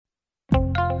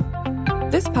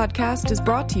This podcast is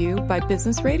brought to you by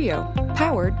Business Radio,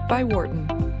 powered by Wharton.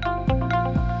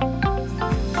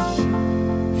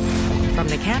 From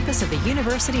the campus of the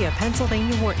University of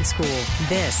Pennsylvania Wharton School,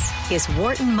 this is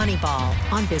Wharton Moneyball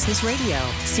on Business Radio,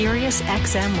 Sirius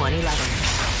XM 111.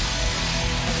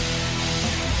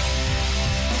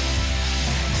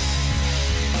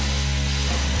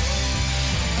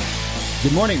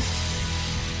 Good morning.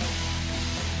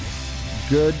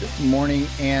 Good morning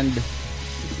and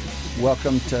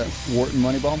welcome to Wharton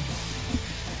Moneyball.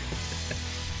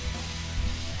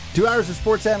 2 hours of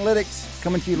sports analytics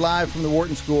coming to you live from the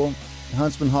Wharton School,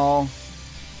 Huntsman Hall,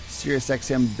 Sirius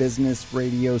XM Business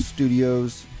Radio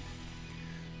Studios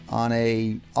on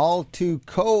a all too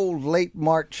cold late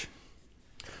March.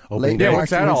 Opening day.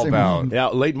 What's that all about? Yeah,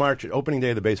 late March, opening day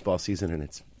of the baseball season, and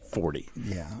it's 40.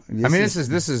 Yeah,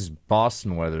 This is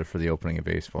Boston weather for the opening of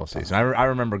baseball season. I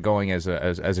remember going as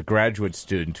a graduate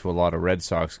student to a lot of Red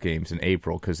Sox games in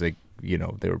April because they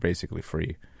were basically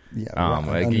free.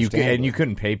 Yeah, you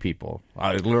couldn't pay people.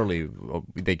 Literally,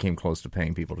 they came close to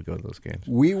paying people to go to those games.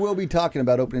 We will be talking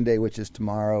about opening day, which is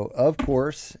tomorrow, of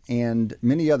course, and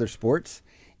many other sports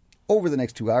over the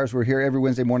next 2 hours. We're here every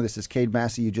Wednesday morning. This is Cade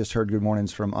Massey. You just heard good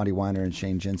mornings from Audie Weiner and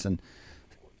Shane Jensen.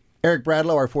 Eric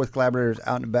Bradlow, our fourth collaborator, is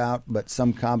out and about, but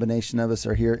some combination of us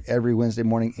are here every Wednesday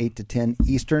morning, 8 to 10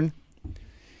 Eastern.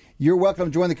 You're welcome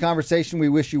to join the conversation. We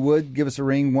wish you would. Give us a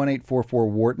ring,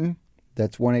 1-844-WHARTON.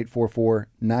 That's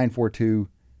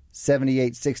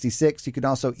 1-844-942-7866. You can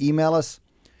also email us.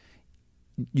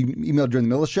 You can email during the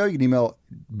middle of the show. You can email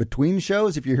between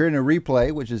shows. If you're hearing a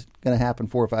replay, which is going to happen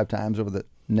 4 or 5 times over the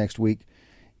next week,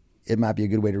 it might be a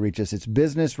good way to reach us. It's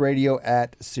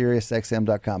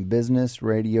businessradio@SiriusXM.com.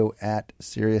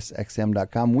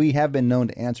 Businessradio@SiriusXM.com. We have been known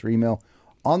to answer email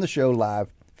on the show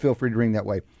live. Feel free to ring that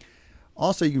way.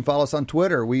 Also, you can follow us on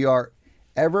Twitter. We are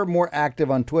ever more active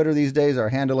on Twitter these days. Our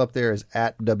handle up there is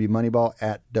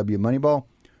 @WMoneyball, @WMoneyball.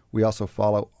 We also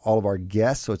follow all of our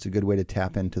guests, so it's a good way to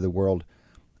tap into the world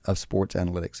of sports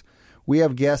analytics. We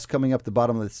have guests coming up the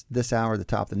bottom of this hour, the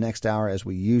top of the next hour, as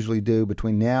we usually do.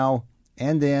 Between now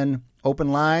and then,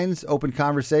 open lines, open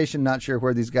conversation. Not sure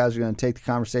where these guys are going to take the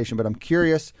conversation, but I'm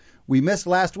curious. We missed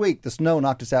last week. The snow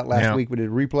knocked us out last week. We did a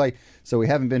replay, so we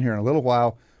haven't been here in a little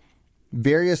while.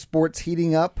 Various sports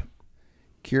heating up.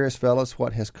 Curious, fellas,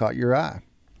 what has caught your eye?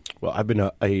 Well, I've been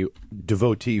a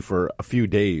devotee for a few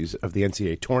days of the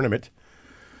NCAA tournament.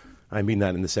 I mean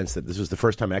that in the sense that this was the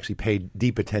first time I actually paid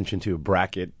deep attention to a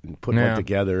bracket and put one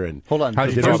together. And hold on, how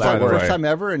did you do that? First time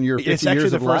ever in your 50 it's actually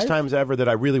years the of first life? times ever that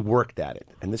I really worked at it.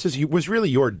 And this was really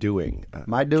your doing,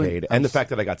 my doing, Cade, and the fact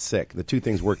that I got sick. The two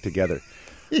things worked together.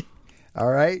 All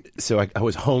right. So I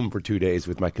was home for 2 days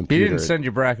with my computer. You didn't send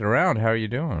your bracket around. How are you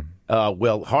doing?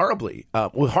 Well, horribly.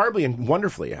 Horribly and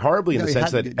wonderfully. Horribly in the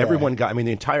sense that everyone got. I mean,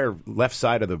 the entire left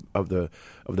side of the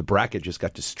bracket just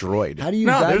got destroyed. How do you?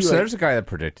 There's a guy that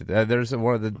predicted that. There's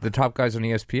one of the top guys on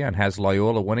ESPN has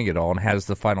Loyola winning it all and has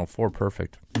the Final Four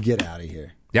perfect. Get out of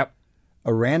here. Yep.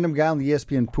 A random guy on the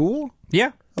ESPN pool?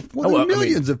 Yeah.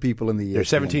 Millions of people in the ESPN. There's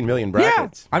 17 million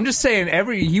brackets. Yeah. I'm just saying,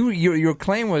 your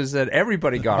claim was that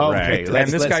everybody got right,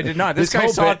 and this guy did not. This guy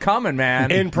saw it coming,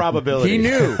 man. Improbability. He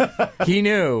knew. He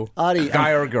knew. Audie,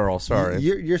 guy or girl, sorry.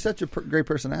 You're such a great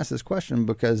person to ask this question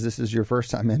because this is your first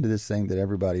time into this thing that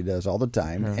everybody does all the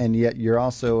time, and yet you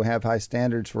also have high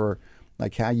standards for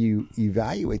like how you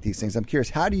evaluate these things. I'm curious,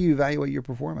 how do you evaluate your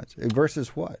performance versus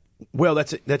what? Well,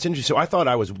 that's interesting. So I thought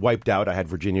I was wiped out. I had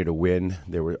Virginia to win.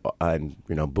 They were, and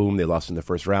boom, they lost in the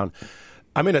first round.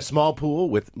 I'm in a small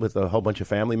pool with a whole bunch of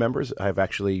family members. I've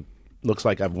actually looks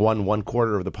like I've won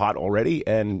 1/4 of the pot already.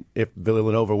 And if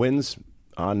Villanova wins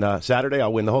on Saturday,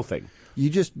 I'll win the whole thing. You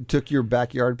just took your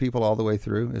backyard people all the way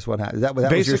through. Is what happened? That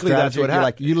Basically, was your strategy? that's what happened. You're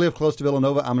like, you live close to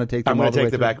Villanova. I'm going to take them. I'm going to take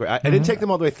the back. I didn't take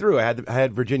them all the way through. I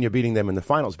had Virginia beating them in the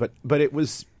finals, but it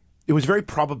was very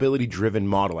probability driven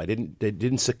model. It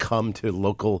didn't succumb to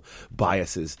local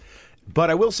biases. But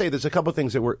I will say there's a couple of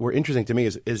things that were interesting to me.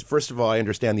 Is first of all, I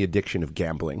understand the addiction of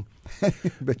gambling.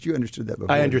 But you understood that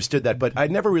before. I understood that, but I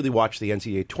never really watched the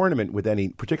NCAA tournament with any,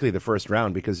 particularly the first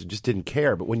round, because I just didn't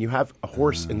care. But when you have a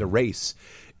horse in the race,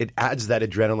 it adds that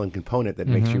adrenaline component that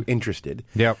makes you interested.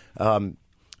 Yep. And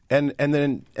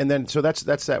then so that's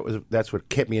what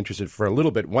kept me interested for a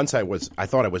little bit. Once I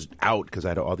thought I was out because I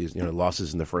had all these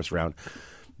losses in the first round,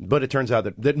 but it turns out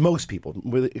that most people,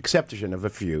 with the exception of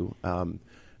a few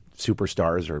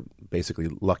superstars or basically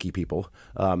lucky people,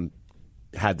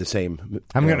 had the same.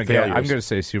 I'm gonna failures.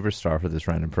 say superstar for this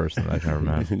random person that I've never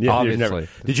met. Yeah, Obviously,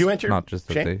 did you enter? Not just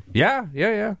that Shane?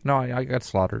 Yeah. No, I got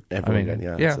slaughtered. Everyone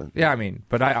did, yeah. I mean,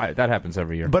 but I that happens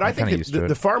every year. But I I'm kinda think used to the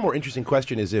it. far more interesting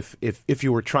question is if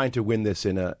you were trying to win this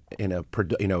in a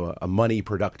a money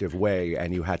productive way,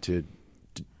 and you had to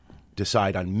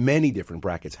decide on many different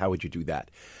brackets, how would you do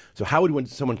that? So how would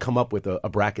someone come up with a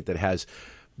bracket that has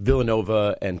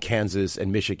Villanova and Kansas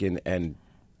and Michigan and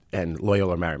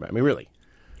Loyola Marymount? I mean, really.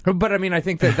 But I mean, I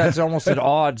think that's almost at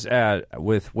odds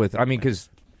with I mean, because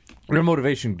your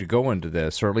motivation to go into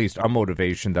this, or at least a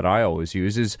motivation that I always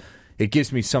use, is it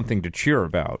gives me something to cheer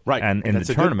about, right? And in the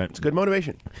tournament, it's good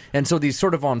motivation. And so these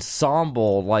sort of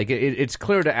ensemble, like it's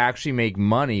clear to actually make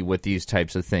money with these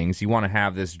types of things. You want to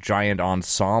have this giant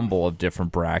ensemble of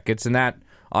different brackets, and that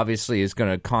obviously is going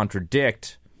to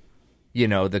contradict.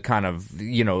 The kind of,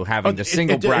 having the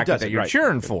single bracket that you're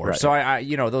cheering for. Right. So, I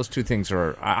those two things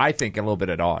are, I think, a little bit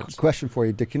at odds. Question for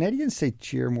you. Do Canadians say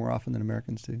cheer more often than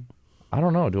Americans do? I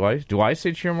don't know. Do I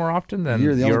say cheer more often than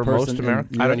you're the only person most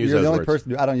Americans? I don't use those words.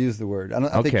 Person. I don't use the word.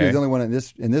 I think you're the only one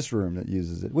in this room that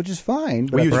uses it, which is fine.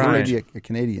 But it's maybe a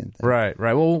Canadian thing. Right.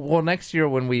 Well, next year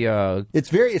when we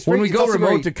when we go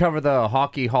remote to cover the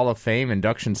Hockey Hall of Fame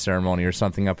induction ceremony or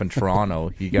something up in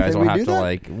Toronto, you guys will have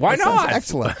to why not?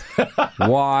 Excellent.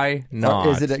 Why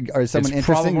not? Or is someone it's interesting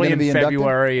probably going to be in inducted?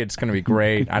 February. It's going to be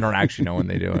great. I don't actually know when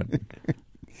they do it.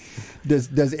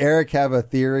 Does Eric have a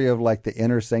theory of like the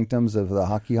inner sanctums of the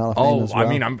Hockey Hall of Fame as well?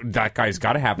 I mean, that guy's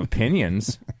got to have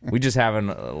opinions. We just haven't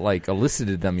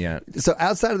elicited them yet. So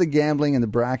outside of the gambling and the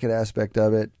bracket aspect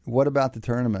of it, what about the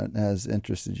tournament has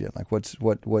interested you? Like what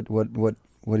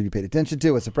have you paid attention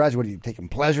to? What surprised you? What have you taken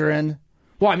pleasure in?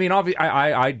 Well, I mean,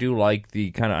 I do like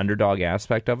the kind of underdog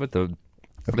aspect of it.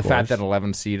 The fact that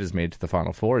 11 seed is made to the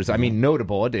Final Four is, I mean,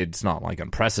 notable. It's not like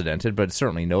unprecedented, but it's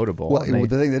certainly notable. Well, the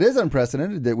thing that is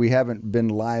unprecedented that we haven't been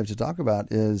live to talk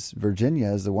about is Virginia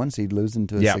as the 1 seed losing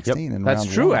to a 16 in That's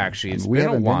round true, 1. actually. It's been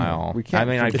a while.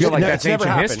 I feel like that's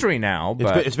ancient history now.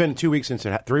 But it's been 2 weeks since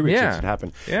 3 weeks since it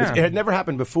happened. Yeah. It had never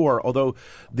happened before, although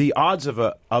the odds of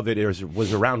it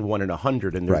was around 1 in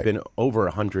 100, and there have been over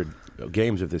 100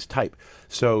 games of this type.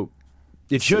 So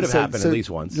it should have happened at least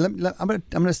once. I'm gonna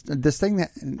this thing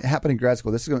that happened in grad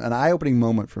school. This is an eye-opening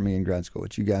moment for me in grad school,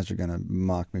 which you guys are going to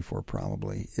mock me for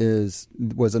probably.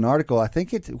 Was an article. I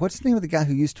think what's the name of the guy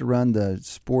who used to run the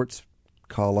sports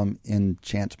column in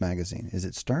Chance magazine? Is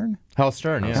it Stern? Hal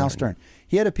Stern. Yeah. Hal Stern.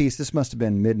 He had a piece. This must have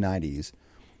been mid to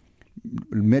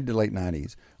late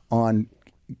 90s on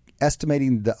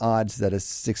estimating the odds that a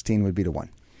 16 would be to 1.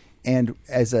 And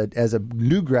as a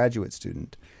new graduate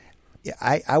student,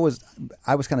 I was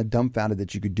kind of dumbfounded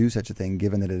that you could do such a thing,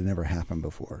 given that it had never happened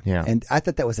before. Yeah. And I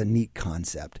thought that was a neat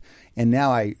concept. And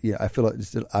now I feel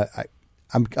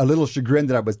I'm a little chagrined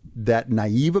that I was that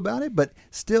naive about it, but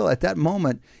still at that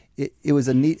moment it was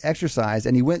a neat exercise.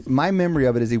 And my memory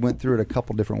of it is he went through it a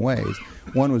couple different ways.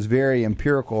 One was very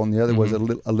empirical, and the other was a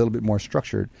little bit more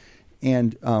structured.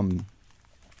 And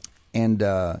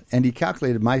he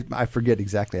calculated I forget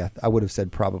exactly. I would have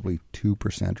said probably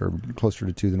 2% or closer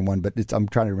to 2 than 1. But I'm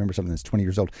trying to remember something that's 20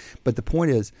 years old. But the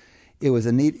point is, it was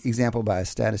a neat example by a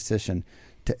statistician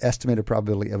to estimate a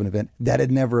probability of an event that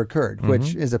had never occurred,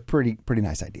 which is a pretty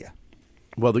nice idea.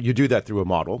 Well, you do that through a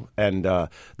model, and the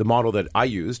model that I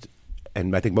used,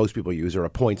 and I think most people use, are a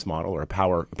points model or a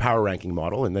power ranking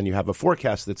model, and then you have a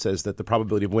forecast that says that the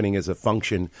probability of winning is a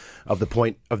function of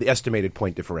the estimated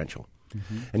point differential.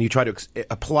 Mm-hmm. And you try to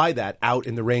apply that out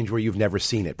in the range where you've never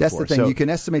seen it before. That's the thing. You can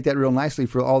estimate that real nicely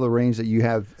for all the range that you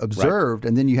have observed,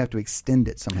 and then you have to extend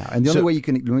it somehow. And the only way you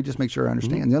can, let me just make sure I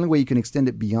understand, the only way you can extend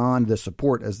it beyond the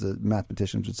support, as the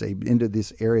mathematicians would say, into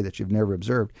this area that you've never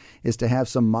observed, is to have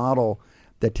some model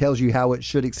that tells you how it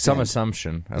should extend. Some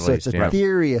assumption, at least. least. So it's a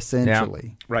theory,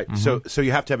 essentially. Yeah. Right. Mm-hmm. So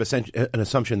you have to have an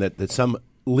assumption that some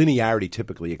linearity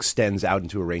typically extends out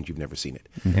into a range you've never seen it.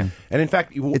 Mm-hmm. And in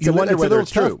fact, you wonder whether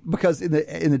it's true. Because in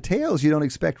the tails, you don't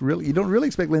really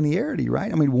expect linearity,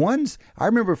 right? I mean, I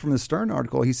remember from the Stern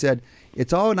article, he said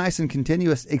it's all nice and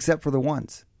continuous except for the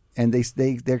ones, and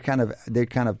they're kind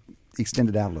of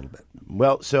extended out a little bit.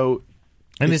 Well, so.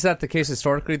 And is that the case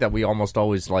historically, that we almost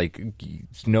always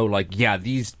know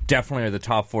these definitely are the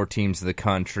top 4 teams of the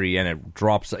country, and it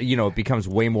drops, it becomes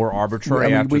way more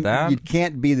arbitrary after that? It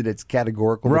can't be that it's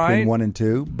categorical between 1 and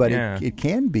 2, but it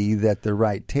can be that the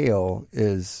right tail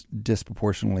is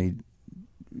disproportionately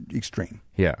extreme.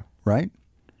 Yeah. Right?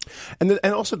 And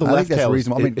also the left tail is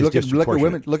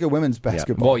disproportionate. Look at women's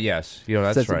basketball. Well, yes,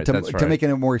 that's right. To make it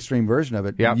a more extreme version of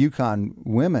it, UConn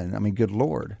women. I mean, good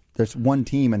Lord, there's one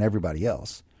team and everybody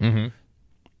else. Mm-hmm.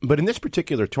 But in this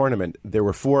particular tournament, there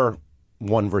were 4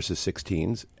 1 versus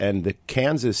 16s, and the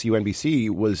Kansas UNBC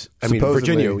Supposedly.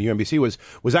 Virginia UNBC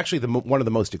was actually one of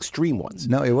the most extreme ones.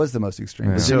 No, it was the most extreme.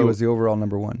 Yeah. Virginia So- was the overall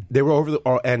number one. They were over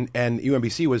and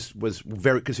UMBC was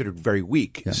considered very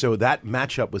weak. Yeah. So that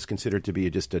matchup was considered to be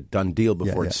just a done deal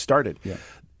before Yeah. it started. Yeah.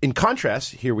 In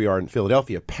contrast, here we are in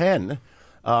Philadelphia. Penn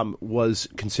was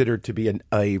considered to be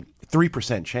a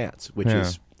 3% chance, which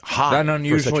is high. An for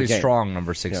unusually such a game. strong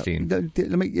number 16.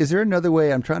 Is there another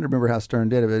way? I'm trying to remember how Stern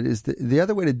did it. But is the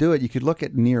other way to do it? You could look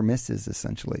at near misses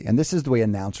essentially, and this is the way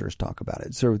announcers talk about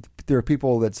it. So there are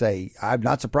people that say, "I'm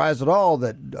not surprised at all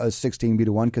that a 16 beat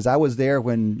a 1 because I was there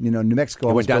when New Mexico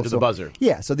It went down almost to the buzzer."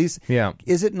 Yeah. So these. Yeah.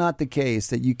 Is it not the case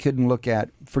that you couldn't look at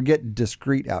forget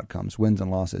discrete outcomes, wins and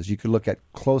losses? You could look at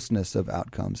closeness of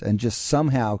outcomes and just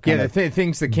somehow kind of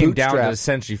things that came down to bootstrap-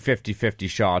 essentially 50-50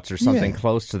 shots or something Yeah.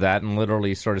 close to that, and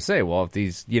literally sort of say, well, if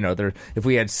these, if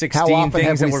we had How 16 often things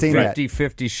have that we were seen that?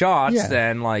 50-50 shots, Yeah.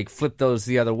 then flip those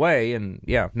the other way, and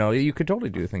you could totally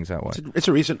do things that way. It's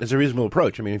a reasonable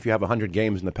approach. I mean, if you have 100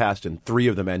 games in the past and 3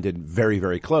 of them ended very,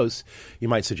 very close, you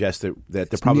might suggest that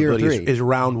the probability near is, 3. is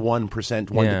around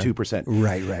 1%, 1 Yeah. to 2%.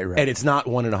 Right. And it's not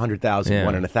 1 in 100,000, Yeah.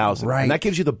 1 in 1,000. Right. And that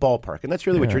gives you the ballpark. And that's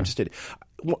really what you're interested in.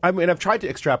 I mean, I've tried to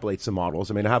extrapolate some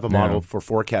models. I mean, I have a model for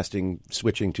forecasting,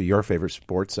 switching to your favorite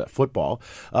sports, football,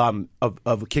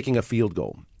 of kicking a field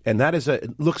goal. And that is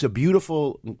it looks a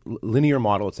beautiful linear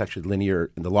model. It's actually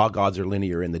linear, and the log odds are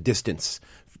linear in the distance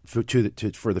for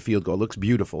the field goal. It looks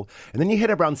beautiful. And then you hit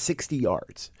around 60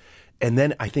 yards. And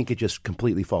then I think it just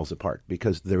completely falls apart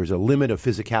because there's a limit of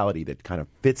physicality that kind of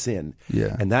fits in.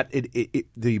 Yeah. And that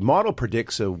the model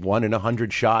predicts a 1 in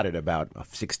 100 shot at about a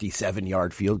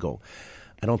 67-yard field goal.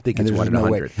 I don't think And it's there's 1 in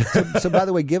no way. 100. So, by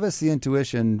the way, give us the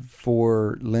intuition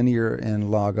for linear and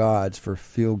log odds for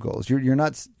field goals. You're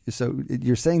not. So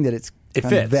you're saying that it kind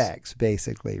of fits. vex,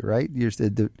 basically, right?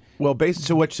 Well,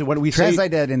 so when we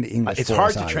Translate say that into English. it's for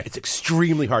hard us, to. Ari. It's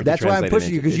extremely hard. That's to why translate I'm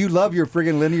pushing you because you love your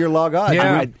friggin' linear log odds.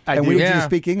 Yeah, and I we do. need you to Yeah.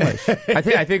 speak English. I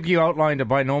think you outlined the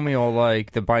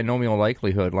binomial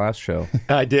likelihood last show.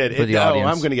 I did. For the audience.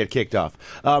 I'm going to get kicked off.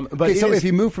 But Okay, it so is- if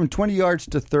you move from 20 yards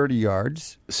to 30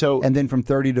 yards, So- and then from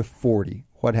 30 to 40,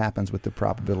 what happens with the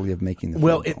probability of making the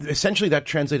Well, field goal? essentially that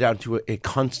translates out to a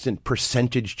constant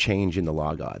percentage change in the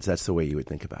log odds. That's the way you would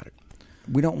think about it.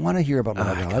 We don't want to hear about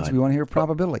log odds. God. We want to hear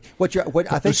probability. What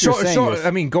I think you're saying is, I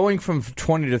mean, going from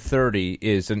 20 to 30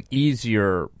 is an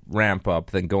easier ramp up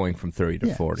than going from 30 to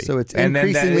Yeah, 40. so it's And then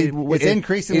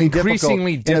increasingly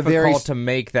increasingly difficult in a very difficult to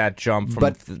make that jump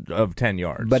from of 10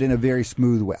 yards. but in a very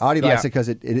smooth way. Audi likes Yeah.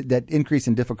 it because that increase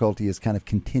in difficulty is kind of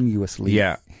continuously.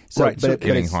 Yeah. So, Right, But, so but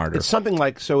getting it's, harder. It's something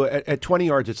like, so at 20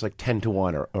 yards, it's like 10 to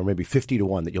 1 or maybe 50 to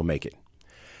 1 that you'll make it.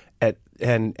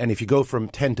 And if you go from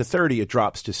 10 to 30, it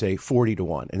drops to, say, 40 to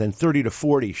 1. And then 30 to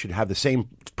 40 should have the same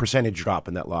percentage drop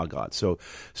in that log odds. So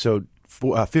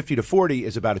 50 to 40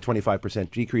 is about a 25%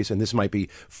 decrease, and this might be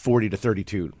 40 to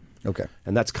 32. Okay.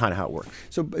 And that's kind of how it works.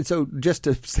 So just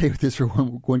to stay with this for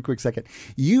one quick second,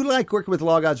 you like working with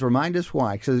log odds. Remind us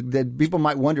why, because that people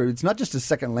might wonder. It's not just a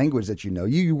second language that you know.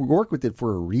 You work with it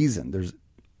for a reason. There's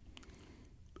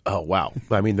Oh, wow.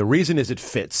 I mean, the reason is it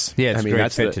fits. Yeah, it's I mean, a great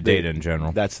that's fit to data in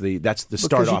general. That's the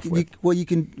start off with. You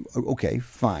can. Okay,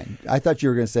 fine. I thought you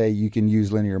were going to say you can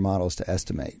use linear models to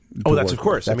estimate. Oh, to that's work of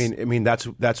course. with. I mean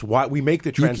that's why we make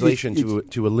the translation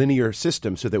to a linear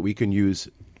system so that we can use.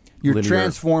 You're linear.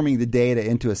 transforming the data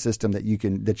into a system that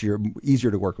you're easier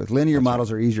to work with. Linear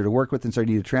models are easier to work with, and so you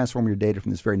need to transform your data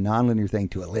from this very nonlinear thing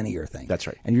to a linear thing. That's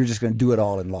right. And you're just going to do it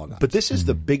all in log odds. But this is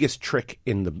the biggest trick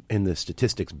in the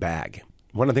statistics bag.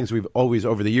 One of the things we've always,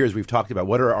 over the years, we've talked about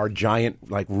what are our giant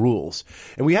rules,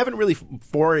 and we haven't really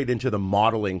forayed into the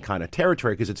modeling kind of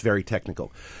territory because it's very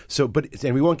technical.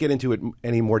 And we won't get into it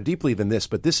any more deeply than this.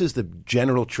 But this is the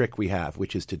general trick we have,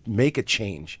 which is to make a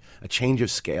change of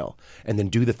scale, and then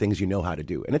do the things you know how to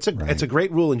do. And it's a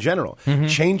great rule in general. Mm-hmm.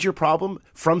 Change your problem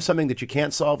from something that you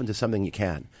can't solve into something you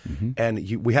can. Mm-hmm.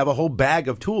 And we have a whole bag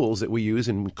of tools that we use,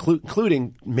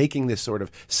 including making this sort of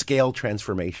scale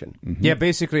transformation. Mm-hmm. Yeah,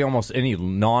 basically almost any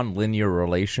non-linear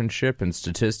relationship in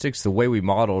statistics, the way we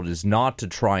model it is not to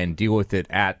try and deal with it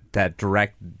at that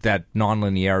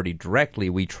non-linearity directly.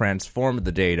 We transform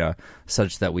the data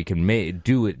such that we can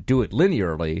do it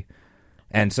linearly.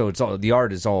 And so the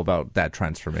art is all about that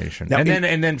transformation, now,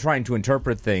 and then trying to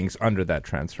interpret things under that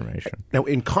transformation. Now,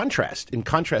 in contrast,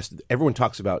 everyone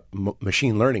talks about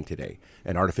machine learning today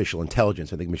and artificial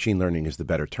intelligence. I think machine learning is the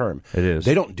better term. It is.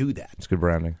 They don't do that. It's good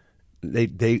branding.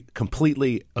 They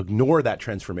completely ignore that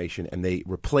transformation and they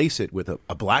replace it with a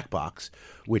black box,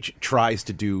 which tries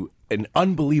to do an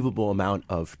unbelievable amount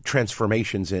of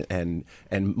transformations and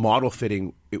model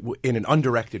fitting in an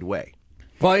undirected way.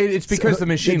 Well, it's because the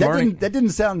machine learning... That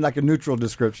didn't sound like a neutral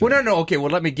description. Well, no. Okay,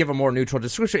 well, let me give a more neutral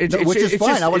description. Which is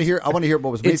fine. I want to hear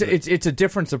what was made. It's a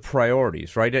difference of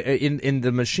priorities, right? In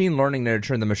the machine learning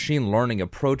literature and the machine learning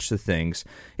approach to things,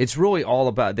 it's really all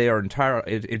about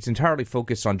it's entirely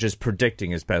focused on just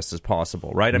predicting as best as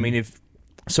possible, right? Mm-hmm. I mean,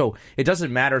 So it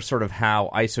doesn't matter sort of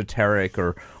how esoteric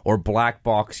or black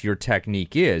box your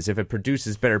technique is. If it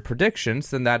produces better predictions,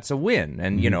 then that's a win.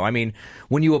 And, I mean,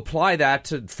 when you apply that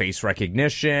to face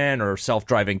recognition or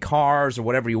self-driving cars or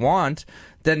whatever you want,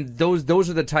 then those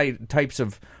are the types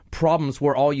of problems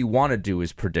where all you want to do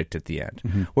is predict at the end.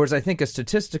 Mm-hmm. Whereas I think a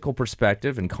statistical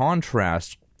perspective, in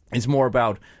contrast, is more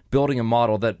about building a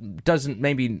model that doesn't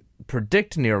maybe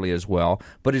predict nearly as well,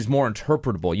 but is more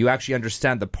interpretable. You actually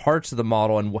understand the parts of the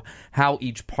model and how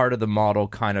each part of the model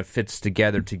kind of fits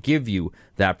together to give you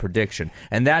that prediction.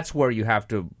 And that's where you have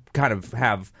to kind of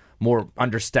have more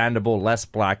understandable, less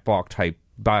black box type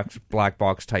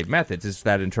methods. Is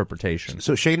that interpretation.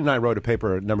 So Shane and I wrote a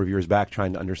paper a number of years back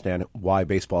trying to understand why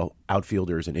baseball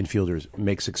outfielders and infielders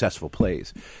make successful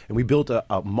plays. And we built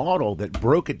a model that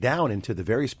broke it down into the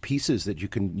various pieces that you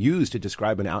can use to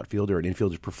describe an outfielder and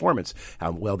infielder's performance.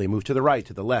 How well they move to the right,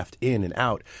 to the left, in and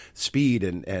out, speed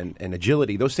and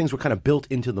agility. Those things were kind of built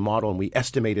into the model, and we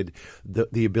estimated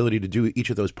the ability to do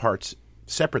each of those parts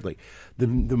separately. The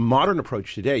modern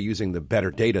approach today, using the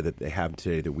better data that they have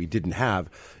today that we didn't have,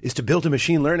 is to build a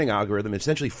machine learning algorithm and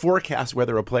essentially forecast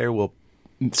whether a player will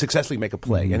successfully make a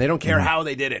play. Mm-hmm. And they don't care how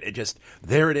they did it. It just,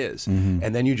 there it is. Mm-hmm.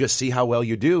 And then you just see how well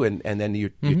you do, and then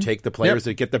you take the players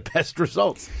that get the best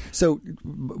results. So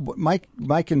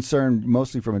my concern,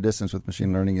 mostly from a distance with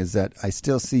machine learning, is that I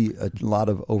still see a lot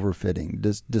of overfitting,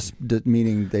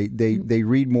 meaning they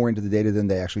read more into the data than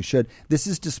they actually should. This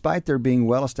is despite there being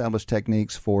well-established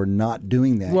techniques for not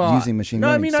doing that, using machine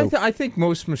learning. I mean, I think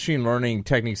most machine learning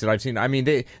techniques that I've seen, I mean,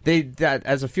 they that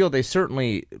as a field, they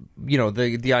certainly,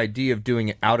 the idea of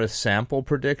doing out of sample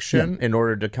prediction in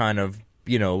order to kind of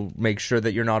make sure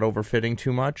that you're not overfitting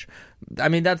too much. I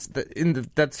mean, that's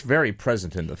very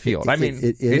present in the field.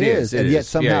 It is, and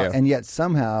yet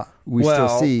somehow we still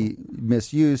see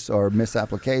misuse or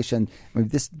misapplication. I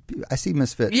mean, I see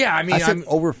misfit. Yeah, I mean, I see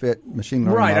overfit machine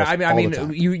learning. Right.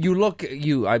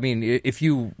 If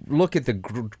you look at the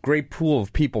great pool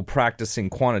of people practicing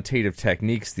quantitative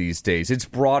techniques these days, it's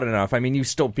broad enough. I mean, you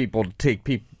still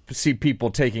see people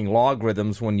taking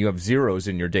logarithms when you have zeros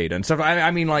in your data and stuff.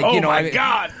 I mean, like,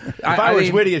 God! If I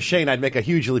was witty as Shane, I'd make a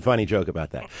hugely funny joke about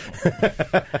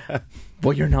that.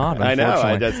 Well, you're not. I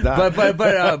know. That's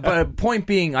not. But point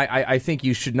being, I think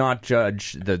you should not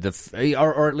judge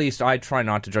or at least I try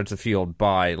not to judge the field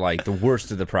by like the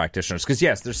worst of the practitioners. Because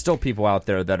yes, there's still people out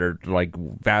there that are like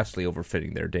vastly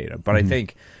overfitting their data. But I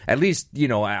think at least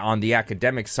on the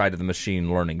academic side of the machine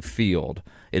learning field,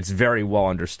 it's very well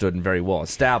understood and very well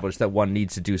established that one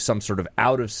needs to do some sort of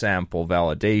out-of-sample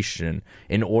validation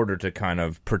in order to kind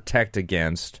of protect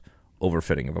against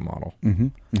overfitting of a model. Mm-hmm.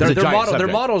 Their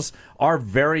models are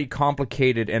very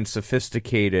complicated and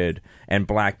sophisticated and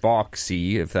black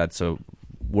boxy, if that's a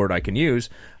word I can use.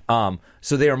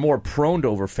 So they are more prone to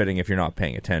overfitting if you're not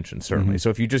paying attention, certainly. Mm-hmm. So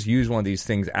if you just use one of these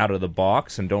things out of the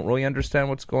box and don't really understand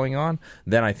what's going on,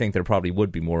 then I think there probably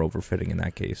would be more overfitting in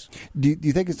that case. Do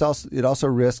you think it also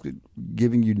risks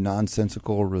giving you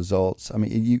nonsensical results? I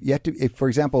mean, you have to. For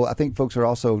example, I think folks are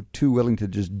also too willing to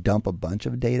just dump a bunch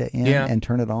of data in and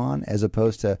turn it on, as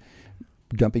opposed to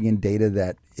dumping in data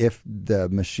that if the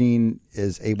machine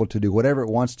is able to do whatever it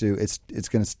wants to, it's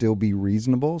going to still be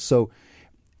reasonable. So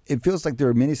it feels like there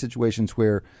are many situations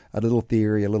where a little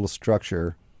theory, a little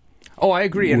structure. Oh, I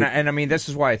agree, and I mean this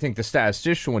is why I think the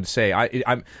statistician would say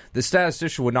the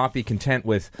statistician would not be content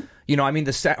with only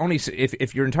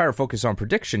if your entire focus on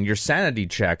prediction, your sanity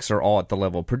checks are all at the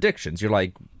level of predictions. You're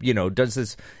like,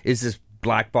 is this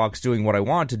black box doing what I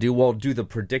want to do? Well, do the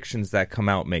predictions that come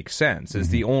out make sense? Is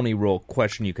the only real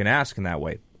question you can ask in that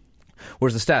way.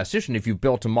 Whereas the statistician, if you've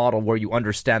built a model where you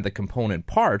understand the component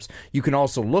parts, you can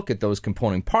also look at those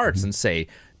component parts and say,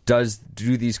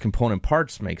 do these component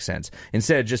parts make sense?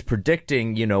 Instead of just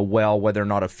predicting, whether or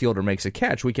not a fielder makes a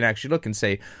catch, we can actually look and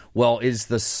say, well, is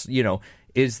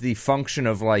the function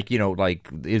of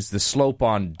is the slope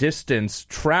on distance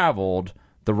traveled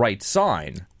the right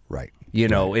sign? Right.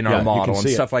 In our model and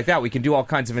stuff like that. We can do all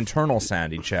kinds of internal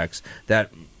sanity checks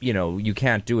that, you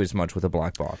can't do as much with a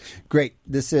black box. Great.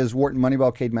 This is Wharton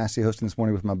Moneyball. Cade Massey hosting this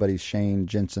morning with my buddies Shane,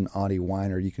 Jensen, Audie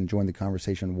Weiner. You can join the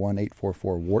conversation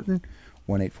 1-844-WHARTON,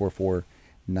 1-844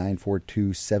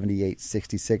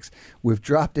 942-7866. We've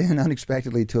dropped in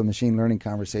unexpectedly to a machine learning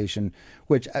conversation,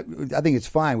 which I think it's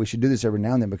fine. We should do this every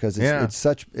now and then because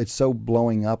it's so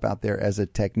blowing up out there as a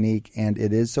technique, and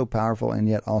it is so powerful, and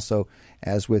yet also,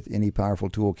 as with any powerful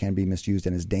tool, can be misused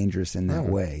and is dangerous in that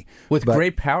way. With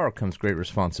great power comes great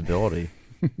responsibility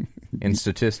in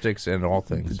statistics and all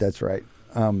things. That's right.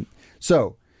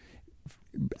 So,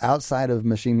 outside of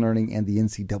machine learning and the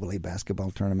NCAA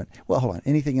basketball tournament, well, hold on.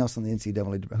 Anything else on the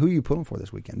NCAA? Who are you pulling for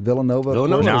this weekend? Villanova?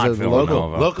 Not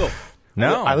Villanova. Local.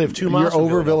 No. I live 2 miles You're from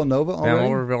over Villanova already? I'm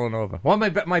over Villanova. Well,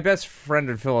 my best friend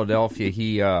in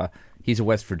Philadelphia, he's a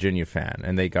West Virginia fan,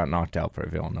 and they got knocked out by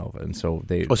Villanova, and so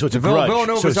they. Oh, so it's a grudge.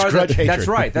 Villanova's So it's grudge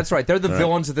hatred. That's right. They're the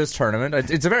villains of this tournament.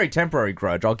 It's a very temporary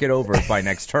grudge. I'll get over it by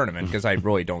next tournament because I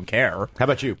really don't care. How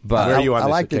about you? But Where are you on I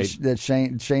this like occasion? that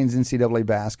Shane's NCAA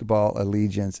basketball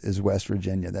allegiance is West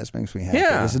Virginia. That makes me happy.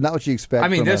 Yeah. This is not what you expect. I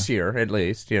mean, from this year at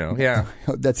least, Yeah.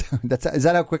 That's is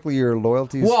that how quickly your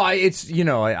loyalties? Well, it's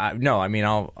no. I mean,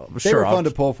 They were fun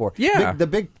to pull for. Yeah. The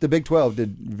Big 12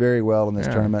 did very well in this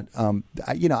tournament. I'm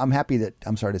happy that,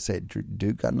 I'm sorry to say it,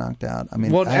 Duke got knocked out. I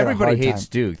mean, well, I had a everybody hard hates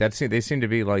time. Duke. They seem to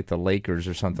be like the Lakers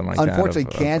or something like Unfortunately,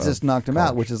 that. Kansas knocked them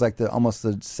out, which is like almost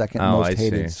the second most I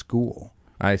hated see. school.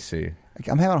 I see.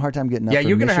 I'm having a hard time getting up. Yeah, for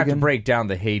you're going to have to Michigan. break down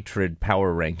the hatred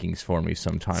power rankings for me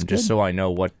sometime, just so I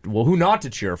know who not to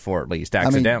cheer for at least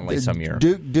accidentally some year.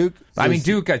 Duke. I mean,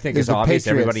 Duke, I think, is the obvious. Patriots.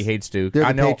 Everybody hates Duke. They're the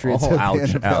I know. Patriots Oh, of the ouch,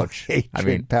 NFL ouch. hatred I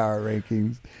mean, power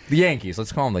rankings. the Yankees.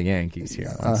 Let's call them the Yankees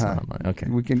here. Okay.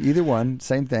 We can either one,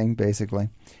 same thing, basically.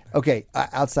 Okay,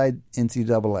 outside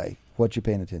NCAA, what you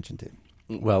paying attention to?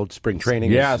 Well, spring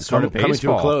training Yeah, is started coming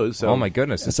to a close. So oh my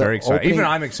goodness, it's So very exciting. opening- Even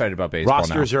I'm excited about baseball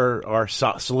rosters now. are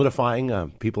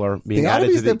solidifying. People are being The added to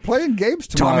Oddities, they're the. playing games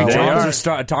tomorrow. Tommy Johns are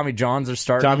starting. Tommy Johns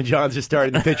are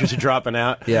starting. The pitchers are dropping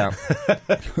out. Yeah.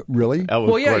 Really? Oh, of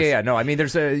Well, course. yeah. No, I mean,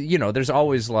 there's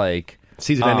always like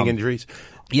Season-ending injuries.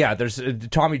 Yeah, there's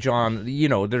Tommy John.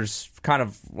 There's kind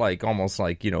of like almost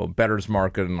like bettor's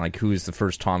market and like who's the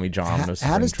first Tommy John.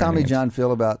 How does Tommy John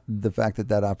feel about the fact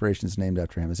that operation is named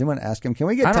after him? Has anyone asked him? Can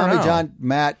we I get don't Tommy know. John?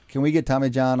 Matt, can we get Tommy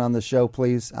John on the show,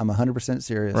 please? I'm 100%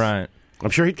 serious. Right. I'm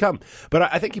sure he'd come, but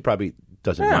I think he probably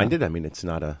doesn't mind it. I mean, it's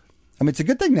not a. I mean, it's a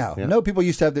good thing now. Yeah. No, people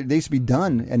used to have they used to be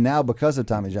done, and now because of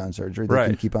Tommy John surgery, they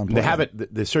can keep on playing. They have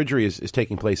it. The surgery is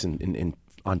taking place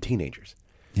on teenagers.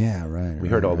 Yeah, right. We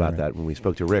heard all about that when we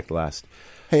spoke to Rick last.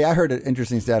 Hey, I heard an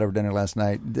interesting stat over dinner last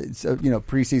night. So,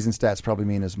 preseason stats probably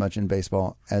mean as much in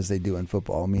baseball as they do in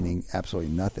football, meaning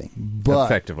absolutely nothing. But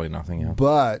Effectively nothing. Yeah.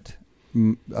 But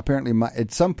apparently,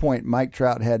 at some point, Mike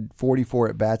Trout had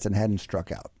 44 at bats and hadn't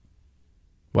struck out.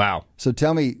 Wow. So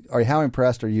tell me, how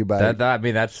impressed are you by That I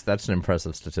mean, that's an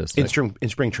impressive statistic. In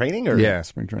spring training, or Yeah.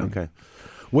 spring training? Okay.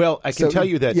 Well, I can tell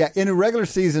you that in a regular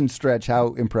season stretch, how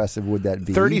impressive would that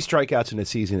be? 30 strikeouts in a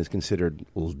season is considered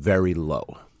very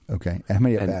low. Okay. And how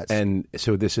many at bats? And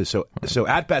so this is so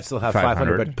at bats they'll have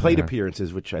 500, but plate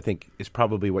appearances, which I think is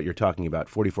probably what you're talking about,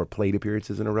 44 plate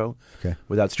appearances in a row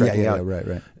without striking out. Yeah,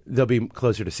 right. They'll be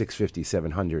closer to 650,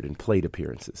 700 in plate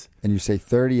appearances. And you say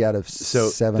 30 out of So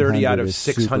 700 30 out of is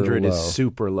 600 super is low.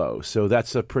 super low. So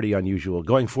that's a pretty unusual.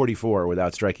 Going 44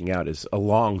 without striking out is a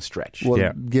long stretch.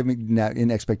 Well, give me now in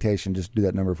expectation. Just do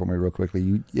that number for me real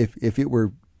quickly. If it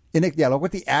were,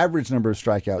 what the average number of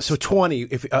strikeouts? So 20.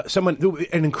 If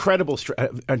an incredible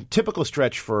a typical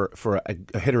stretch for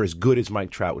a hitter as good as Mike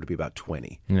Trout would be about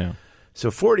 20. Yeah. So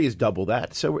 40 is double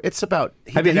that. So it's about.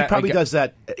 He probably does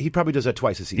that. He probably does that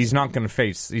twice a season. He's not going to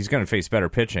face. He's going to face better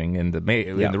pitching in the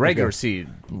regular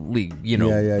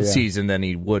league, season than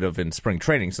he would have in spring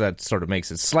training. So that sort of makes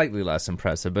it slightly less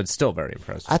impressive, but still very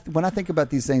impressive. When I think about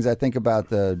these things, I think about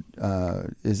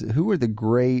who are the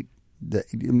great.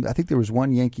 I think there was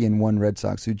one Yankee and one Red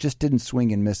Sox who just didn't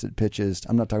swing and miss at pitches.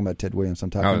 I'm not talking about Ted Williams. I'm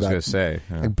talking about. I was going to say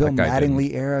like Bill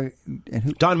Mattingly era. And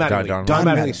who, Don Mattingly. Don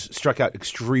Mattingly struck out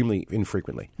extremely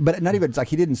infrequently. But not even. It's like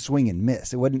he didn't swing and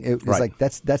miss. It wasn't. It was like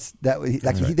that's that.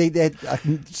 Like they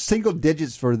had single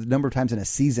digits for the number of times in a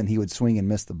season he would swing and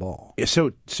miss the Ball.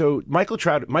 So Mike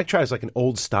Trout is like an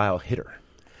old style hitter.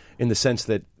 In the sense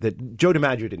that Joe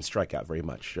DiMaggio didn't strike out very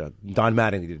much. Don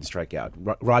Mattingly didn't strike out.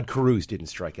 Rod Carew didn't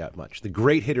strike out much. The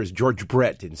great hitters, George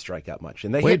Brett, didn't strike out much.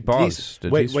 And they Wade Boggs.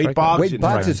 Wade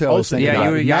Boggs is who I was thinking about.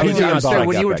 I was saying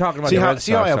when you were talking about see the how, Red Sox.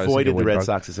 see how I was avoided thinking the Red Wade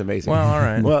Sox is amazing. Well, all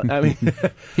right. Well, I mean,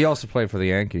 he also played for the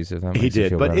Yankees. If that makes he you did,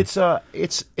 feel but better.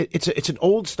 it's an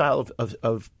old style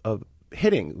of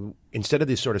hitting. Instead of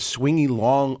these sort of swingy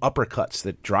long uppercuts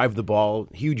that drive the ball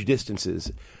huge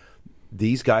distances.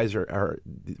 These guys are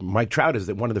Mike Trout is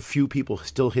one of the few people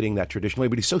still hitting that traditionally,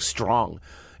 but he's so strong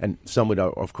And some would,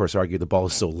 of course, argue the ball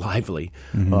is so lively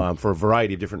for a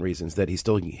variety of different reasons that he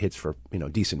still hits for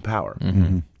decent power.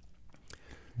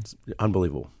 It's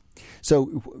unbelievable. So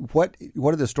what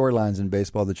are the storylines in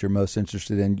baseball that you're most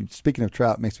interested in? Speaking of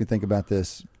Trout, makes me think about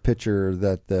this pitcher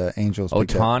that the Angels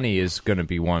picked up. Ohtani is going to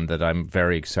be one that I'm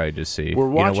very excited to see. We're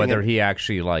watching whether it. he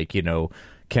actually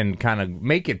can kind of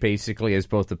make it basically as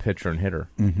both the pitcher and hitter.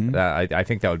 I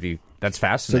think that's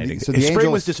fascinating. So His the spring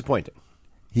Angels, was disappointing.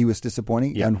 He was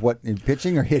disappointing? Yeah. And what, in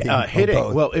pitching or hitting? Hitting.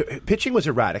 Or both? Well, pitching was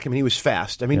erratic. I mean, he was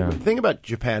fast. I mean, the thing about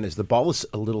Japan is the ball is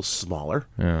a little smaller.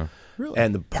 Yeah. Really?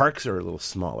 And the parks are a little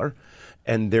smaller.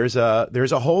 And there's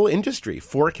a whole industry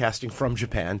forecasting from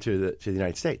Japan to the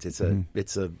United States.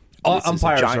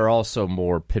 Umpires are also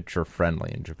more pitcher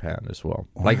friendly in Japan as well.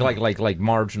 Wow. Like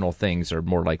marginal things are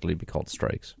more likely to be called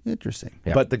strikes. Interesting.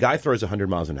 Yeah. But the guy throws 100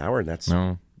 miles an hour, and that's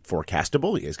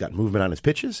forecastable. He's got movement on his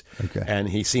pitches, and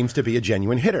he seems to be a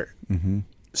genuine hitter.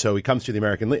 So he comes to the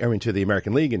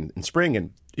American League in spring,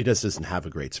 and he just doesn't have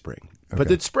a great spring. But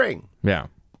it's spring. Yeah.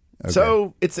 Okay.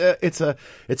 So it's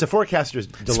a forecaster's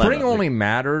dilemma. Spring only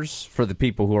matters for the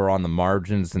people who are on the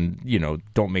margins and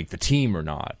don't make the team or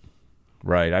not,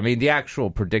 right? I mean, the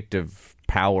actual predictive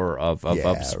power of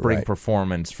spring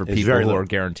performance for people who are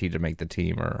guaranteed to make the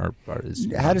team is.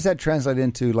 How does that translate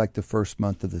into like the first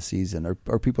month of the season?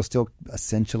 Are people still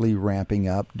essentially ramping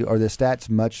up? Are the stats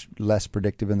much less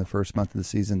predictive in the first month of the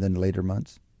season than later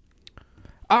months?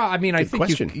 I mean, I think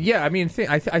question.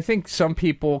 I think some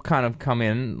people kind of come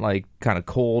in like kind of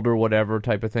cold or whatever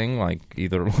type of thing, like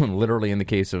either literally in the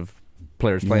case of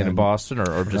players playing in Boston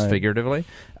or just figuratively.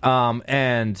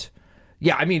 And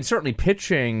yeah, I mean, certainly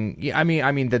pitching. Yeah, I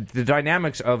mean the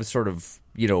dynamics of sort of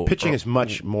pitching is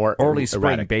much more early spring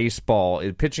erratic. baseball.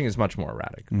 Pitching is much more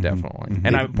erratic, definitely.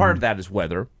 And part of that is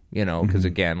weather, because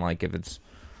again, like if it's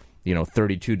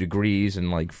 32 degrees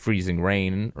and like freezing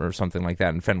rain or something like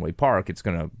that in Fenway Park, it's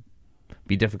going to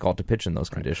be difficult to pitch in those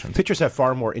conditions. Pitchers have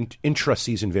far more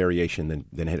intra-season variation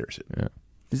than hitters. Yeah.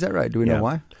 Is that right? Do we know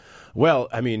why? Well,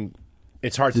 I mean,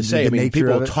 it's hard to say. I mean,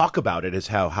 people talk about it as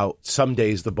how some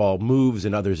days the ball moves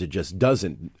and others it just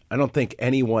doesn't. I don't think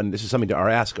anyone. This is something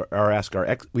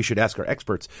we should ask our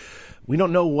experts. We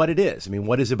don't know what it is. I mean,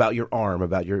 what is about your arm,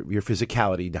 about your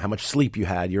physicality, how much sleep you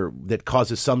had, that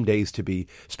causes some days to be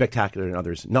spectacular and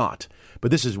others not. But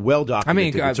this is well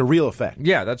documented. I mean, it's a real effect.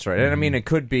 Yeah, that's right. And I mean, it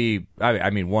could be. I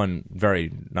mean, one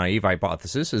very naive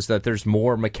hypothesis is that there's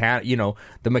more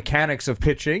the mechanics of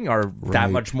pitching are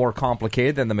that much more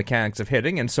complicated than the mechanics of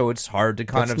hitting, and so it's hard to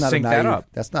kind of sync that up.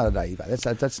 That's not a naive.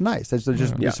 That's nice. There's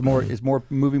just it's more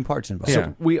moving parts involved.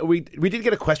 So we did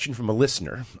get a question from a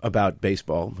listener about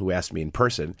baseball who asked me in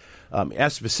person.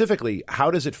 Asked specifically, how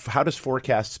does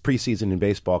forecast preseason in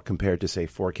baseball compare to say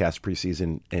forecast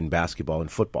preseason in basketball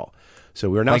and football? So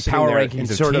we're now like power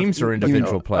rankings of teams or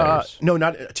individual players. No,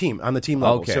 not a team on the team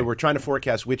level. Okay. So we're trying to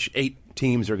forecast which 8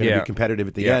 teams are going to be competitive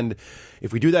at the end.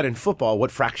 If we do that in football,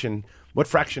 what fraction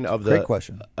of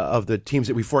the teams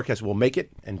that we forecast will make it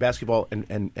in basketball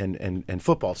and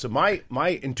football? So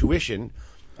my intuition,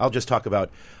 I'll just talk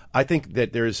about. I think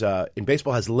that there's in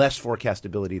baseball has less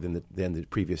forecastability than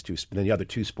the other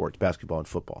two sports, basketball and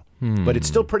football. But it's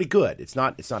still pretty good. It's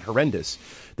not horrendous.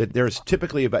 That there's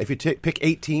typically about if you pick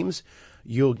 8 teams,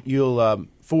 you'll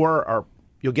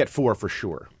get 4 for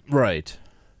sure. Right.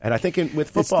 And I think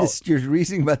with football, you're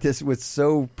reasoning about this with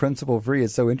so principle free.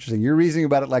 It's so interesting. You're reasoning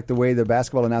about it like the way the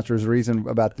basketball announcers reason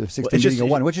about the 16 being a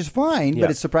 1, which is fine.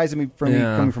 But it's surprising me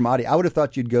coming from Audi. I would have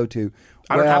thought you'd go to.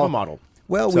 I don't have a model.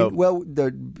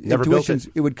 The intuitions,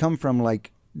 it would come from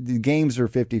like the games are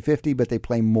 50-50, but they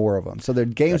play more of them. So their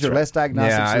games are less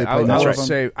diagnostic, so they play more of them.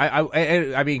 Say,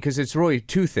 I mean, because it's really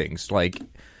two things. Like,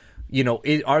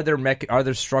 are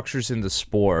there structures in the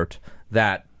sport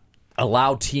that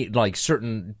allow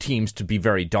certain teams to be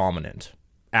very dominant,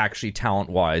 actually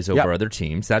talent-wise over other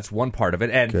teams? That's one part of it.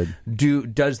 And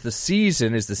is the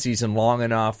season long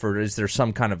enough, or is there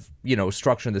some kind of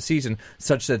structure in the season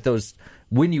such that those,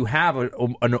 when you have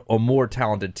a more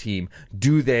talented team,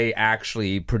 do they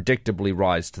actually predictably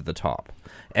rise to the top?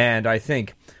 And I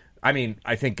think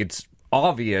it's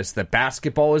obvious that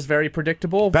basketball is very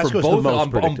predictable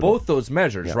on both those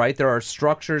measures, right? There are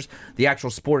structures. The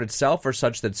actual sport itself are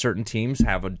such that certain teams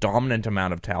have a dominant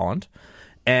amount of talent,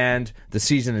 and the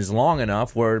season is long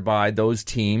enough whereby those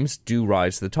teams do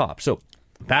rise to the top. So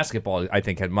basketball, I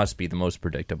think, must be the most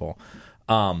predictable.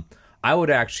 I would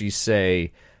actually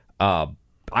say,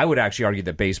 I would actually argue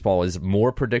that baseball is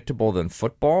more predictable than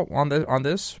football on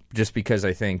this, just because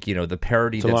I think the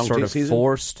parity that's sort of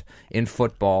forced in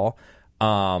football.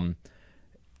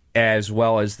 as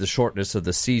well as the shortness of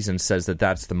the season says that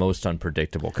that's the most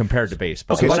unpredictable compared to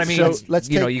baseball. Okay, but let's- I mean, so let's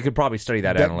you know, take- you could probably study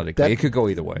that that- analytically. It could go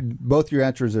either way. Both your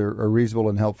answers are reasonable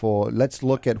and helpful. Let's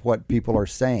look at what people are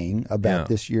saying about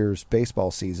this year's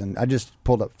baseball season. I just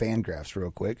pulled up Fangraphs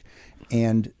real quick,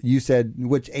 and you said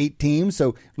which 8 teams.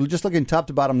 So just looking top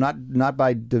to bottom, not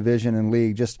by division and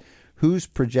league, just who's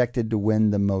projected to win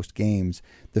the most games.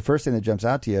 The first thing that jumps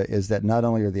out to you is that not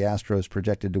only are the Astros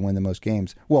projected to win the most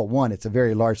games, well, one, it's a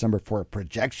very large number for a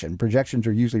projection. Projections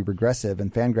are usually regressive,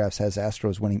 and Fangraphs has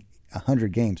Astros winning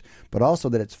 100 games, but also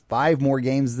that it's 5 more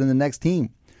games than the next team.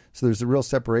 So there's a real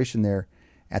separation there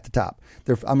at the top.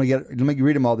 Let me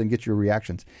read them all, then get your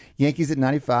reactions. Yankees at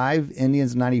 95,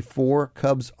 Indians at 94,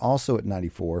 Cubs also at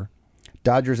 94.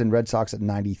 Dodgers and Red Sox at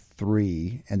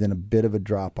 93, and then a bit of a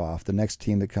drop-off. The next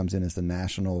team that comes in is the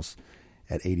Nationals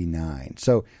at 89.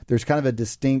 So there's kind of a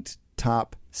distinct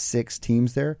top 6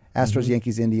 teams there. Astros,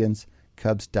 Yankees, Indians,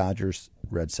 Cubs, Dodgers,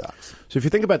 Red Sox. So if you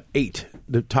think about 8,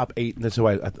 the top 8, and that's how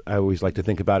I always like to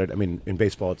think about it. I mean, in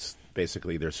baseball, it's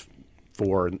basically there's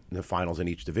 4 in the finals in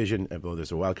each division, although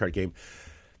there's a wild card game.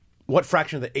 What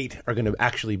fraction of the 8 are going to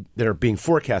actually, that are being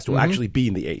forecast, will actually be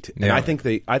in the 8? And Yeah. I think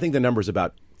the number is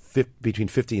about between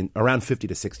 50 and around 50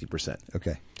 to 60%.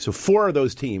 Okay. So 4 of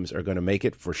those teams are going to make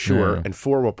it for sure, and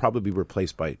 4 will probably be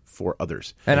replaced by 4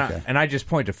 others. And I just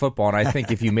point to football, and I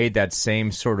think if you made that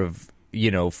same sort of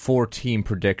 4-team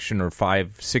prediction or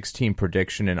 5-6-team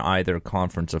prediction in either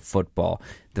conference of football,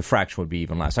 the fraction would be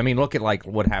even less. I mean, look at like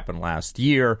what happened last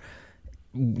year.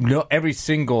 No, every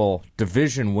single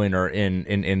division winner in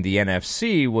the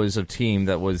NFC was a team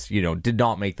that was did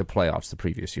not make the playoffs the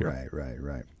previous year.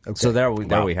 Right. Okay. So there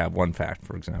we have one fact,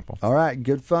 for example. All right,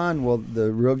 good fun. Well,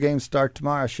 the real games start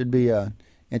tomorrow. Should be a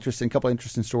couple of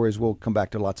interesting stories. We'll come back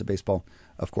to lots of baseball,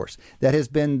 of course. That has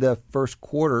been the first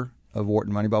quarter of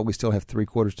Wharton Moneyball. We still have 3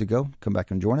 quarters to go. Come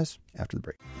back and join us after the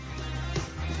break.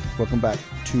 Welcome back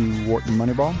to Wharton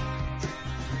Moneyball.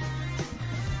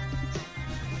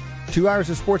 2 hours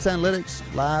of sports analytics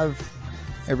live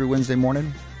every Wednesday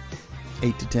morning,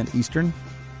 8 to 10 Eastern.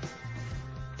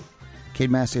 Cade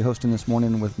Massey hosting this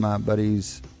morning with my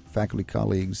buddies, faculty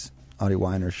colleagues, Audie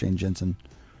Weiner, Shane Jensen.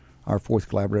 Our 4th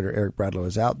collaborator, Eric Bradlow,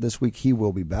 is out this week. He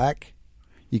will be back.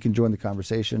 You can join the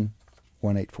conversation,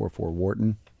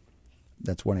 1-844-WHARTON.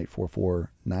 That's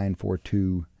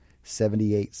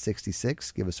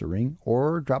 1-844-942-7866. Give us a ring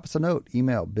or drop us a note.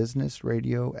 Email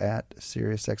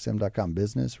businessradio@SiriusXM.com.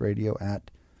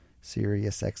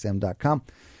 Businessradio@SiriusXM.com.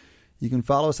 You can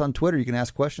follow us on Twitter. You can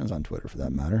ask questions on Twitter, for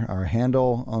that matter. Our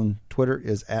handle on Twitter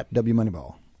is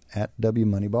 @WMoneyball.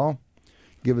 @WMoneyball.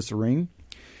 Give us a ring.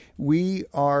 We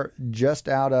are just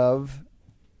out of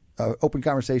open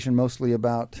conversation, mostly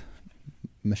about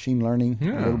machine learning, a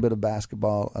little bit of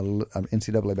basketball,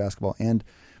 NCAA basketball, and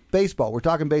baseball. We're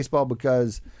talking baseball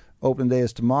because opening day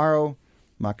is tomorrow.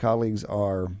 My colleagues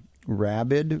are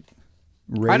rabid,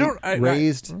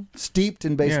 steeped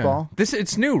in baseball. Yeah.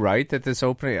 It's new, right? That this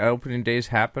opening days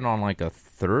happen on like a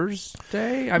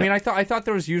Thursday. I mean, I thought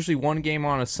there was usually one game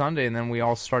on a Sunday, and then we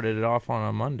all started it off on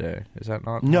a Monday. Is that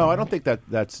not? No, I don't think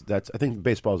that's. I think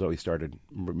baseball's always started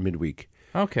midweek.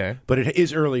 Okay, but it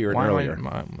is earlier and earlier.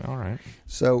 All right.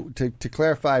 So to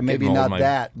clarify, maybe not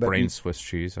that, but brain Swiss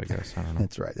cheese. I guess I don't know.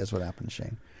 That's right. That's what happened,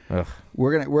 Shane. Ugh.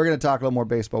 We're gonna talk a little more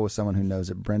baseball with someone who knows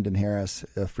it. Brendan Harris,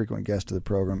 a frequent guest of the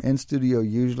program, in studio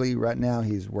usually. Right now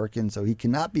he's working, so he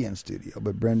cannot be in studio.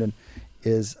 But Brendan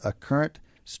is a current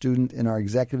student in our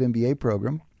executive MBA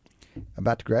program,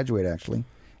 about to graduate actually,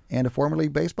 and a former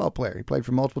league baseball player. He played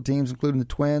for multiple teams, including the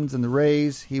Twins and the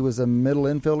Rays. He was a middle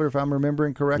infielder, if I'm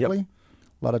remembering correctly. Yep.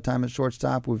 A lot of time at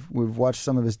shortstop. We've watched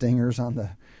some of his dingers on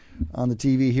the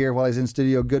TV here while he's in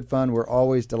studio. Good fun. We're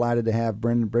always delighted to have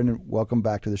Brendan. Brendan, welcome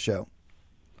back to the show.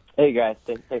 Hey, guys.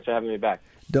 Thanks for having me back.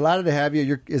 Delighted to have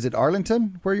you. Is it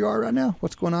Arlington where you are right now?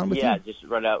 What's going on with you? Yeah, just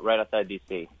right outside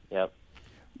D.C. Yep.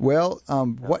 Well,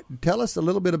 tell us a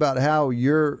little bit about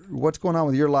what's going on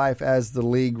with your life as the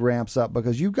league ramps up,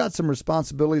 because you've got some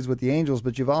responsibilities with the Angels,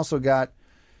 but you've also got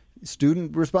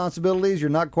student responsibilities.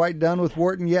 You're not quite done with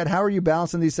Wharton yet. How are you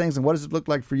balancing these things, and what does it look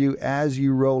like for you as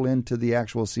you roll into the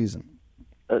actual season?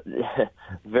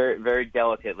 Very, very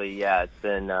delicately, yeah. It's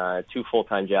been 2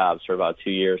 full-time jobs for about 2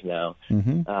 years now.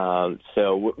 Mm-hmm.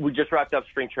 So we just wrapped up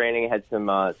spring training. Had some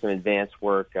advanced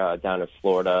work down in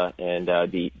Florida, and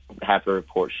happy to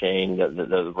report, Shane,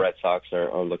 the Red Sox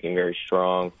are looking very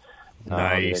strong.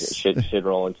 Nice. Should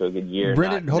roll into a good year.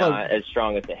 Brendan, not as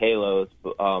strong as the Halos,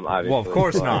 but, obviously. Well, of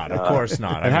course not. Of course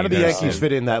not. And how do the Yankees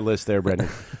fit in that list there, Brendan?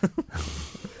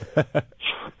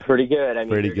 Pretty good. I mean,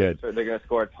 Pretty good. They're going to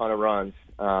score a ton of runs.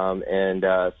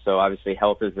 So obviously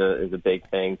health is a big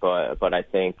thing, but I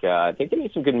think they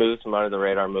made some good moves, some under the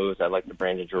radar moves. I like the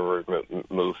Brandon Drury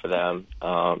move for them,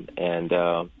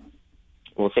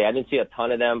 we'll see. I didn't see a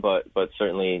ton of them, but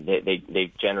certainly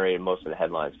they generated most of the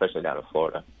headlines, especially down in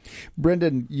Florida.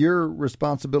 Brendan, your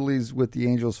responsibilities with the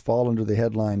Angels fall under the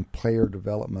headline player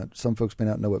development. Some folks may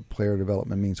not know what player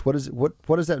development means. What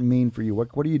does that mean for you?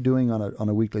 What are you doing on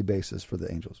a weekly basis for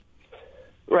the Angels?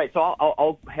 Right, so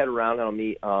I'll head around and I'll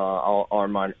meet our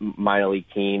minor league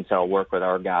teams, and I'll work with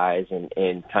our guys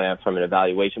and kind of from an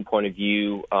evaluation point of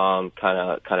view,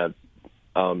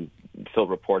 fill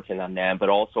reports in on them, but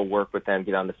also work with them,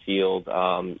 get on the field,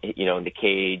 in the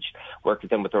cage, work with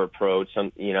them with their approach,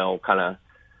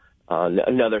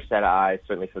 another set of eyes,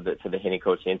 certainly for the hitting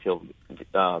coach, the infield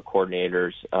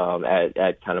coordinators,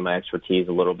 at kind of my expertise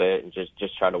a little bit, and just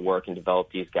try to work and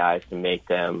develop these guys to make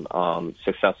them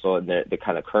successful in the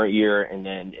kind of current year and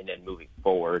then moving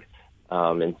forward.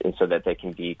 And so that they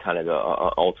can be kind of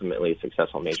ultimately a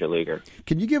successful major leaguer.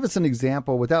 Can you give us an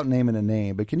example, without naming a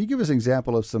name, but can you give us an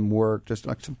example of some work, just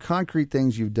like some concrete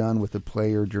things you've done with a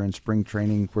player during spring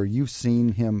training where you've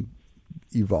seen him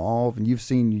evolve and you've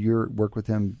seen your work with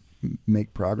him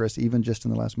make progress, even just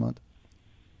in the last month?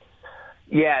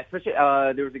 Yeah, especially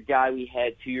there was a guy we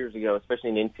had 2 years ago,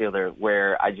 especially an infielder,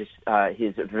 where I just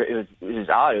it was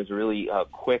odd. It was a really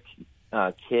quick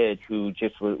kid who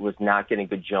just was not getting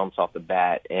good jumps off the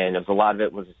bat, and a lot of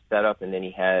it was a setup, and then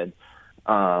he had,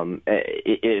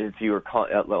 if you were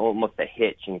almost a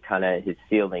hitch in kind of his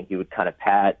fielding, he would kind of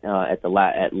pat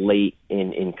at late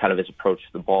in kind of his approach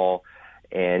to the ball,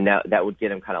 and that would get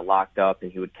him kind of locked up,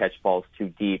 and he would catch balls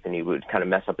too deep, and he would kind of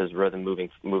mess up his rhythm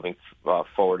moving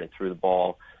forward and through the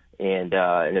ball. And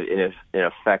in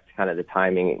effect, kind of the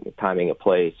timing of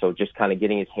plays. So just kind of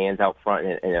getting his hands out front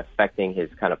and affecting his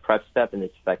kind of prep step and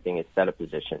affecting his setup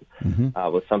position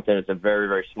was something that's a very,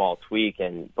 very small tweak,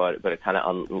 but it kind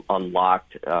of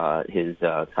unlocked his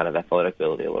kind of athletic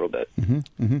ability a little bit.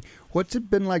 What's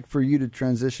it been like for you to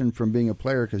transition from being a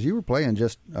player, because you were playing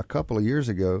just a couple of years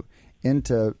ago,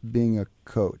 into being a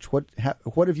coach? What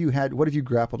have you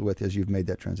grappled with as you've made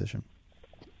that transition?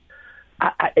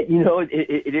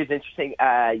 It is interesting.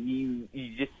 I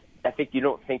think you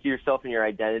don't think of yourself in your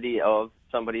identity of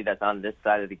somebody that's on this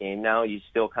side of the game now. You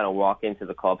still kind of walk into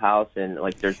the clubhouse and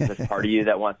like there's this part of you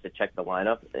that wants to check the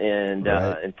lineup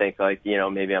and think like,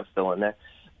 maybe I'm still in there.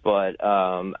 But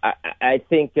I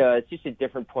think it's just a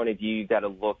different point of view. You got to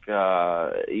look.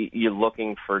 You're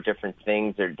looking for different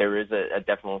things. There is a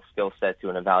definite skill set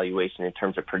to an evaluation in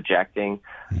terms of projecting.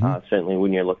 Certainly,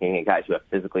 when you're looking at guys who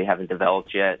physically haven't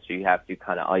developed yet, so you have to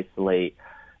kind of isolate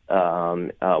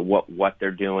what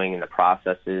they're doing and the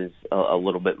processes a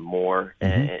little bit more,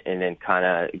 and then kind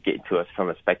of get to us from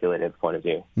a speculative point of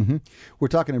view. We're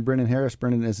talking to Brendan Harris.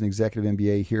 Brendan is an executive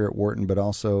MBA here at Wharton, but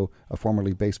also a former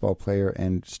league baseball player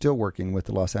and still working with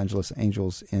the Los Angeles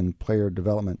Angels in player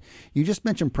development. You just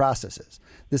mentioned processes.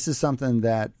 This is something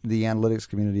that the analytics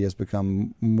community has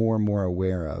become more and more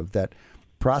aware of, that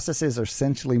processes are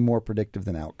essentially more predictive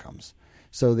than outcomes.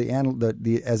 So as the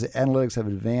analytics have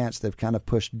advanced, they've kind of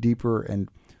pushed deeper and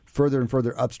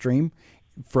further upstream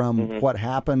from what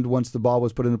happened once the ball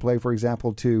was put into play, for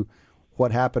example, to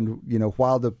what happened,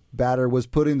 while the batter was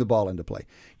putting the ball into play.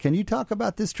 Can you talk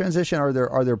about this transition? Are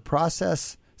there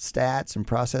process stats and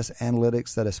process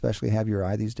analytics that especially have your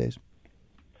eye these days?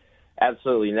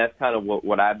 Absolutely, and that's kind of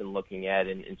what I've been looking at,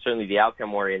 and certainly the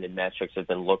outcome-oriented metrics have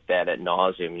been looked at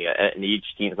nauseum, and each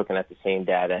team's looking at the same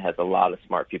data, has a lot of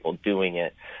smart people doing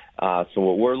it. So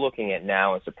what we're looking at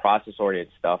now is the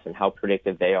process-oriented stuff and how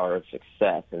predictive they are of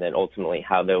success, and then ultimately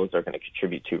how those are going to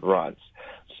contribute to runs.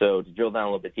 So to drill down a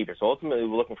little bit deeper, so ultimately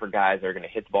we're looking for guys that are going to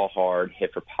hit the ball hard,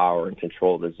 hit for power, and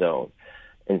control the zone.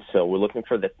 And so we're looking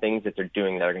for the things that they're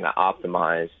doing that are going to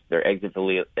optimize their exit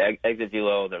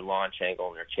velo, their launch angle,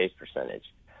 and their chase percentage.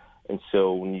 And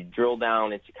so when you drill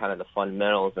down into kind of the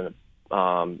fundamentals in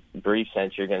a brief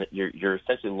sense, you're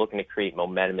essentially looking to create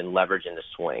momentum and leverage in the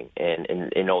swing,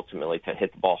 and ultimately to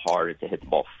hit the ball hard and to hit the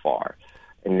ball far.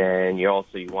 And then you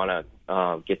want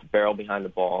to get the barrel behind the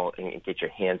ball and get your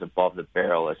hands above the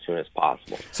barrel as soon as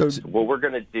possible. So what we're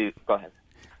going to do, go ahead.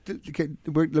 Okay,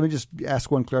 let me just ask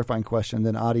one clarifying question,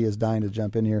 then Adi is dying to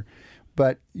jump in here.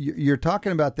 But you're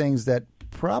talking about things that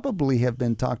probably have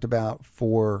been talked about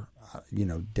for,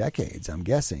 decades, I'm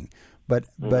guessing. But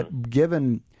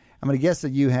given, I'm going to guess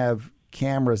that you have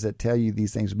cameras that tell you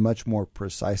these things much more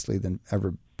precisely than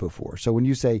ever before. So when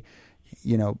you say,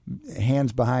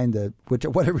 hands behind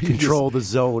whatever you control the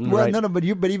zone, well, right? No, but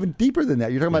even deeper than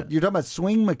that, you're talking about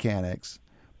swing mechanics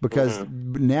because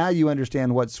now you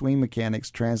understand what swing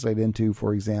mechanics translate into,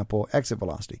 for example, exit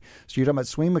velocity. So you're talking about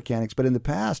swing mechanics, but in the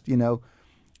past,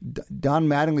 Don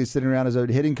Mattingly's sitting around as a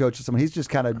hitting coach or someone. He's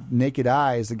just kind of naked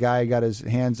eye as the guy got his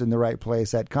hands in the right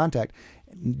place at contact.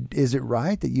 Is it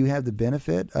right that you have the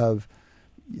benefit of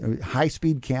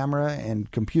high-speed camera and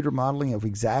computer modeling of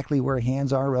exactly where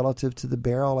hands are relative to the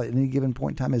barrel at any given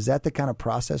point in time? Is that the kind of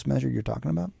process measure you're talking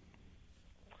about?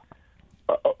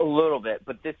 A little bit,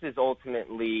 but this is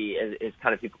ultimately, as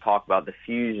kind of people talk about, the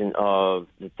fusion of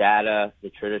the data, the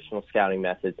traditional scouting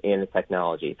methods, and the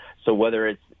technology. So whether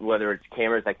it's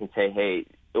cameras that can say, hey,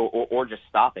 or just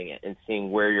stopping it and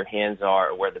seeing where your hands are,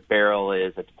 or where the barrel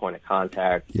is at the point of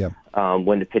contact,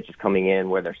 when the pitch is coming in,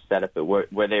 where they're set up,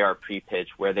 where they are pre-pitch,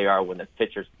 where they are when the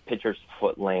pitcher's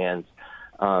foot lands,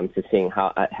 to seeing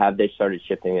how have they started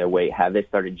shifting their weight, have they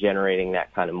started generating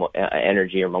that kind of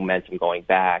energy or momentum going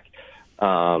back.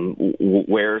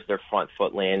 Where's their front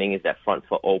foot landing? Is that front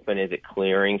foot open? Is it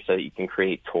clearing so that you can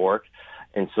create torque?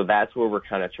 And so that's where we're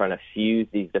kind of trying to fuse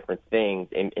these different things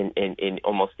and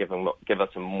almost give us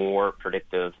a more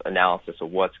predictive analysis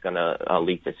of what's going to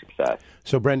lead to success.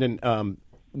 So, Brendan,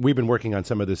 we've been working on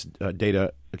some of this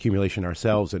data accumulation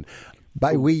ourselves, and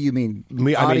by we, you mean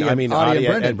Adi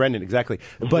and Brendan, exactly.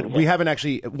 But we haven't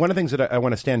actually. One of the things that I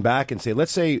want to stand back and say,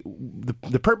 let's say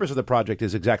the purpose of the project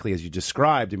is exactly as you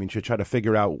described. I mean, to try to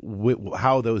figure out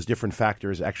how those different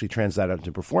factors actually translate out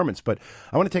into performance. But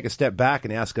I want to take a step back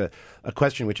and ask a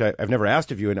question which I've never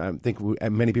asked of you, and I think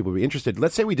many people would be interested.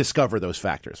 Let's say we discover those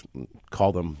factors,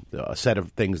 call them a set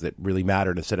of things that really matter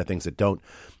and a set of things that don't.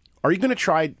 Are you going to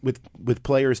try with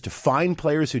players to find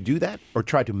players who do that, or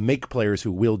try to make players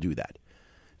who will do that?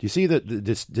 Do you see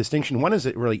this distinction? One, is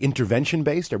it really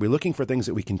intervention-based? Are we looking for things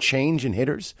that we can change in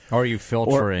hitters? Or are you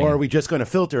filtering? Or are we just going to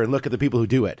filter and look at the people who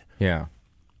do it? Yeah.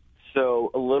 So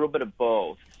a little bit of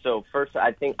both. So first,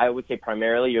 I think I would say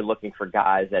primarily you're looking for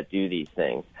guys that do these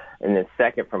things. And then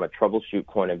second, from a troubleshoot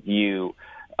point of view,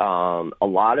 a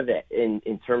lot of it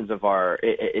in terms of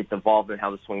it's evolved in how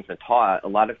the swing's been taught. A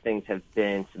lot of things have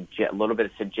been a little bit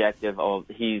of subjective. Oh,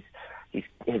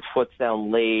 his foot's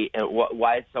down late, and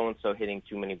why is so-and-so hitting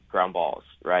too many ground balls,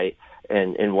 right?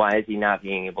 And why is he not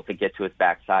being able to get to his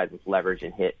backside with leverage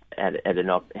and hit at an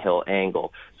uphill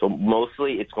angle? So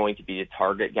mostly it's going to be the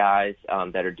target guys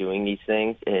that are doing these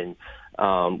things, and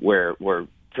where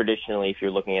traditionally, if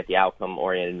you're looking at the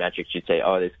outcome-oriented metrics, you'd say,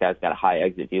 oh, this guy's got a high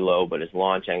exit velo, but his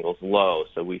launch angle's low,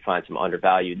 so we find some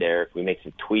undervalued there. If we make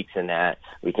some tweaks in that,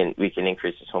 we can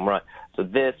increase his home run. So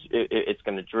this, it's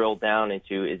going to drill down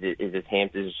into, is his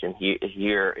hand position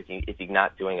here? Is he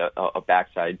not doing a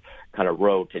backside kind of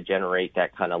row to generate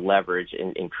that kind of leverage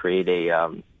and create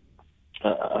a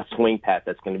swing path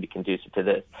that's going to be conducive to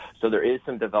this. So there is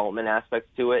some development aspects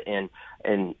to it, and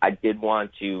I did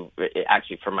want to,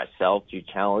 actually for myself, to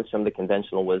challenge some of the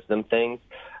conventional wisdom things.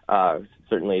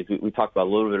 Certainly, we talked about a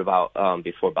little bit about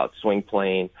before about swing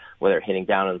plane, whether hitting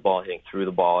down on the ball, hitting through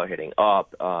the ball, or hitting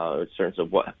up, in terms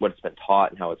of what it's been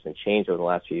taught and how it's been changed over the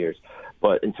last few years.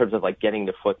 But in terms of like getting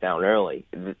the foot down early,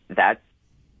 that's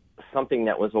something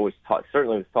that was always taught,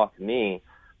 certainly was taught to me.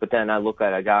 But then I look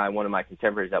at a guy, one of my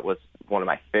contemporaries that was one of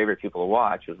my favorite people to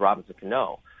watch, was Robinson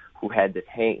Cano, who had this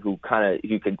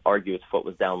you could argue his foot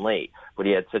was down late, but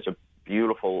he had such a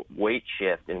beautiful weight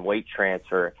shift and weight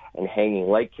transfer and hanging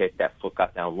leg kick that foot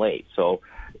got down late. So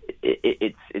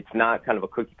it's not kind of a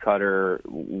cookie cutter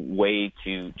way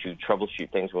to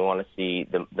troubleshoot things. We want to see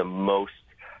the most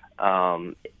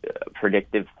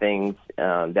predictive things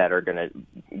that are going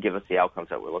to give us the outcomes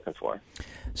that we're looking for.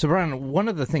 So, Brian, one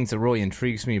of the things that really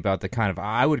intrigues me about the kind of,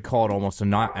 I would call it almost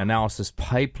an analysis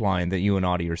pipeline that you and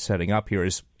Adi are setting up here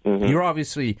is you're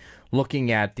obviously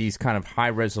looking at these kind of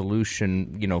high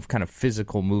resolution, kind of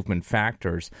physical movement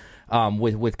factors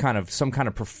with kind of some kind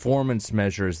of performance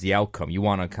measure as the outcome. You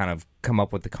want to kind of come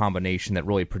up with the combination that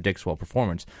really predicts well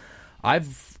performance.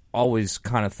 I've always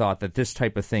kind of thought that this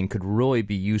type of thing could really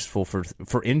be useful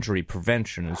for injury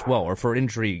prevention as well, or for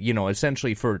injury,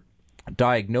 essentially for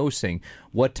diagnosing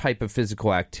what type of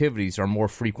physical activities are more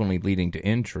frequently leading to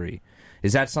injury.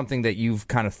 Is that something that you've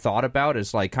kind of thought about,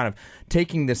 is like kind of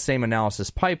taking this same analysis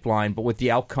pipeline, but with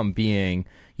the outcome being,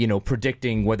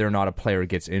 predicting whether or not a player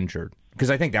gets injured?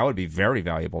 Because I think that would be very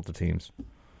valuable to teams.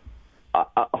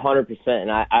 100%.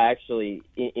 And I actually,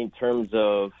 in terms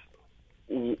of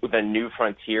the new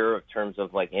frontier, in terms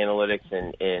of like analytics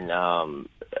and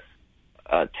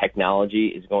technology,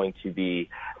 is going to be,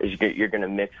 you're going to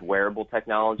mix wearable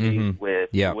technology with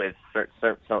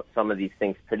some of these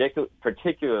things,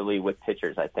 particularly with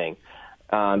pitchers, I think,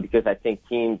 because I think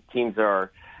teams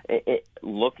are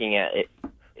looking at it.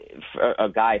 for a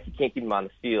guy, if you can't keep him on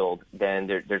the field, then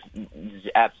there's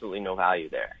absolutely no value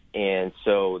there. And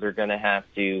so they're going to have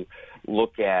to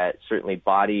look at certainly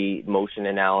body motion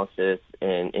analysis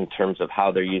and in terms of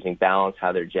how they're using balance,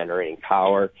 how they're generating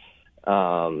power,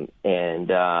 and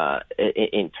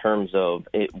in terms of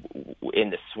in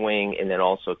the swing, and then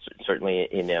also certainly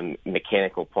in a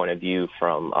mechanical point of view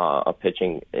from a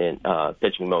pitching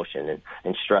motion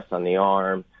and stress on the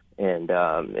arm and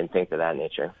things of that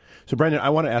nature. So, Brendan, I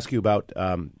want to ask you about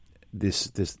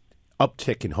this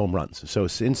uptick in home runs. So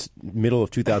since middle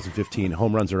of 2015,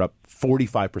 home runs are up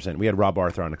 45%. We had Rob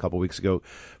Arthur on a couple weeks ago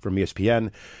from ESPN,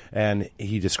 and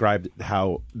he described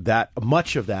how that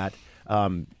much of that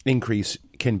increase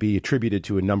can be attributed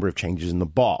to a number of changes in the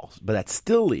ball. But that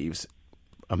still leaves,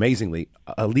 amazingly,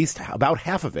 at least about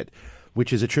half of it,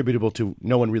 which is attributable to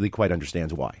no one really quite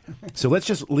understands why. So let's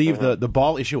just leave the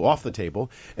ball issue off the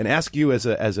table and ask you as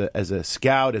a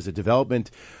scout, as a development,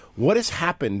 what has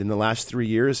happened in the last 3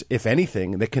 years, if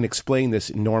anything, that can explain this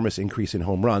enormous increase in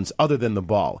home runs other than the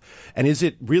ball? And is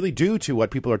it really due to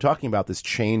what people are talking about, this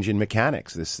change in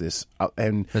mechanics, this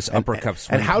uppercut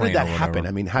swing? And how did that happen?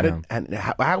 I mean,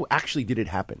 how actually did it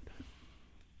happen?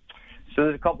 So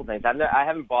there's a couple things. I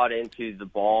haven't bought into the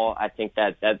ball. I think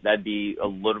that'd be a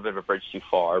little bit of a bridge too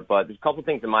far. But there's a couple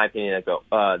things, in my opinion,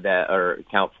 that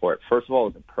account for it. First of all,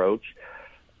 is approach.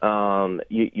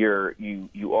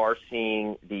 You are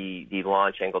seeing the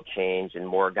launch angle change and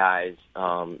more guys,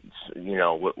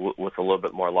 with a little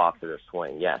bit more loft to their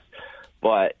swing. Yes.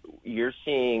 But you're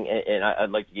seeing, and I'd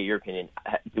like to get your opinion,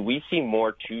 do we see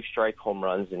more two-strike home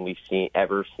runs than we've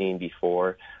ever seen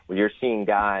before? Where you're seeing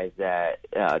guys that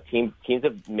teams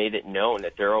have made it known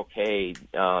that they're okay.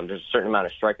 There's a certain amount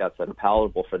of strikeouts that are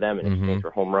palatable for them in exchange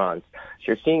for home runs. So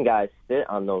you're seeing guys sit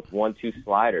on those 1-2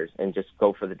 sliders and just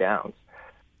go for the downs.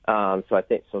 So I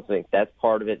think that's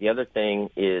part of it. The other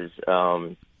thing is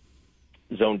zone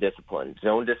discipline.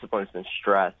 Zone discipline has been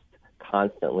stressed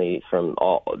constantly from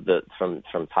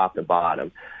top to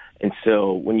bottom. And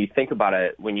so when you think about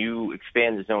it, when you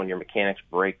expand the zone, your mechanics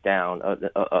break down of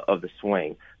the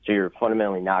swing. So you're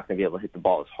fundamentally not going to be able to hit the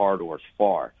ball as hard or as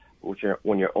far.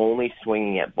 When you're only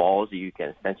swinging at balls that you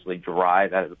can essentially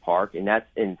drive out of the park, and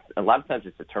a lot of times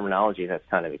it's the terminology that's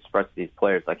kind of expressed to these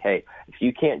players, like, hey, if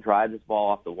you can't drive this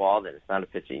ball off the wall, then it's not a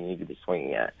pitch that you need to be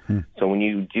swinging at. So when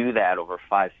you do that over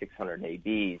 500-600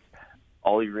 ABs,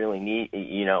 all you really need,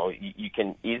 you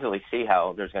can easily see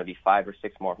how there's going to be 5 or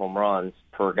 6 more home runs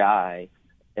per guy.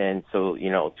 And so,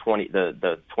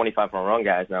 the 25 home run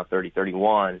guy is now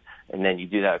 30-31, and then you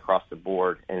do that across the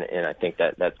board, and I think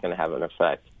that's going to have an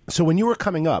effect. So when you were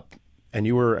coming up and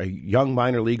you were a young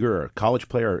minor leaguer or a college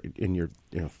player in your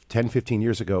 10, 15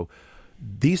 years ago,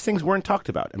 these things weren't talked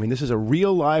about. I mean, this is a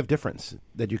real live difference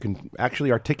that you can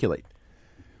actually articulate.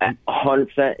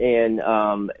 100%.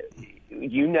 And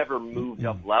you never moved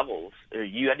up levels.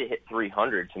 You had to hit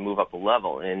 300 to move up a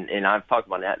level. And I've talked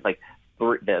about that. Like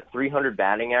the 300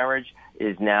 batting average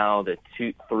is now the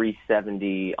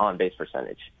 370 on base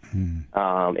percentage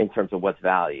in terms of what's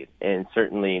valued. And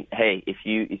certainly, hey, if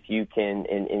you can,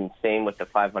 and same with the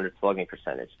 500 slugging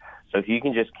percentage. So if you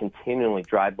can just continually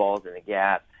drive balls in the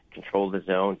gap, control the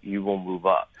zone, you will move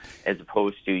up. As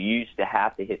opposed to you used to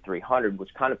have to hit 300,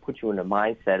 which kind of puts you in a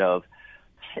mindset of,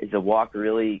 is a walk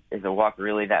really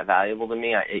that valuable to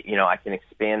me? I can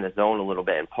expand the zone a little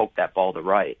bit and poke that ball to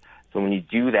right. So when you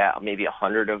do that, maybe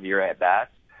 100 of your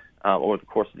at-bats over the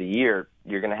course of the year,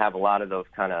 you're going to have a lot of those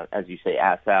kind of, as you say,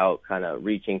 ass out, kind of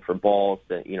reaching for balls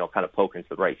that, kind of poke into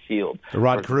the right field. The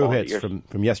Rod Carew hits from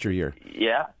yesteryear.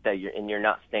 Yeah, you're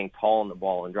not staying tall on the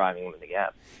ball and driving them in the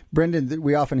gap. Brendan,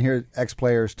 we often hear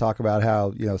ex-players talk about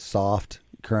how, soft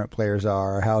current players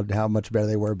are, how much better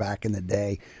they were back in the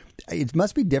day. It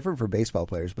must be different for baseball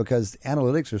players because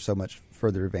analytics are so much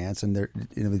further advanced, and they're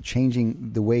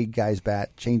changing the way guys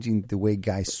bat, changing the way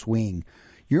guys swing.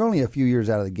 You're only a few years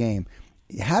out of the game.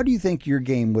 How do you think your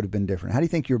game would have been different? How do you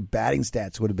think your batting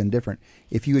stats would have been different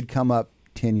if you had come up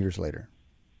 10 years later?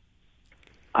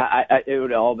 It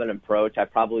would have all been an approach. I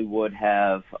probably would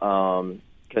have,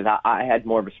 because I had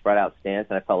more of a spread out stance,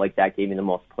 and I felt like that gave me the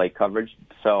most plate coverage.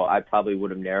 So I probably would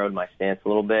have narrowed my stance a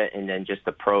little bit and then just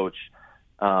approach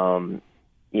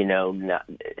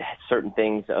certain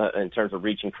things in terms of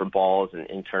reaching for balls and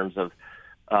in terms of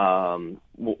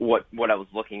what I was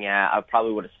looking at. I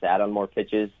probably would have sat on more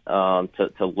pitches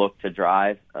to look to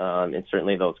drive, and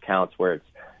certainly those counts where it's,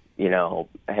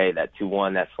 hey, that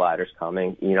 2-1, that slider's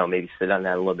coming, maybe sit on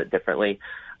that a little bit differently.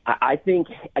 I think,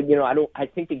 I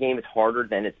think the game is harder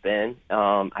than it's been.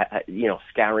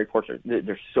 Scouting reports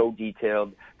they're so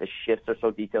detailed. The shifts are so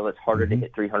detailed. It's harder to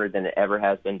hit 300 than it ever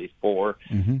has been before.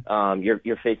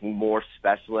 You're facing more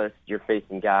specialists. You're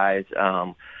facing guys.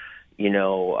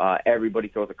 Everybody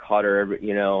throws a cutter,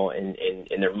 and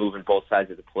they're moving both sides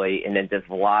of the plate. And then the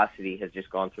velocity has just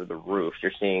gone through the roof.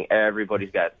 You're seeing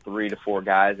everybody's got 3 to 4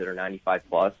 guys that are 95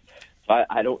 plus. So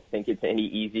I don't think it's any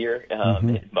easier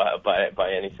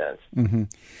by any sense.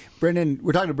 Brendan,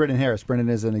 we're talking to Brendan Harris. Brendan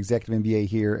is an executive MBA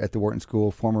here at the Wharton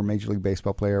School, former Major League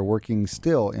Baseball player, working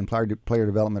still in player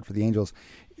development for the Angels.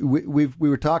 We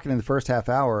were talking in the first half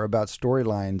hour about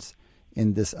storylines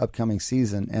in this upcoming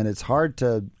season, and it's hard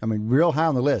to, real high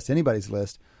on the list, anybody's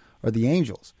list, are the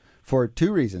Angels for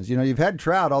 2 reasons. You've had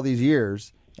Trout all these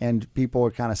years, and people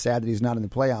are kind of sad that he's not in the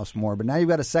playoffs more. But now you've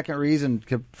got a second reason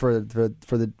for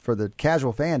the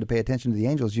casual fan to pay attention to the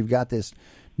Angels. You've got this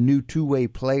new two-way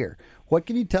player. What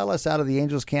can you tell us out of the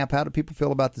Angels camp? How do people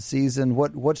feel about the season?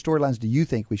 What storylines do you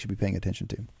think we should be paying attention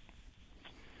to?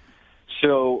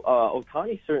 So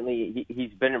Ohtani certainly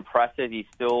he's been impressive. He's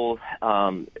still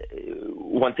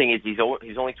one thing is he's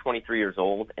only 23 years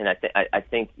old, and I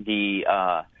think we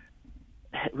had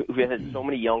so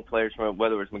many young players, from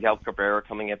whether it was Miguel Cabrera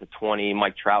coming up at 20,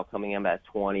 Mike Trout coming in at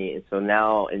 20, and so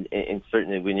now, and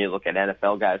certainly when you look at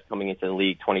NFL guys coming into the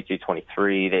league, 22,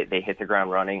 23, they hit the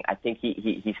ground running. I think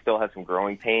he still has some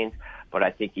growing pains, but I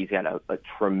think he's got a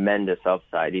tremendous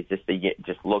upside. He's just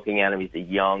looking at him, he's a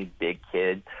young, big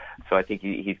kid, so I think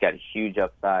he's got a huge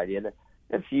upside. He had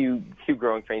a few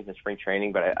growing pains in spring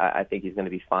training, but I think he's going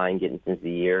to be fine getting into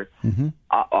the year.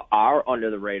 Our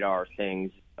under the radar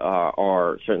things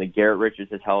are certainly Garrett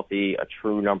Richards is healthy, a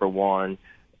true number one.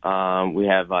 We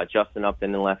have Justin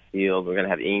Upton in left field. We're going to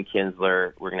have Ian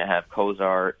Kinsler. We're going to have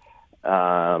Cozart.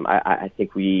 I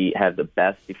think we have the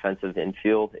best defensive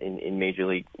infield in Major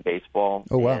League Baseball.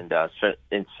 Oh, wow.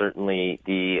 And certainly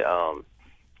the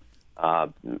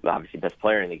obviously best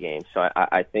player in the game. So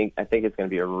I think it's going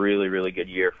to be a really, really good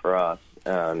year for us.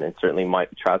 And certainly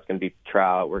Mike Trout's going to be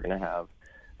Trout. We're going to have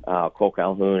Cole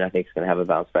Calhoun, I think, is going to have a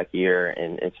bounce-back year,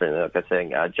 and certainly, like I was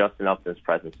saying, Justin Upton's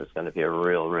presence is going to be a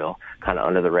real kind of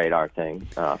under-the-radar thing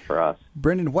for us.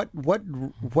 Brendan,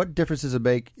 what difference does it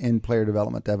make in player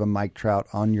development to have a Mike Trout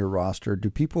on your roster? Do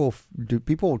people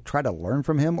try to learn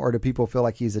from him, or do people feel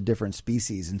like he's a different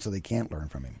species and so they can't learn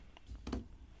from him?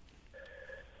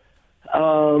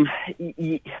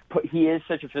 He is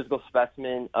such a physical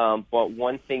specimen, but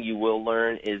one thing you will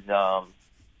learn is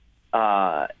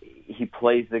he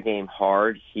plays the game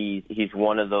hard. He's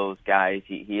one of those guys.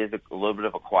 He is a little bit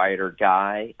of a quieter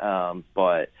guy,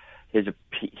 but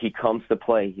he comes to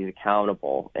play. He's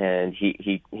accountable, and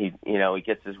he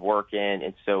gets his work in,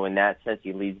 and so in that sense,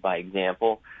 he leads by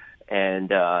example. And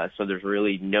so there's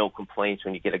really no complaints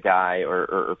when you get a guy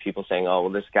or people saying, oh,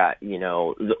 well, this guy,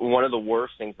 one of the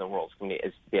worst things in the world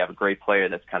is to have a great player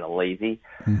that's kind of lazy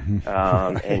and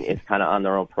it's kind of on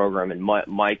their own program. And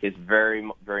Mike is very,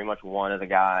 very much one of the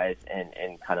guys and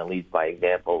kind of leads by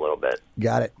example a little bit.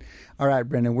 Got it. All right,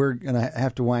 Brendan, we're going to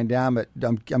have to wind down, but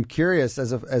I'm curious,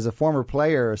 as a former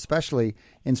player, especially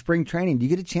in spring training, do you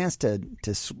get a chance to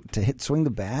swing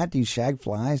the bat? Do you shag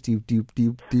flies? Do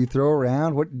you throw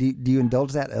around? What do you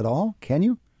indulge that at all? Can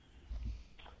you?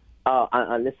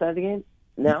 On this side of the game,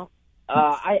 no.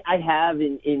 I have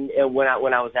when I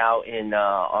was out in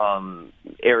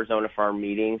Arizona for our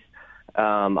meetings.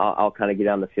 I'll kind of get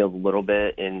on the field a little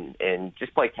bit and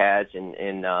just play catch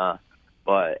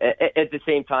but at the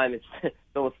same time, it's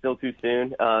still too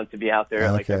soon to be out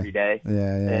there like every day.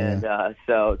 Yeah.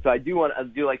 So I do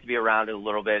like to be around it a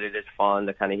little bit. It is fun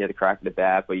to kind of hear the crack of the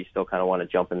bat, but you still kind of want to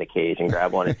jump in the cage and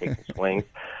grab one and take some swings.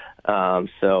 But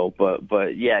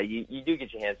yeah, you do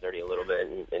get your hands dirty a little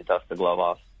bit and dust the glove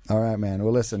off. All right, man.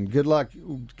 Well, listen, good luck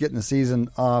getting the season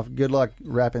off. Good luck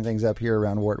wrapping things up here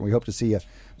around Wharton. We hope to see you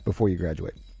before you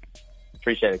graduate.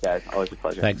 Appreciate it, guys. Always a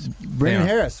pleasure. Thanks. Brendan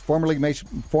Harris, former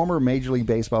Major League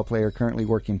Baseball player, currently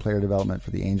working player development for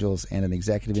the Angels, and an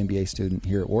executive MBA student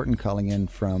here at Wharton, calling in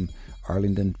from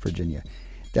Arlington, Virginia.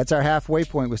 That's our halfway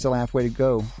point. We're still halfway to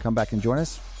go. Come back and join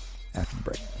us after the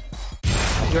break.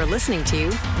 You're listening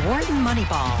to Wharton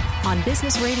Moneyball on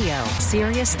Business Radio,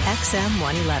 Sirius XM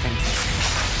 111.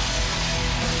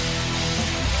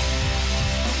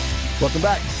 Welcome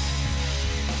back.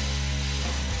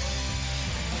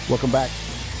 Welcome back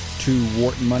to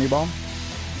Wharton Moneyball.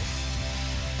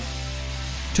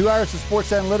 2 hours of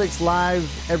sports analytics live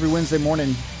every Wednesday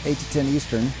morning, 8 to 10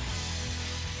 Eastern.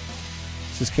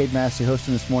 This is Cade Massey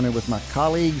hosting this morning with my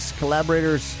colleagues,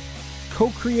 collaborators,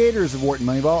 co-creators of Wharton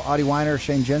Moneyball, Audie Weiner,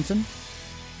 Shane Jensen.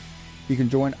 You can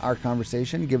join our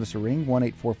conversation. Give us a ring,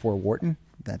 1-844-WHARTON.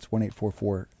 That's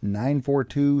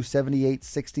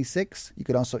 1-844-942-7866. You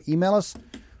could also email us,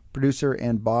 producer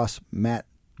and boss Matt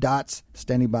Dotz,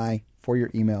 standing by for your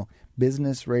email,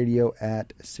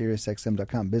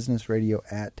 businessradio@SiriusXM.com,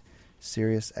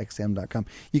 businessradio@SiriusXM.com.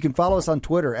 You can follow us on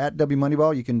Twitter,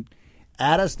 @WMoneyball. You can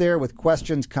add us there with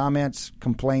questions, comments,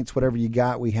 complaints, whatever you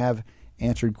got. We have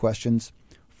answered questions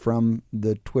from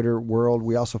the Twitter world.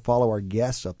 We also follow our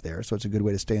guests up there, so it's a good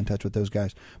way to stay in touch with those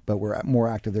guys. But we're more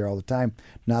active there all the time.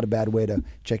 Not a bad way to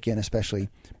check in, especially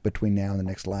between now and the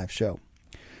next live show.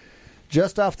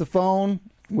 Just off the phone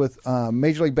with former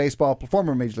Major League Baseball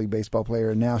player,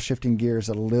 and now shifting gears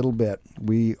a little bit,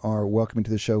 we are welcoming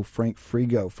to the show Frank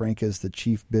Frigo. Frank is the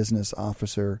Chief Business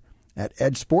Officer at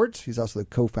Edge Sports. He's also the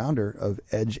co-founder of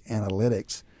Edge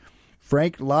Analytics.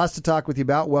 Frank, lots to talk with you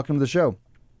about. Welcome to the show.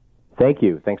 Thank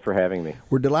you. Thanks for having me.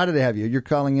 We're delighted to have you. You're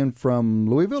calling in from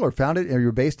Louisville, or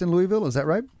you're based in Louisville, is that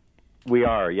right? We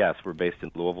are, yes. We're based in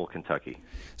Louisville, Kentucky.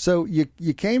 So you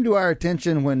came to our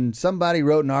attention when somebody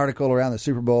wrote an article around the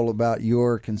Super Bowl about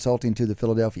your consulting to the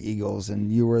Philadelphia Eagles,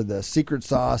 and you were the secret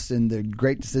sauce in the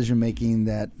great decision-making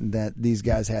that these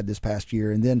guys had this past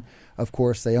year. And then, of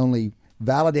course, they only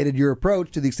validated your approach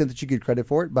to the extent that you get credit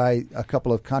for it by a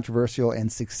couple of controversial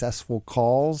and successful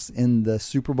calls in the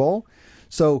Super Bowl.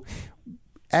 So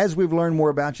as we've learned more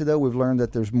about you, though, we've learned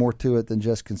that there's more to it than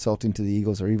just consulting to the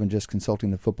Eagles or even just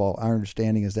consulting to football. Our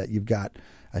understanding is that you've got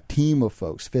a team of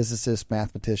folks, physicists,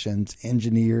 mathematicians,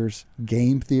 engineers,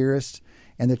 game theorists,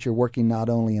 and that you're working not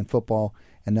only in football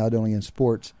and not only in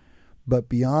sports, but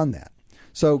beyond that.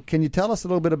 So can you tell us a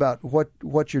little bit about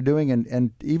what you're doing,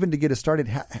 and even to get us started,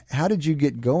 how did you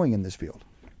get going in this field?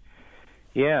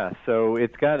 Yeah, so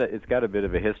it's got a bit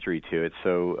of a history to it.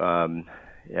 So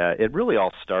it really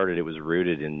all started, it was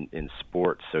rooted in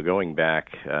sports. So going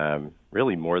back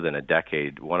really more than a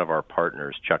decade, one of our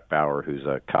partners, Chuck Bauer, who's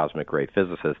a cosmic ray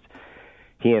physicist,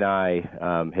 he and I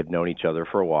have known each other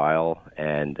for a while,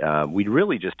 and we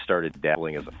really just started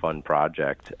dabbling as a fun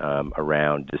project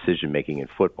around decision-making in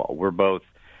football. We're both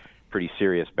pretty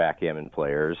serious backgammon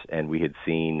players, and we had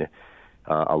seen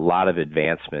a lot of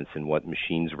advancements in what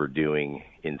machines were doing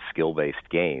in skill-based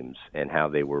games and how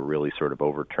they were really sort of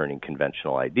overturning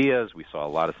conventional ideas. We saw a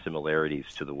lot of similarities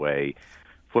to the way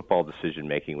football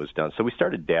decision-making was done. So we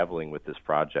started dabbling with this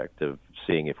project of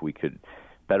seeing if we could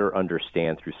better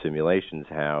understand through simulations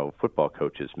how football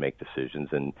coaches make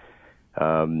decisions. And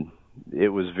it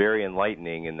was very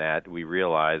enlightening in that we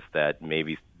realized that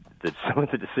maybe some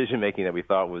of the decision-making that we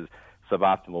thought was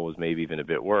suboptimal was maybe even a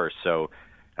bit worse. So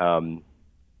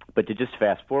but to just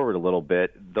fast forward a little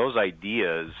bit, those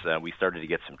ideas we started to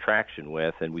get some traction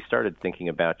with, and we started thinking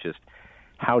about just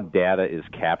how data is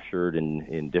captured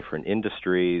in different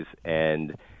industries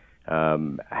and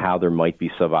how there might be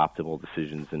suboptimal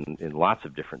decisions in lots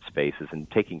of different spaces,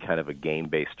 and taking kind of a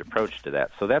game-based approach to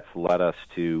that. So that's led us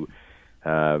to,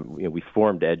 we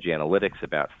formed Edge Analytics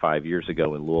about 5 years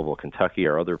ago in Louisville, Kentucky.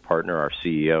 Our other partner, our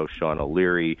CEO, Sean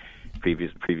O'Leary,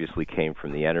 previously came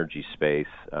from the energy space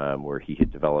where he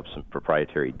had developed some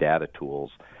proprietary data tools.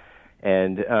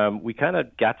 And we kind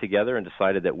of got together and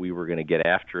decided that we were going to get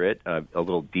after it a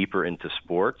little deeper into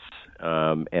sports,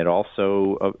 and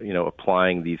also,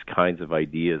 applying these kinds of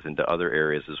ideas into other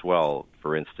areas as well.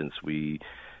 For instance, we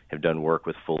have done work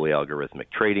with fully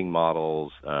algorithmic trading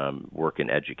models, work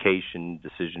in education,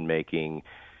 decision-making,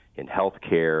 in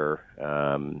healthcare,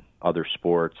 other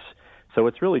sports. So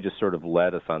it's really just sort of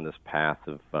led us on this path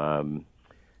of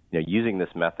using this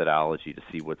methodology to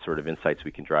see what sort of insights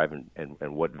we can drive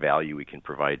and what value we can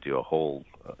provide to a whole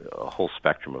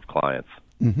spectrum of clients.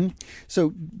 Mm-hmm.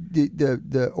 So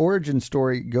the origin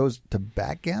story goes to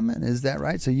backgammon, is that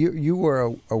right? So you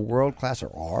were a world-class,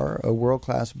 or are a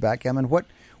world-class backgammon. What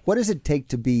does it take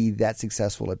to be that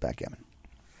successful at backgammon?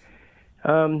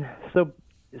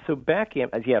 So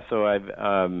backgammon, yeah. So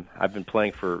I've been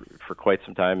playing for quite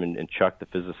some time, and Chuck, the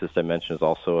physicist I mentioned, is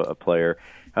also a player.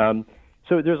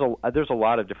 So there's a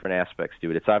lot of different aspects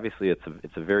to it. It's obviously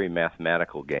it's a very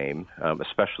mathematical game,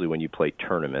 especially when you play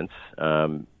tournaments,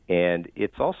 and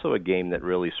it's also a game that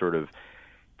really sort of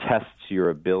tests your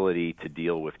ability to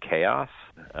deal with chaos,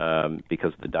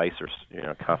 because the dice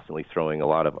are constantly throwing a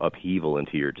lot of upheaval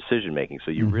into your decision making.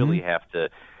 So you really have to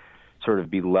sort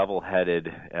of be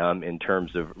level-headed in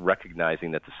terms of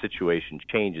recognizing that the situation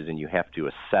changes, and you have to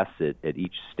assess it at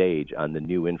each stage on the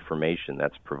new information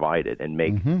that's provided and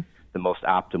make the most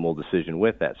optimal decision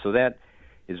with that. So that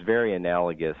is very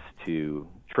analogous to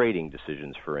trading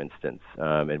decisions, for instance,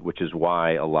 which is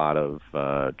why a lot of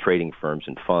trading firms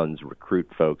and funds recruit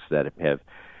folks that have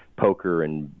poker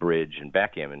and bridge and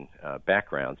backgammon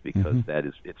backgrounds, because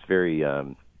it's very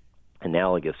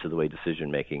analogous to the way decision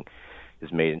making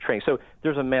is made in training. So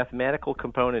there's a mathematical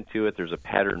component to it. There's a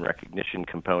pattern recognition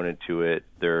component to it.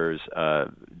 There's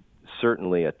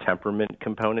certainly a temperament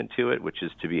component to it, which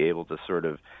is to be able to sort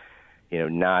of,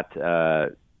 not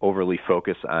overly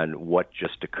focus on what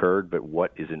just occurred, but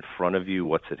what is in front of you,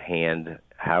 what's at hand,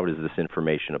 how does this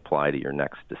information apply to your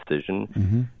next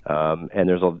decision? And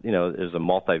there's a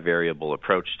multivariable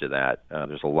approach to that.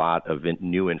 There's a lot of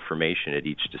new information at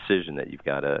each decision that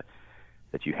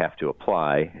you have to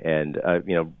apply, and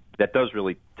that does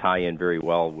really tie in very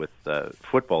well with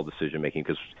football decision making,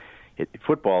 because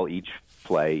football, each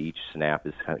play, each snap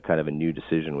is kind of a new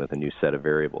decision with a new set of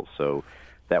variables. So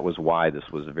that was why this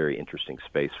was a very interesting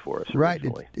space for us. Right.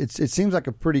 It seems like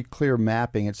a pretty clear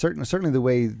mapping. It's certainly the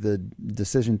way the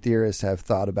decision theorists have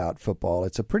thought about football.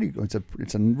 It's a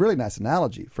really nice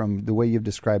analogy from the way you've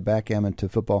described backgammon to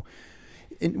football.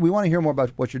 And we want to hear more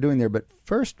about what you're doing there. But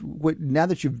first, now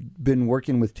that you've been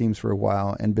working with teams for a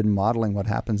while and been modeling what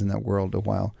happens in that world a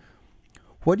while,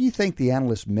 what do you think the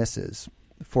analyst misses,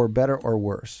 for better or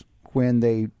worse, when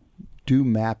they do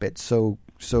map it so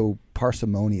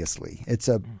parsimoniously? It's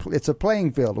a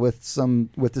playing field with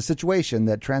the situation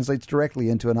that translates directly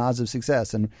into an odds of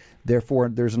success, and therefore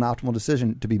there's an optimal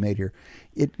decision to be made here.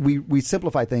 We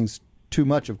simplify things too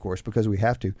much, of course, because we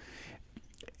have to.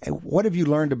 What have you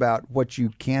learned about what you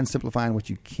can simplify and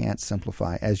what you can't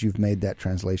simplify as you've made that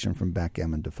translation from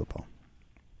backgammon to football?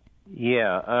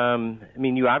 Yeah,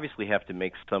 you obviously have to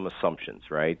make some assumptions,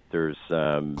 right? There's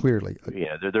clearly,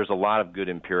 there's a lot of good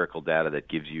empirical data that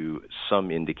gives you some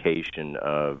indication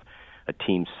of a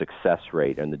team's success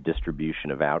rate and the distribution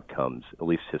of outcomes, at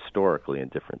least historically in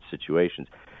different situations.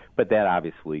 But that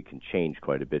obviously can change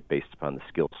quite a bit based upon the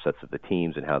skill sets of the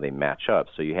teams and how they match up.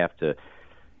 So you have to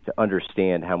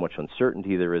understand how much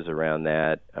uncertainty there is around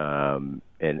that,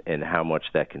 and how much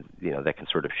that can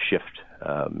sort of shift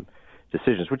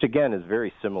decisions, which again is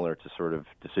very similar to sort of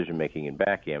decision making in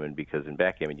backgammon, because in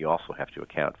backgammon you also have to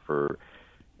account for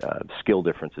skill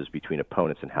differences between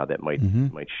opponents and how that might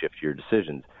shift your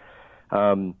decisions.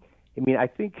 I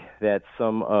think that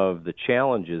some of the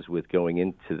challenges with going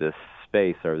into this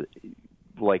space are,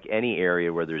 like any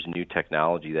area where there's new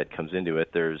technology that comes into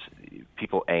it, there's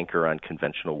people anchor on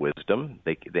conventional wisdom.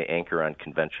 They anchor on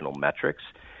conventional metrics.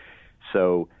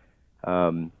 So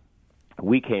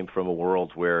we came from a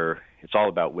world where it's all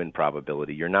about win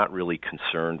probability. You're not really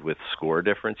concerned with score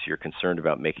difference. You're concerned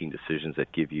about making decisions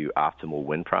that give you optimal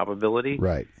win probability.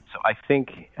 Right. So I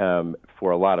think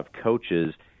for a lot of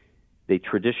coaches, they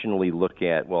traditionally look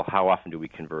at, well, how often do we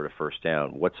convert a first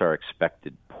down? What's our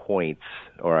expected points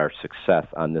or our success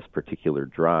on this particular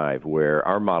drive? Where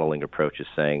our modeling approach is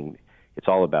saying it's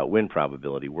all about win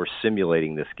probability. We're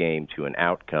simulating this game to an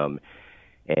outcome.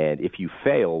 And if you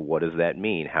fail, what does that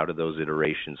mean? How do those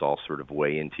iterations all sort of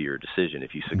weigh into your decision?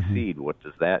 If you succeed, what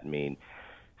does that mean?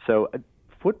 So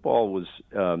football was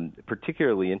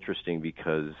particularly interesting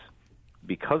because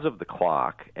of the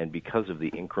clock and because of the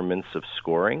increments of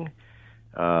scoring.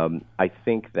 I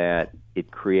think that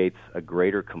it creates a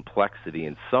greater complexity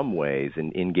in some ways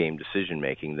in game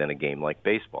decision-making than a game like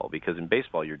baseball, because in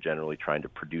baseball you're generally trying to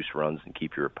produce runs and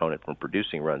keep your opponent from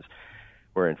producing runs,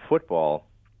 where in football,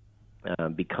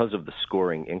 because of the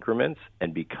scoring increments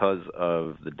and because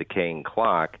of the decaying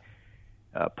clock,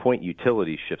 point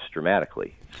utility shifts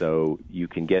dramatically. So you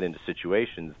can get into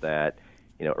situations that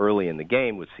early in the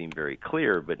game would seem very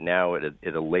clear, but now at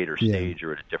a later stage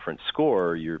or at a different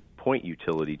score, your point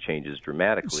utility changes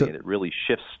dramatically, and it really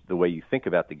shifts the way you think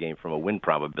about the game from a win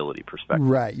probability perspective.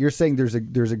 Right. You're saying there's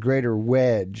a greater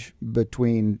wedge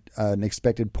between an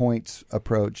expected points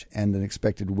approach and an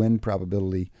expected win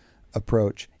probability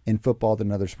approach in football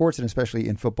than other sports, and especially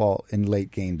in football in late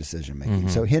game decision making.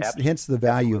 So hence the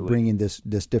value of bringing this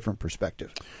different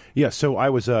perspective. Yeah. So I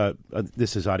was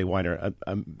this is Adi Weiner.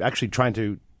 I'm actually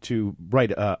trying to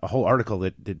write a whole article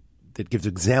that gives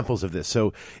examples of this.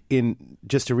 So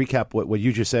just to recap what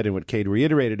you just said and what Cade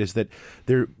reiterated is that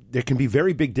there can be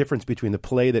very big difference between the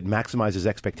play that maximizes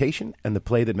expectation and the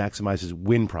play that maximizes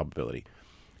win probability.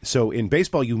 So in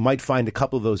baseball, you might find a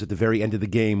couple of those at the very end of the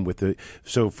game.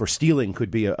 So for stealing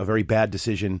could be a very bad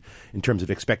decision in terms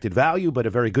of expected value, but a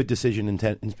very good decision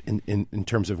in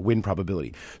terms of win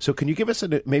probability. So can you give us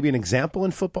maybe an example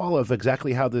in football of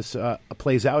exactly how this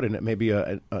plays out, and maybe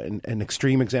an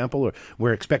extreme example, or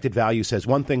where expected value says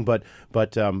one thing, but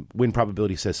win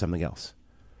probability says something else?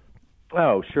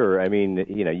 Oh, sure.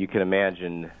 You can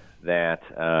imagine that.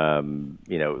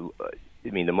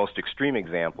 The most extreme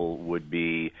example would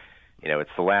be,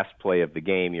 it's the last play of the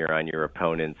game. You're on your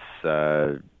opponent's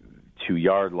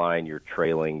 2-yard line, you're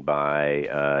trailing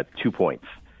by 2 points.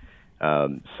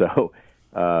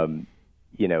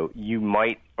 You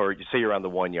might, or say you're on the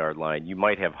 1-yard line, you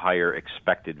might have higher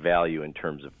expected value in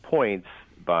terms of points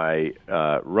by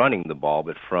running the ball,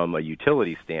 but from a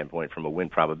utility standpoint, from a win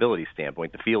probability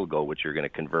standpoint, the field goal, which you're going to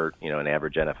convert, an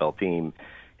average NFL team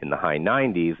in the high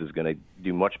 90s, is going to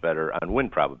do much better on win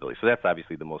probability. So that's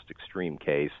obviously the most extreme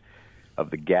case of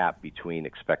the gap between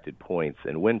expected points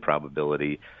and win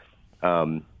probability. These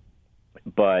are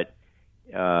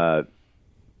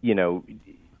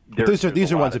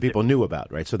ones that people knew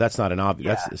about, right? So that's not an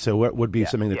obvious. Yeah. So what would be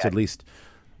something that's at least?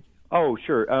 Oh,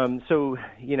 sure.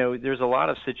 There's a lot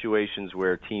of situations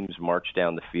where teams march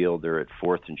down the field. They're at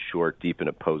 4th and short, deep in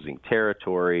opposing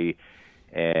territory,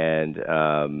 and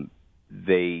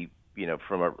they,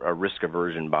 from a risk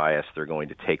aversion bias, they're going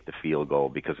to take the field goal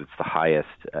because it's the highest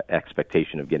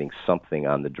expectation of getting something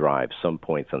on the drive, some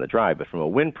points on the drive. But from a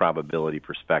win probability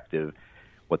perspective,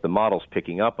 what the model's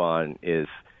picking up on is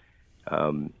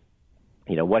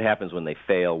what happens when they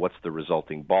fail? What's the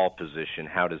resulting ball position?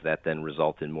 How does that then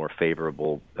result in more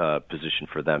favorable position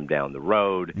for them down the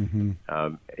road,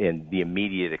 and the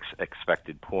immediate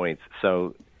expected points?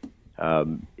 So,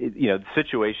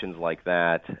 situations like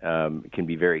that can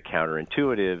be very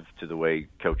counterintuitive to the way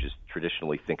coaches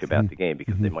traditionally think about the game,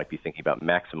 because they might be thinking about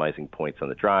maximizing points on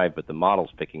the drive, but the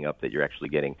model's picking up that you're actually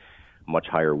getting much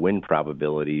higher win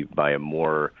probability by a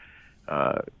more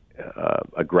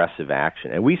aggressive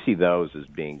action. And we see those as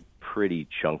being pretty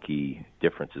chunky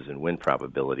differences in win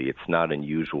probability. It's not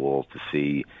unusual to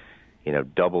see,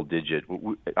 double-digit.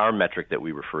 Our metric that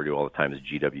we refer to all the time is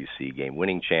GWC, game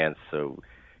winning chance. So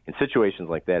in situations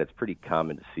like that, it's pretty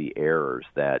common to see errors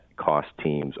that cost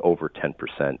teams over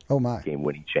 10% game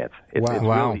winning chance.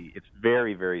 It's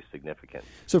very, very significant.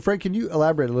 So, Frank, can you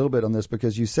elaborate a little bit on this?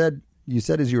 Because you said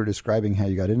as you were describing how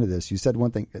you got into this, you said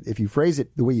one thing. If you phrase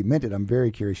it the way you meant it, I'm very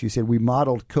curious. You said we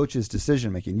modeled coaches'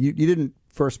 decision making. You didn't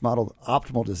first model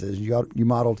optimal decisions. You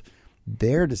modeled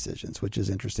their decisions, which is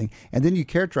interesting. And then you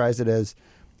characterized it as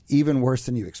even worse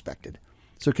than you expected.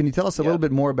 So can you tell us a little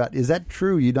bit more about, is that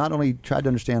true? You not only tried to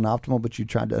understand optimal, but you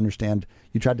tried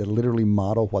to literally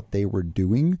model what they were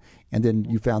doing, and then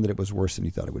you found that it was worse than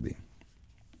you thought it would be.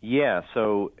 Yeah,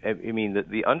 so,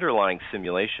 the underlying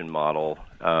simulation model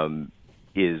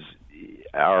is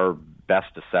our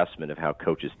best assessment of how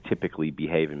coaches typically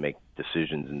behave and make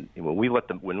decisions. And when we let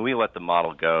the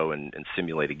model go and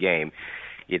simulate a game,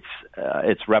 it's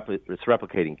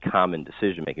replicating common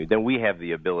decision making. Then we have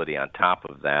the ability on top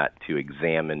of that to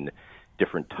examine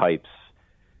different types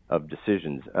of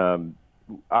decisions. When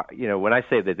I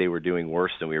say that they were doing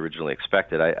worse than we originally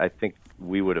expected, I think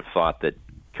we would have thought that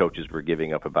coaches were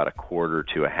giving up about a quarter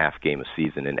to a half game a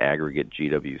season in aggregate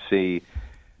GWC.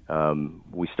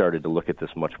 We started to look at this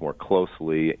much more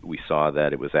closely. We saw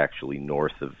that it was actually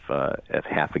north of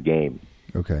half a game.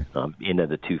 Okay. Into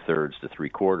the 2/3 to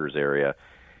 3/4 area,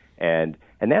 and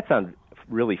that's on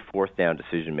really 4th down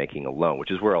decision making alone,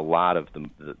 which is where a lot of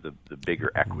the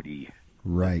bigger equity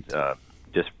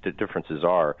differences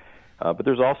are. But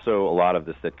there's also a lot of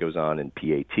this that goes on in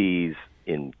PATs,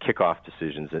 in kickoff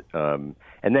decisions,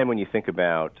 and then when you think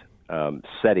about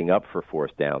setting up for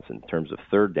 4th downs in terms of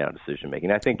 3rd down decision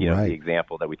making, I think the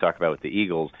example that we talked about with the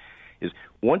Eagles is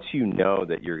once you know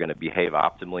that you're going to behave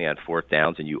optimally on 4th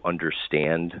downs and you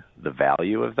understand the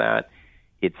value of that,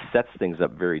 it sets things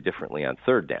up very differently on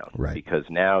 3rd down. Right. Because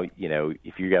now,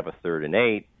 if you have a 3rd and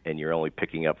 8 and you're only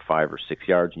picking up 5 or 6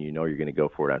 yards and you're going to go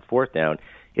for it on 4th down,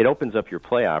 it opens up your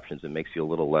play options and makes you a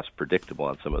little less predictable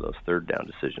on some of those 3rd down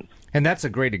decisions. And that's a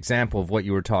great example of what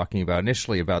you were talking about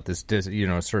initially about this,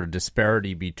 sort of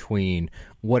disparity between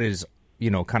what is,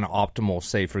 kind of optimal,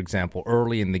 say, for example,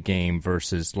 early in the game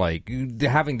versus like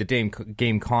having the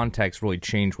game context really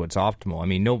change what's optimal. I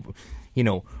mean,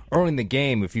 early in the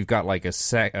game, if you've got like a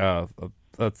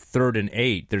 3rd and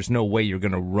 8, there's no way you're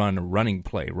going to run a running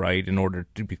play, right, in order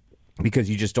to be, because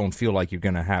you just don't feel like you're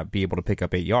going to be able to pick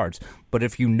up 8 yards. But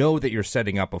if you know that you're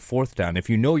setting up a 4th down,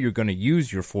 if you know you're going to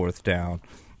use your 4th down,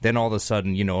 then all of a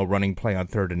sudden, a running play on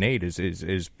 3rd and 8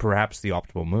 is perhaps the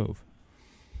optimal move.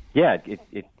 Yeah,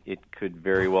 it could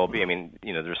very well be. I mean,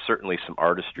 there's certainly some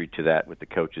artistry to that with the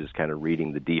coaches kind of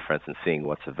reading the defense and seeing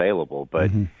what's available.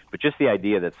 But just the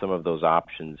idea that some of those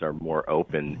options are more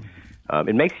open,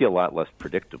 it makes you a lot less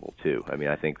predictable too. I mean,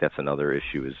 I think that's another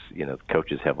issue is,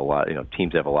 coaches have a lot,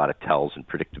 teams have a lot of tells and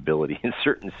predictability in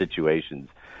certain situations.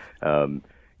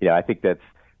 I think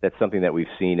that's something that we've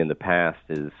seen in the past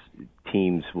is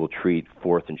teams will treat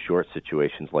 4th and short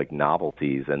situations like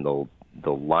novelties, and they'll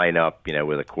they'll line up,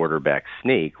 with a quarterback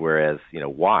sneak. Whereas,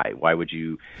 why? Why would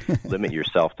you limit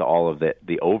yourself to all of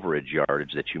the overage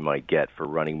yardage that you might get for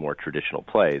running more traditional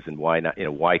plays? And why not?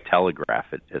 Why telegraph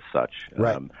it as such?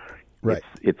 Right. Right.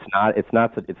 It's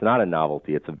not a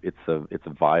novelty. It's a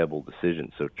viable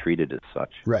decision. So treat it as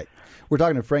such. Right. We're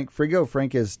talking to Frank Frigo.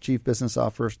 Frank is Chief Business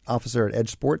Officer at Edge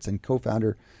Sports and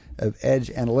co-founder of Edge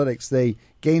Analytics. They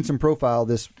gained some profile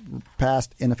this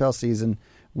past NFL season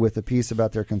with a piece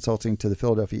about their consulting to the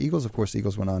Philadelphia Eagles. Of course, the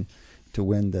Eagles went on to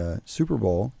win the Super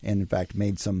Bowl and, in fact,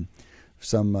 made some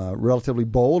relatively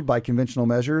bold, by conventional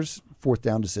measures, fourth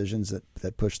down decisions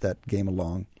that pushed that game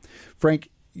along. Frank,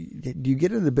 do you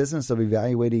get into the business of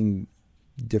evaluating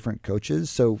different coaches?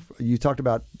 So you talked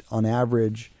about, on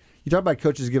average,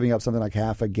 coaches giving up something like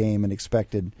half a game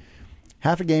expected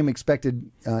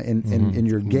in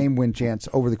your game win chance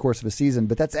over the course of a season,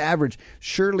 but that's average.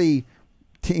 Surely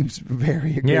teams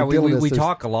vary a great deal. We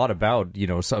talk a lot about,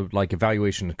 like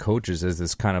evaluation of coaches as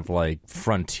this kind of like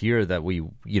frontier that we,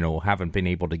 haven't been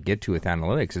able to get to with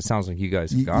analytics. It sounds like you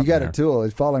guys have you got a tool.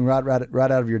 It's falling right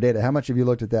out of your data. How much have you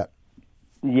looked at that?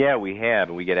 Yeah, we have,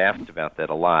 and we get asked about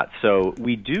that a lot. So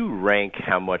we do rank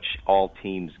how much all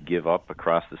teams give up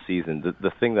across the season. The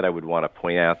thing that I would want to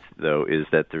point out, though, is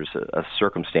that there's a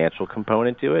circumstantial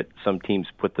component to it. Some teams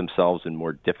put themselves in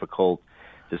more difficult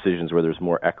decisions where there's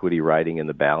more equity riding in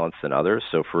the balance than others.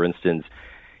 So, for instance,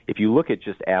 if you look at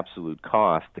just absolute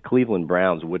cost, the Cleveland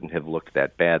Browns wouldn't have looked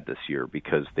that bad this year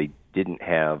because they didn't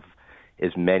have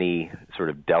as many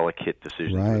sort of delicate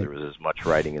decisions where there was as much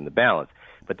riding in the balance.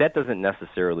 But that doesn't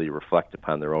necessarily reflect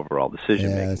upon their overall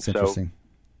decision-making. Yeah, that's interesting.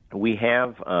 So we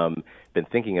have been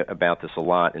thinking about this a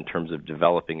lot in terms of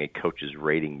developing a coach's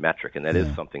rating metric, and that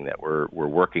is something that we're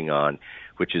working on,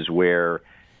 which is where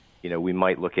we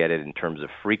might look at it in terms of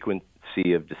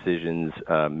frequency of decisions,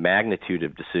 magnitude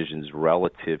of decisions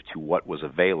relative to what was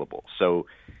available. So,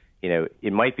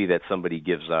 it might be that somebody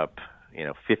gives up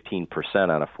 15%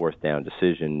 on a fourth down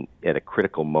decision at a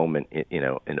critical moment,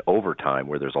 in overtime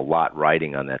where there's a lot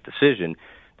riding on that decision,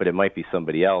 but it might be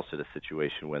somebody else at a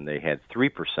situation when they had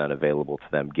 3% available to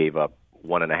them, gave up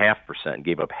 1.5%,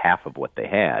 gave up half of what they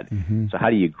had. Mm-hmm. So how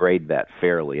do you grade that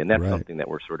fairly? And that's something that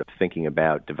we're sort of thinking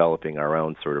about, developing our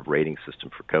own sort of rating system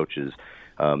for coaches.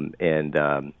 I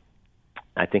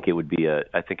think it would be a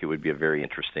very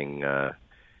interesting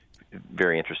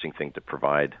thing to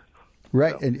provide.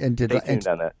 Right,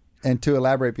 so, and to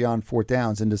elaborate beyond fourth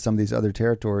downs into some of these other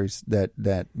territories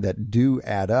that do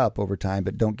add up over time,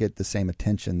 but don't get the same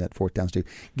attention that fourth downs do.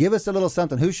 Give us a little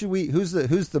something. Who's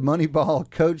the Moneyball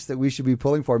coach that we should be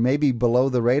pulling for? Maybe below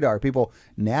the radar. People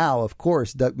now, of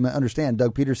course, understand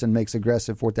Doug Peterson makes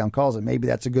aggressive fourth down calls, and maybe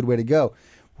that's a good way to go.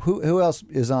 Who else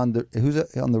is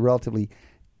who's on the relatively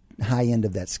high end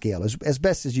of that scale, as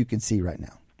best as you can see right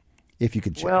now? If you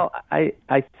could check. Well, I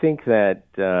think that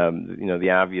the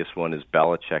obvious one is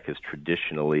Belichick has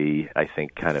traditionally, I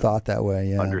think, kind of thought that way.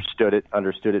 Yeah, understood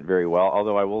it very well.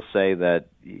 Although I will say that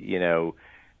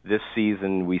this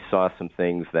season we saw some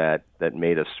things that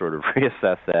made us sort of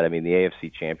reassess that. I mean, the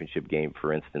AFC Championship game,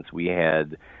 for instance, we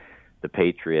had the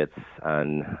Patriots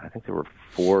on, I think there were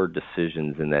 4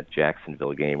 decisions in that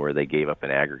Jacksonville game where they gave up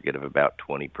an aggregate of about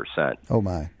 20%. Oh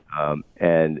my!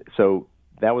 And so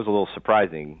that was a little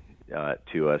surprising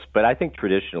to us, but I think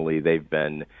traditionally they've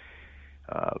been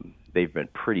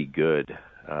pretty good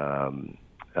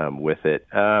with it.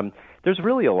 There's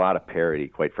really a lot of parity,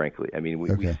 quite frankly. I mean,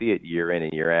 we see it year in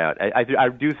and year out. I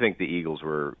do think the Eagles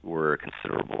were a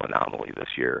considerable anomaly this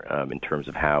year in terms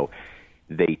of how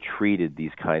they treated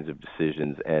these kinds of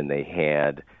decisions, and they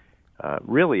had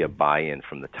really a buy-in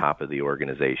from the top of the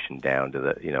organization down to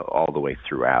the all the way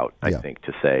throughout. I think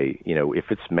to say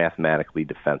if it's mathematically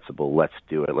defensible, let's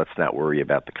do it. Let's not worry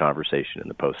about the conversation in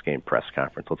the post-game press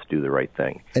conference. Let's do the right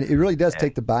thing. And it really does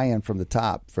take the buy-in from the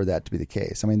top for that to be the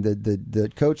case. I mean,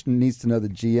 the coach needs to know the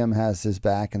GM has his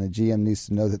back, and the GM needs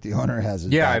to know that the owner has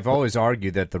his back. Yeah, I've always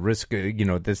argued that the risk,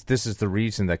 this is the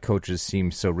reason that coaches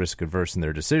seem so risk-averse in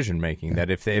their decision-making,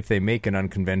 that if they make an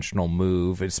unconventional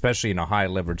move, especially in a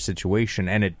high-leverage situation,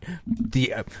 and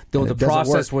though the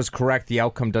process was correct, the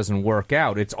outcome doesn't work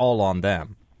out, it's all on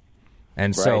them.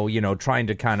 And so, trying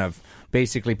to kind of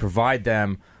basically provide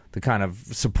them the kind of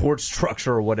support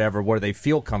structure or whatever where they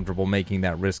feel comfortable making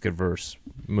that risk-averse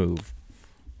move.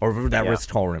 Or that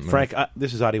risk-tolerant move. Frank,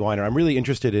 this is Adi Weiner. I'm really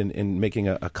interested in making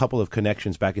a couple of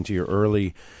connections back into your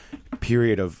early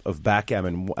period of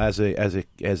backgammon. As a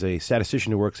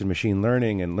statistician who works in machine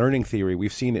learning and learning theory,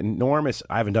 we've seen enormous,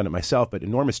 I haven't done it myself, but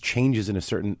enormous changes in a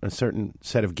certain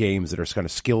set of games that are kind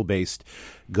of skill-based.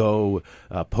 Go,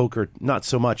 poker, not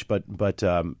so much, but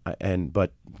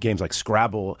games like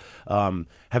Scrabble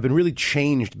have been really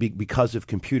changed because of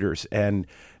computers. And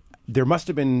there must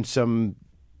have been some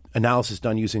analysis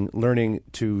done using learning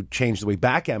to change the way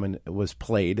backgammon was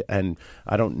played. And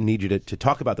I don't need you to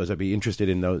talk about those. I'd be interested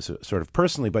in those sort of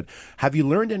personally. But have you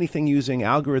learned anything using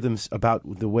algorithms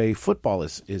about the way football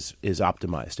is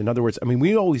optimized? In other words, I mean,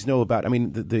 we always know about, I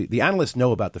mean, the analysts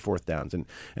know about the fourth downs,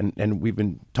 and we've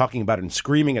been talking about it and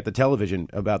screaming at the television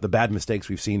about the bad mistakes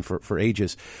we've seen for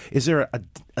ages. Is there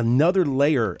another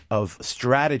layer of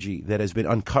strategy that has been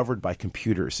uncovered by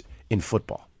computers in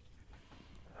football?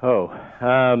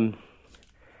 I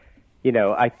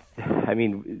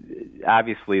mean,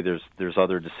 obviously there's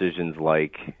other decisions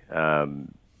like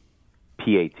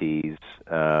PATs.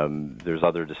 There's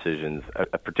other decisions,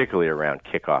 particularly around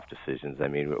kickoff decisions. I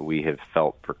mean, we have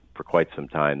felt for quite some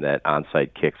time that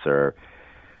onside kicks are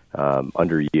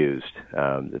underused.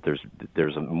 That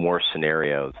there's more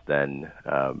scenarios than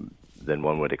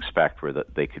one would expect where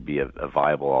they could be a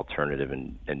viable alternative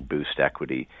and boost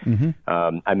equity. Mm-hmm.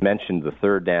 I mentioned the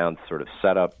third down sort of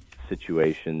setup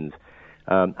situations.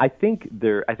 I think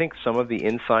some of the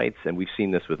insights, and we've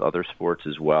seen this with other sports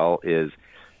as well, is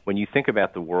when you think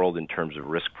about the world in terms of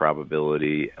risk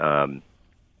probability,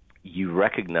 you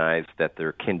recognize that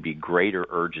there can be greater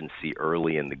urgency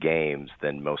early in the games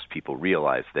than most people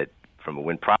realize. That from a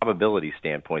win probability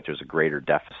standpoint, there's a greater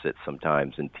deficit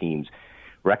sometimes, and teams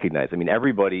recognize. I mean,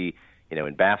 everybody,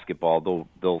 in basketball,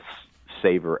 they'll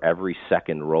savor every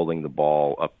second rolling the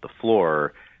ball up the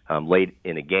floor late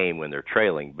in a game when they're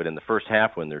trailing. But in the first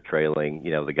half when they're trailing,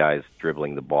 the guy's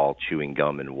dribbling the ball, chewing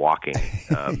gum, and walking.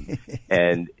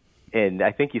 And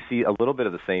I think you see a little bit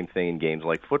of the same thing in games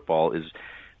like football is,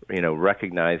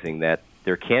 recognizing that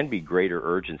there can be greater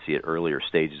urgency at earlier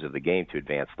stages of the game to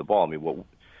advance the ball. I mean,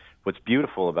 what's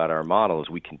beautiful about our model is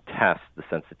we can test the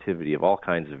sensitivity of all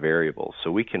kinds of variables.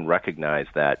 So we can recognize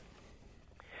that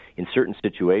in certain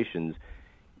situations,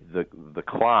 the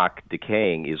clock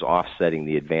decaying is offsetting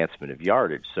the advancement of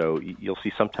yardage. So you'll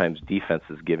see sometimes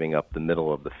defenses giving up the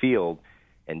middle of the field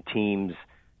and teams,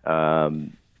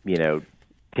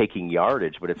 taking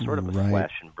yardage, but it's sort of a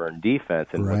slash and burn defense.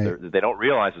 And what they don't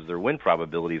realize is their win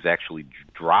probability is actually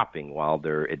dropping while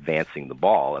they're advancing the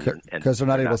ball. Because they're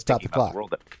not able to stop the clock.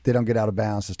 They don't get out of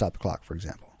bounds to stop the clock, for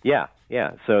example. Yeah.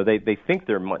 So they think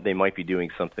they might be doing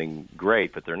something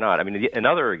great, but they're not. I mean,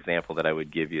 another example that I would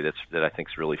give you that I think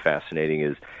is really fascinating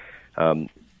is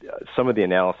some of the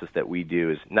analysis that we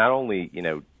do is not only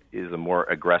is a more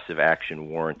aggressive action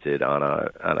warranted on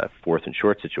a fourth and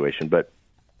short situation, but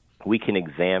we can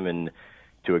examine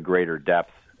to a greater depth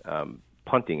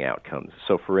punting outcomes.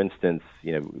 So, for instance,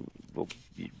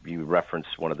 you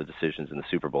referenced one of the decisions in the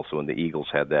Super Bowl. So when the Eagles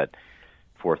had that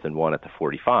 4th and 1 at the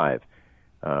 45,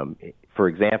 for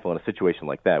example, in a situation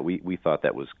like that, we thought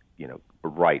that was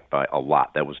right by a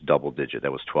lot. That was double digit.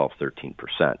 That was 12-13%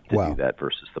 to do that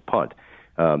versus the punt.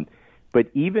 But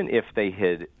even if they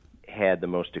had the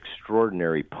most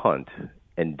extraordinary punt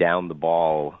and down the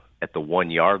ball at the 1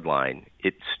 yard line,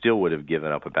 it still would have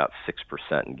given up about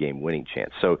 6% in game winning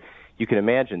chance. So you can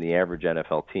imagine the average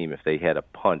NFL team, if they had a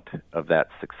punt of that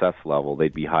success level,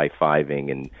 they'd be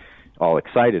high-fiving and all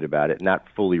excited about it, not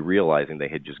fully realizing they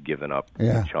had just given up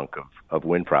a chunk of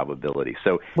win probability.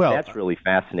 So that's really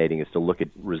fascinating, is to look at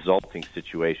resulting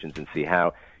situations and see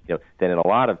how, then in a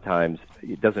lot of times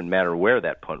it doesn't matter where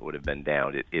that punt would have been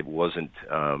down. It wasn't,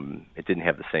 it didn't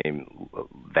have the same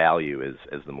value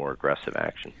as the more aggressive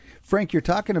action. Frank, you're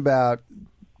talking about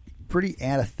pretty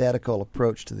antithetical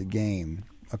approach to the game,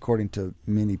 according to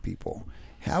many people.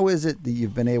 How is it that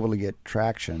you've been able to get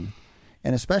traction,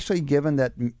 and especially given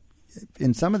that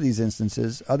in some of these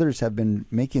instances, others have been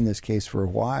making this case for a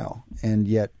while and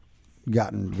yet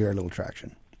gotten very little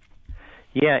traction?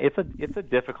 Yeah, it's a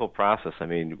difficult process. I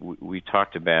mean, we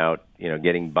talked about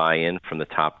getting buy-in from the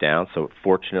top down. So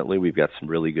fortunately, we've got some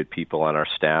really good people on our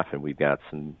staff, and we've got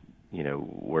some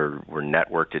we're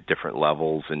networked at different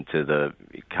levels into the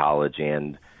college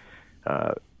and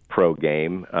pro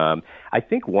game. I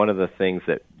think one of the things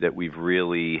that we've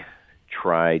really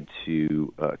tried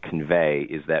to convey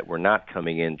is that we're not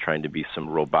coming in trying to be some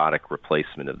robotic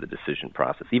replacement of the decision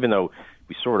process, even though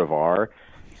we sort of are.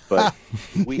 But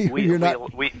you're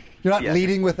not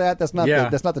leading with that. That's not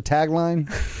that's not the tagline.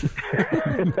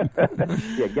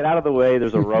 Get out of the way.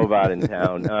 There's a robot in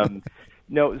town.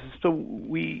 No, so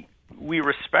we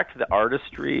respect the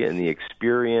artistry and the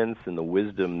experience and the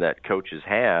wisdom that coaches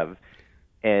have,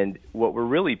 and what we're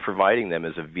really providing them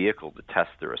is a vehicle to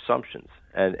test their assumptions.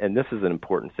 And this is an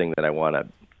important thing that I want to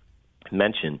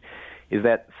mention is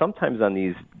that sometimes on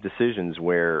these decisions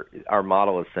where our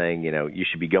model is saying, you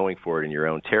should be going for it in your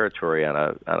own territory on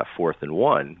a 4th and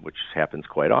 1, which happens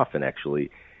quite often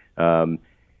actually,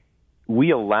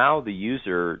 we allow the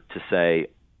user to say,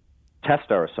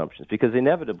 test our assumptions, because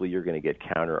inevitably you're going to get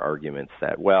counter arguments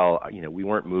that, we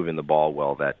weren't moving the ball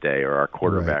well that day, or our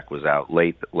quarterback was out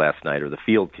late last night, or the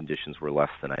field conditions were less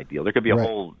than ideal. There could be a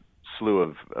whole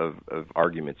slew of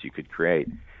arguments you could create.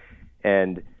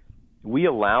 And we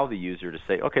allow the user to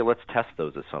say, okay, let's test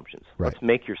those assumptions. Right. Let's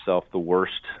make yourself the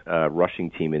worst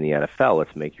rushing team in the NFL.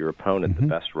 Let's make your opponent the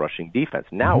best rushing defense.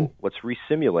 Now, let's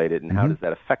re-simulate it, and how does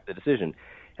that affect the decision?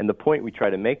 And the point we try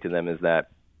to make to them is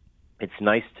that it's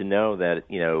nice to know that,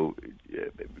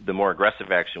 the more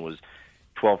aggressive action was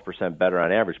 12% better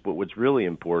on average, but what's really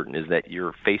important is that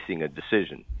you're facing a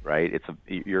decision, right?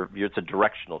 It's a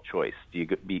directional choice. Do you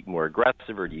be more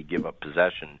aggressive, or do you give up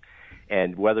possession?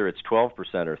 And whether it's 12%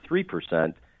 or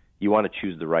 3%, you want to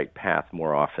choose the right path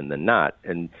more often than not.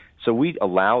 And so we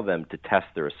allow them to test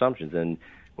their assumptions. And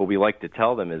what we like to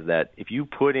tell them is that if you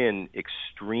put in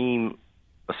extreme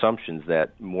assumptions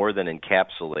that more than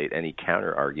encapsulate any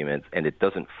counter arguments, and it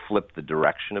doesn't flip the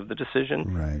direction of the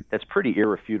decision, that's pretty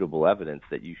irrefutable evidence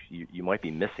that you might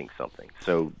be missing something.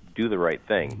 So do the right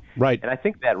thing. Right. And I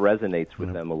think that resonates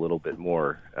with them a little bit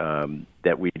more,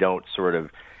 that we don't sort of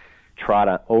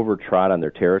over-trot on their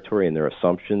territory and their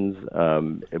assumptions.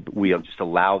 We just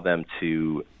allow them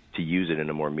to use it in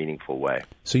a more meaningful way.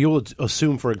 So you will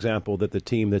assume, for example, that the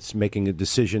team that's making a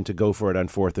decision to go for it on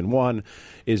 4th and 1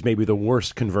 is maybe the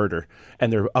worst converter,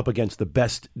 and they're up against the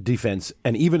best defense.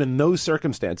 And even in those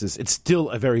circumstances, it's still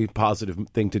a very positive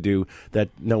thing to do, that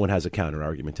no one has a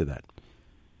counter-argument to that.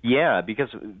 Yeah, because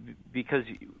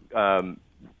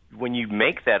when you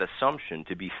make that assumption,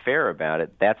 to be fair about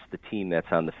it, that's the team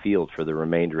that's on the field for the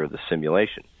remainder of the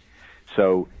simulation.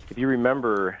 So if you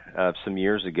remember some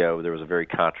years ago, there was a very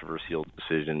controversial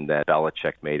decision that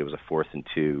Belichick made. It was a 4th and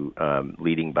 2,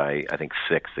 leading by, I think,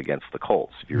 6 against the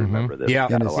Colts, if you remember this. Yeah,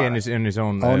 in his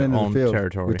own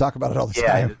territory. We talk about it all the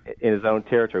time. In his own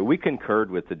territory. We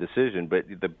concurred with the decision, but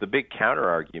the big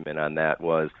counter-argument on that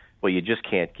was, well, you just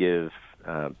can't give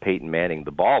Peyton Manning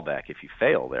the ball back if you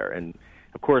fail there. And,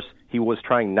 of course, he was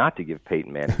trying not to give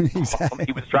Peyton Manning the ball. Exactly.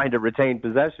 He was trying to retain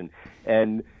possession.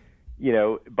 And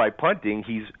by punting,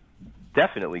 he's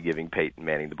definitely giving Peyton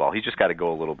Manning the ball. He's just got to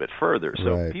go a little bit further.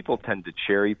 So people tend to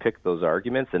cherry pick those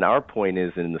arguments, and our point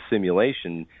is, in the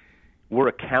simulation, we're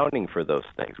accounting for those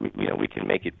things. We can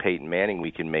make it Peyton Manning.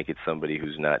 We can make it somebody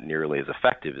who's not nearly as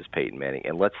effective as Peyton Manning,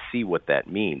 and let's see what that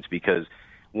means. Because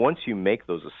once you make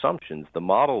those assumptions, the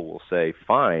model will say,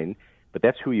 fine, but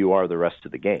that's who you are the rest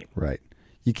of the game. Right.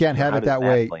 You can't have it that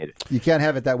way. You can't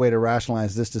have it that way to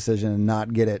rationalize this decision and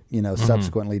not get it,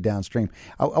 subsequently downstream.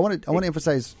 I want to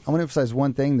emphasize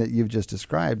one thing that you've just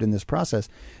described in this process.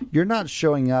 You're not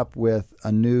showing up with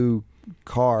a new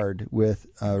card with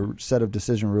a set of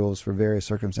decision rules for various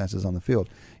circumstances on the field.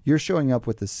 You're showing up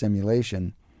with a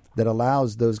simulation that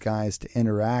allows those guys to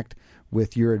interact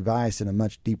with your advice in a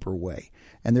much deeper way.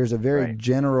 And there's a very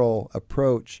general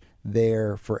approach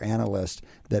there for analysts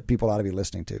that people ought to be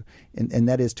listening to. And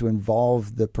that is to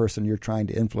involve the person you're trying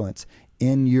to influence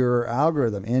in your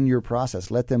algorithm, in your process.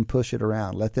 Let them push it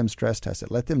around. Let them stress test it.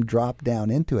 Let them drop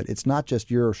down into it. It's not just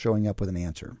you're showing up with an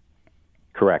answer.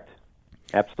 Correct.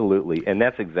 Absolutely. And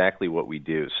that's exactly what we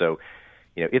do. So,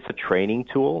 it's a training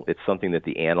tool. It's something that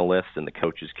the analysts and the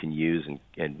coaches can use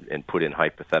and put in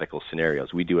hypothetical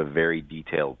scenarios. We do a very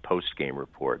detailed post-game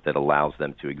report that allows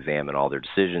them to examine all their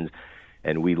decisions,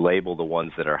 and we label the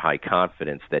ones that are high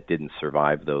confidence that didn't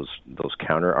survive those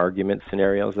counter-argument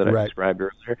scenarios that I described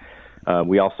earlier.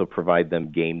 We also provide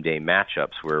them game day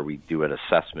matchups where we do an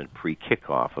assessment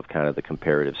pre-kickoff of kind of the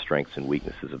comparative strengths and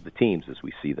weaknesses of the teams as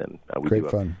we see them. We Great do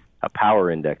fun. A power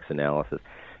index analysis.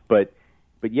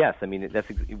 But yes, I mean,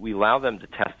 we allow them to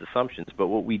test assumptions, but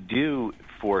what we do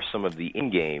for some of the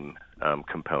in-game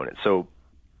components, so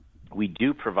we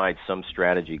do provide some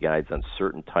strategy guides on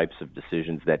certain types of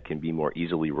decisions that can be more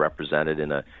easily represented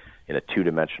in a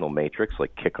two-dimensional matrix,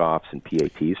 like kickoffs and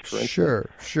PATs, for instance.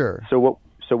 Sure.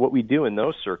 So what we do in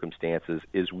those circumstances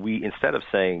is we, instead of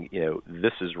saying,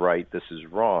 this is right, this is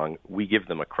wrong, we give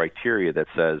them a criteria that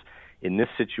says, in this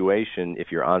situation,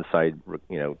 if your onside,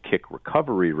 kick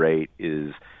recovery rate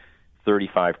is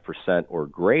 35% or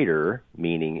greater,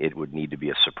 meaning it would need to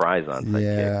be a surprise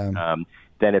onside kick,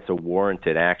 then it's a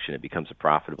warranted action. It becomes a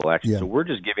profitable action. Yeah. So we're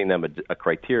just giving them a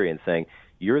criteria and saying,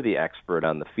 you're the expert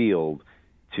on the field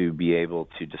to be able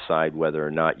to decide whether or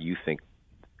not you think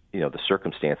the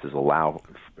circumstances allow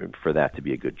for that to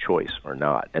be a good choice or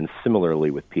not. And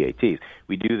similarly with PATs,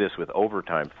 we do this with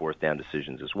overtime fourth down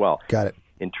decisions as well. Got it.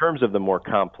 In terms of the more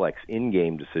complex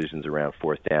in-game decisions around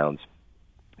fourth downs,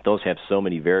 those have so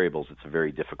many variables. It's a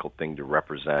very difficult thing to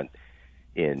represent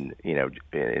in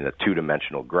a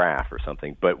two-dimensional graph or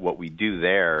something. But what we do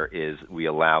there is we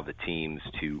allow the teams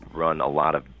to run a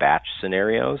lot of batch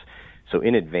scenarios. So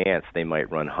in advance, they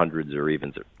might run hundreds or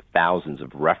even thousands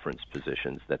of reference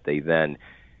positions that they then,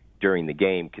 during the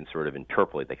game, can sort of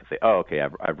interpolate. They can say, oh, okay,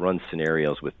 I've run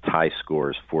scenarios with tie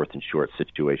scores, fourth and short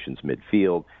situations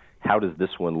midfield. How does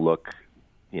this one look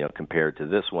compared to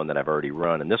this one that I've already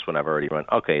run, and this one I've already run?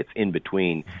 Okay, it's in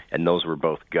between, and those were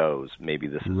both goes. Maybe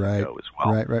this is a go as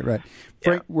well. Right.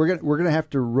 Frank, we're gonna have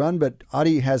to run, but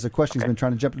Adi has a question. He's been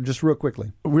trying to jump in just real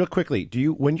quickly.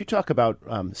 When you talk about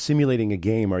simulating a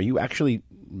game, are you actually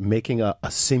making a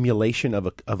simulation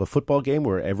of a football game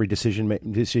where every decision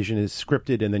is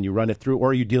scripted and then you run it through,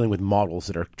 or are you dealing with models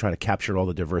that are trying to capture all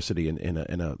the diversity in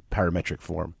a parametric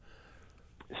form?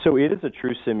 So it is a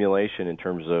true simulation in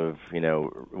terms of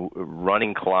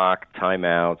running clock,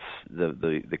 timeouts,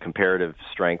 the comparative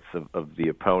strengths of the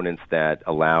opponents that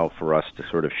allow for us to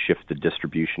sort of shift the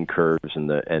distribution curves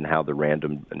and how the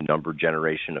random number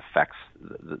generation affects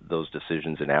those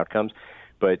decisions and outcomes.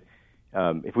 But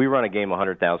if we run a game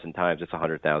 100,000 times, it's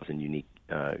 100,000 unique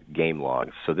game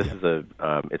logs. So this is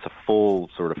it's a full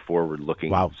sort of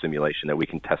forward-looking simulation that we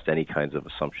can test any kinds of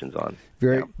assumptions on.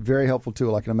 Very helpful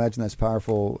tool. I can imagine that's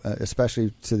powerful,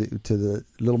 especially to the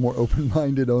little more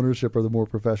open-minded ownership or the more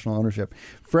professional ownership.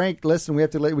 Frank, listen, we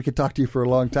could talk to you for a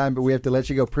long time, but we have to let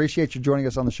you go. Appreciate you joining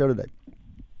us on the show today.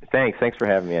 Thanks for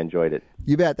having me. I enjoyed it.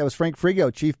 You bet. That was Frank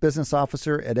Frigo, Chief Business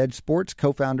Officer at Edge Sports,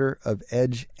 co-founder of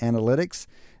Edge Analytics.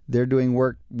 They're doing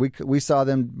work. We saw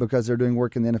them because they're doing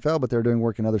work in the NFL, but they're doing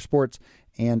work in other sports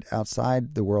and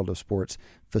outside the world of sports,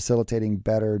 facilitating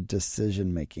better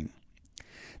decision making.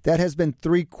 That has been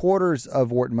 3/4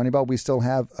 of Wharton Moneyball. We still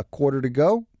have a quarter to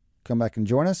go. Come back and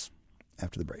join us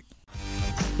after the break.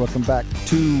 Welcome back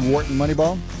to Wharton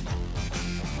Moneyball.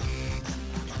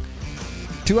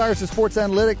 2 hours of sports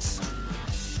analytics.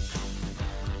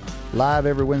 Live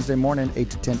every Wednesday morning, 8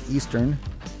 to 10 Eastern.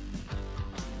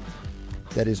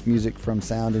 That is music from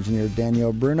sound engineer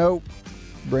Daniel Bruno.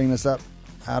 Bringing us up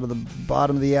out of the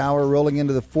bottom of the hour, rolling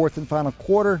into the fourth and final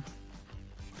quarter.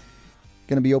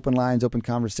 Going to be open lines, open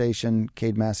conversation.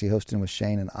 Cade Massey hosting with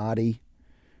Shane and Adi.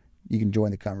 You can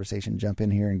join the conversation. Jump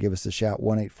in here and give us a shout.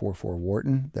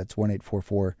 1-844-WHARTON. That's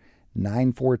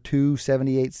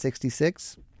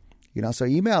 1-844-942-7866. You can also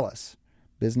email us.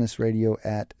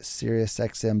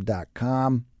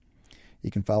 businessradio@SiriusXM.com. You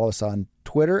can follow us on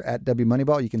Twitter at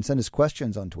WMoneyball. You can send us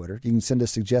questions on Twitter. You can send us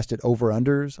suggested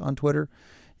over-unders on Twitter.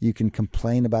 You can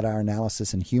complain about our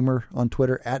analysis and humor on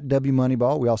Twitter at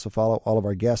WMoneyball. We also follow all of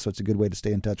our guests, so it's a good way to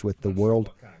stay in touch with the world.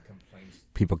 What kind of complaints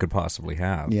people could possibly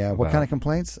have. Yeah, what kind of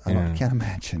complaints? I can't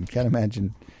imagine. Can't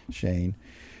imagine, Shane.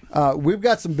 We've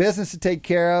got some business to take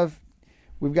care of.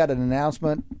 We've got an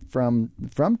announcement from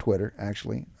Twitter,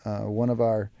 actually. One of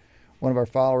our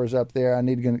followers up there. I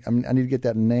need to get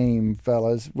that name,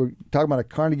 fellas. We're talking about a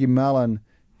Carnegie Mellon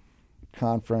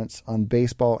conference on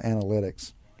baseball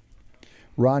analytics.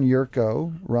 Ron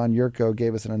Yurko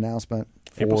gave us an announcement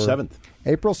for April 7th.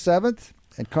 April 7th,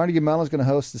 and Carnegie Mellon is going to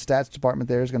host, the stats department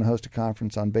there is going to host a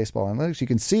conference on baseball analytics. You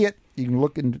can see it. You can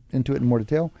look into it in more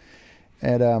detail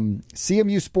at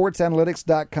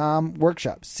CMUSportsAnalytics.com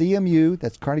workshop. CMU,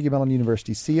 that's Carnegie Mellon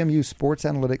University,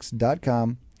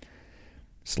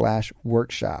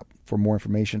 CMUSportsAnalytics.com/workshop for more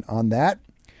information on that.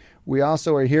 We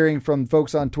also are hearing from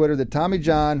folks on Twitter that Tommy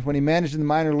John, when he managed in the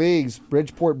minor leagues,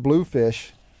 Bridgeport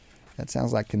Bluefish, that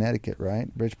sounds like Connecticut,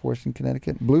 right? Bridgeport's in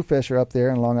Connecticut. Bluefish are up there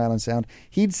in Long Island Sound.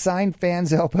 He'd sign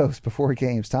fans' elbows before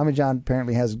games. Tommy John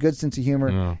apparently has a good sense of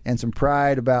humor and some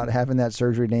pride about having that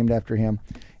surgery named after him.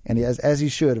 And he has, as he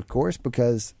should, of course,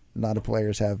 because a lot of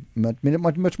players have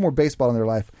much more baseball in their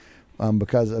life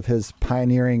because of his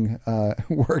pioneering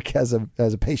work as a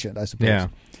patient, I suppose. Yeah.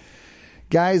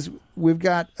 Guys, we've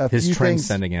got a few things. His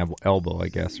trend-setting elbow, I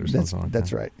guess, or something like that.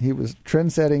 That's right. He was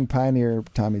trend-setting pioneer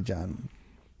Tommy John.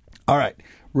 All right.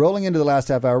 Rolling into the last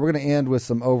half hour, we're going to end with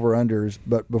some over-unders.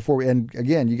 But before we end,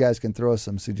 again, you guys can throw us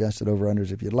some suggested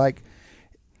over-unders if you'd like.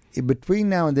 Between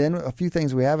now and then, a few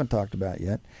things we haven't talked about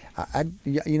yet. I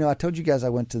told you guys I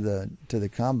went to the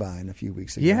combine a few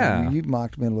weeks ago. Yeah, you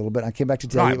mocked me a little bit. I came back to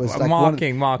tell you it was like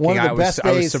mocking. One of the best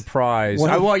days. I was surprised.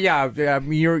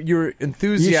 Your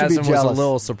enthusiasm was a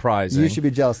little surprising. You should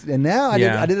be jealous. And now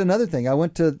I did another thing. I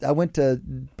went to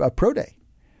a pro day.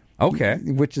 Okay.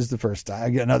 Which is the first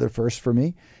time, another first for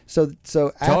me. So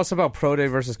tell us about Pro Day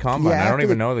versus Combine. I don't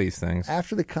even know these things.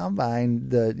 After the Combine,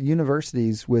 the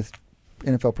universities with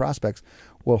NFL prospects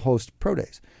will host Pro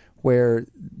Days, where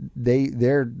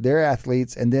their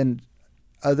athletes and then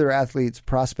other athletes,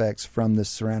 prospects from the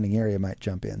surrounding area might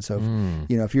jump in. So,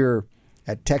 if you're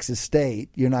at Texas State,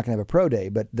 you're not going to have a Pro Day,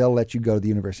 but they'll let you go to the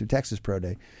University of Texas Pro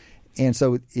Day. And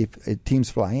so if teams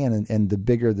fly in, and the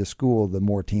bigger the school, the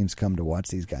more teams come to watch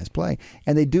these guys play.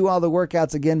 And they do all the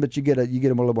workouts again, but you get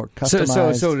them a little more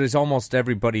customized. So does almost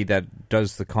everybody that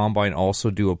does the Combine also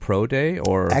do a Pro Day?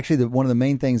 Or actually, one of the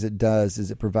main things it does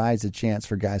is it provides a chance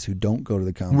for guys who don't go to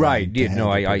the Combine. Right.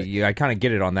 I kind of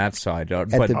get it on that side.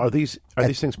 But are these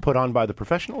things put on by the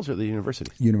professionals or the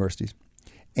universities? Universities.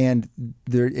 And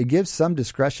it gives some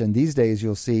discretion. These days,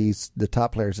 you'll see the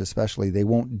top players especially, they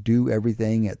won't do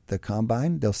everything at the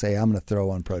Combine. They'll say, I'm going to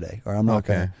throw on Pro Day, or I'm not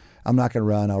going to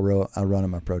run, I'll run on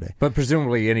my Pro Day. But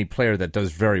presumably any player that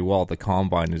does very well at the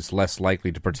Combine is less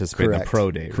likely to participate in the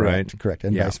Pro Day, right? Correct,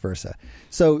 and vice versa.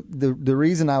 So the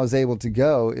reason I was able to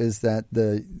go is that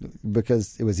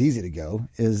because it was easy to go,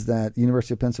 is that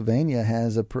University of Pennsylvania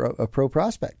has a pro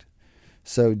prospect.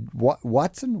 So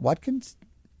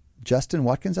Justin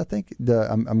Watkins, I think.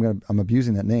 I'm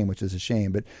abusing that name, which is a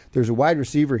shame. But there's a wide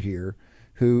receiver here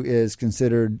who is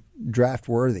considered draft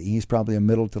worthy. He's probably a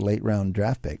middle to late round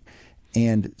draft pick.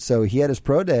 And so he had his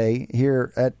pro day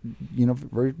here at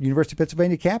University of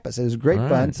Pennsylvania campus. It was great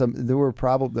fun. There were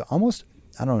probably almost,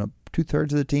 2/3 of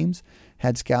the teams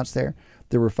had scouts there.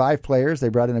 There were 5 players. They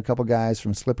brought in a couple guys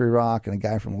from Slippery Rock and a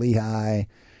guy from Lehigh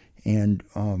and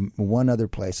one other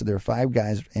place. So there were 5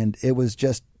 guys, and it was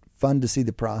just fun to see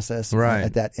the process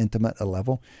at that intimate a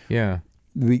level. Yeah,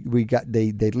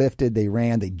 they lifted, they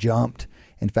ran, they jumped.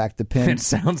 In fact, the pin. It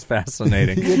sounds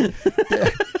fascinating.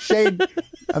 Shane,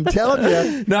 I'm telling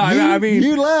you. No, I mean,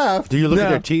 you laughed. Do you look at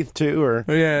their teeth too, or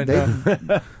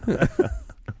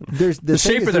There's the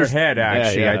shape of their head?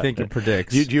 Actually, I think it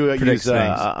predicts. Do you use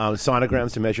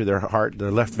sonograms to measure their heart,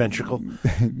 their left ventricle?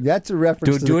 That's a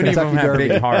reference to the Kentucky Kentucky have Derby.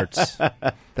 big hearts?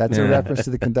 That's a reference to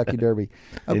the Kentucky Derby.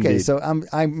 Okay, Indeed. so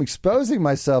I'm exposing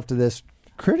myself to this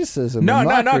criticism. No,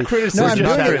 not criticism.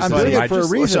 No, I'm doing it for a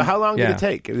reason. So how long did it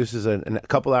take? This is a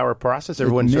couple-hour process?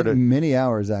 Everyone sort of many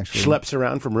hours, actually. Schleps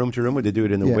around from room to room? Would they do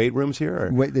it in the weight rooms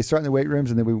here? Or? They start in the weight rooms,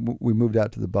 and then we moved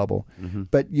out to the bubble. Mm-hmm.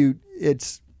 But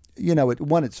it's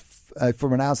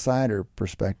from an outsider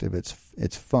perspective,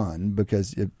 it's fun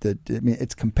because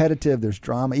it's competitive. There's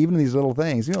drama, even in these little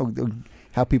things. You know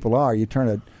how people are. You turn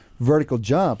a vertical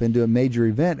jump into a major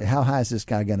event. How high is this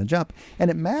guy going to jump?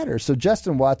 And it matters. So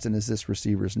Justin Watson is this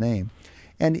receiver's name,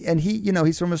 and he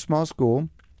he's from a small school,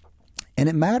 and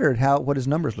it mattered what his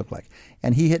numbers looked like.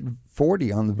 And he hit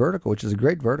 40 on the vertical, which is a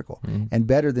great vertical, and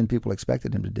better than people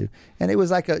expected him to do. And it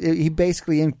was he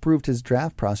basically improved his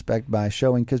draft prospect by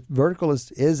showing, because vertical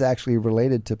is actually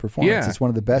related to performance. Yeah. It's one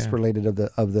of the best related of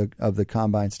the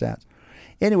combine stats.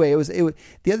 Anyway, it was the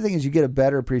other thing is you get a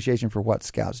better appreciation for what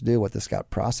scouts do, what the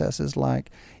scout process is like.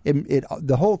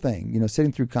 The whole thing,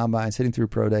 sitting through combine, sitting through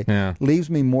pro day, leaves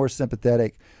me more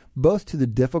sympathetic, both to the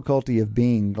difficulty of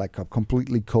being like a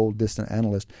completely cold, distant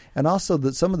analyst, and also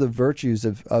some of the virtues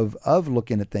of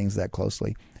looking at things that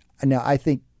closely. Now, I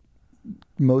think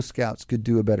most scouts could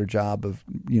do a better job of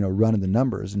running the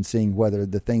numbers and seeing whether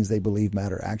the things they believe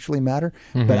actually matter.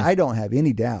 Mm-hmm. But I don't have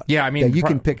any doubt that you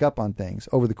can pick up on things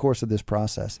over the course of this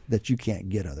process that you can't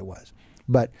get otherwise.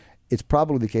 But it's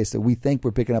probably the case that we think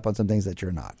we're picking up on some things that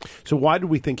you're not. So why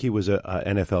did we think he was a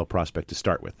NFL prospect to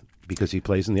start with? Because he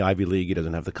plays in the Ivy League, he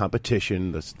doesn't have the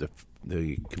competition,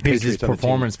 his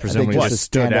performance presumably just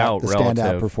stood out. The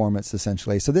standout performance,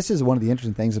 essentially. So this is one of the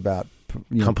interesting things about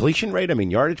completion rate. I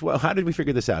mean, yardage. Well, how did we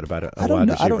figure this out about a I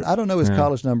don't know his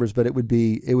college numbers, but it would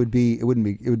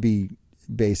be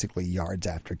basically yards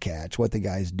after catch, what the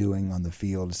guy's doing on the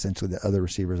field, essentially that other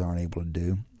receivers aren't able to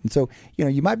do. And so,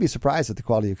 you might be surprised at the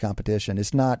quality of competition.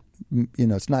 It's not,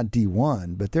 it's not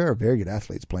D1, but there are very good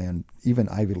athletes playing even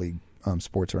Ivy League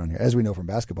sports around here, as we know from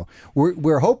basketball.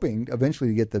 We're hoping eventually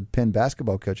to get the Penn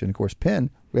basketball coach, and of course Penn.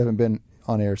 We haven't been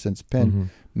on air since Penn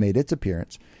made its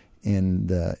appearance in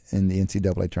the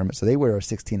NCAA tournament. So they were a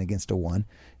 16-1,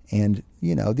 and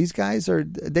these guys are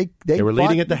they were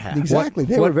leading at the half. Exactly,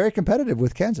 they were very competitive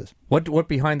with Kansas. What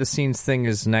behind the scenes thing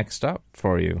is next up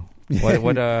for you?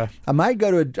 What I might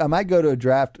go to a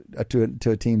draft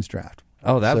to a team's draft.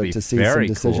 Oh, that'd be to see very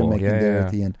some decision making cool. there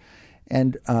at the end,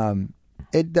 and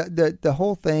the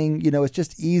whole thing, it's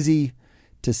just easy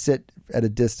to sit at a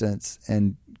distance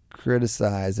and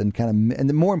criticize and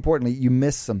and more importantly, you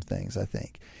miss some things, I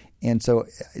think. And so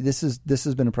this has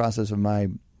been a process of my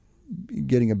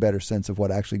getting a better sense of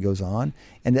what actually goes on.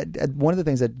 And that one of the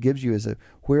things that gives you is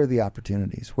where are the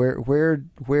opportunities? Where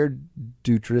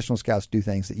do traditional scouts do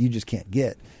things that you just can't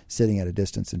get sitting at a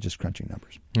distance and just crunching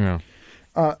numbers? Yeah.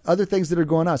 Other things that are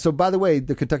going on. So, by the way,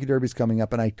 the Kentucky Derby is coming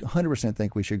up, and I 100%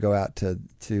 think we should go out to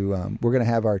we're going to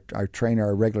have our trainer,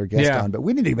 our regular guest on, but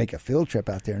we need to make a field trip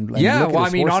out there. And look at his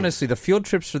horses. Honestly, the field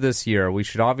trips for this year, we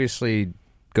should obviously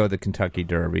go to the Kentucky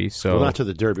Derby. So well, not to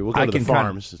the Derby. We'll go to the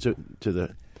farms, to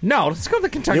the... No, let's go to the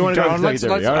Kentucky Derby. Let's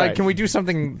right. Can we do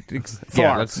something?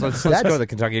 Yeah, let's go to the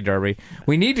Kentucky Derby.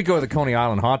 We need to go to the Coney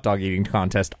Island hot dog eating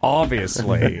contest.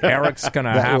 Obviously, Eric's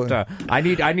gonna have to. I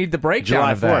need the breakdown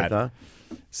July of that. 4th, huh?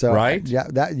 So right?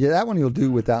 That one you'll do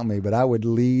without me, but I would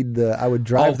lead I would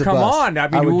drive the bus. Oh, come on. I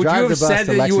mean, would you have said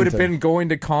that you would have been going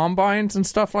to combines and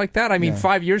stuff like that? I mean,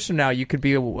 5 years from now, you could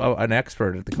be an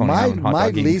expert at the Coney Island hot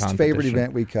dog eating competition. My least favorite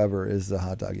event we cover is the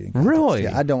hot dog eating contest. Really?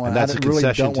 Yeah, I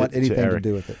really don't want anything to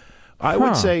do with it. I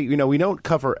would say, we don't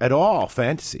cover at all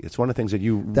fantasy. It's one of the things that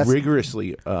you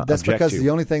rigorously That's because to. the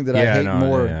only thing that I hate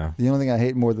more, the only thing I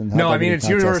hate more than hot dog eating it's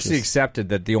universally accepted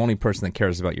that the only person that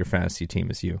cares about your fantasy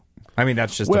team is you. I mean,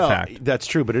 that's just a fact. That's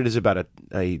true, but it is about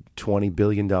a $20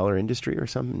 billion industry or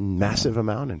something, massive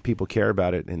amount, and people care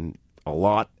about it and a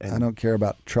lot. And I don't care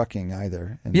about trucking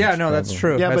either. That's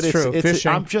true. Yeah, that's true.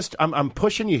 Fishing. I'm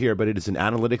pushing you here, but it is an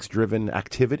analytics-driven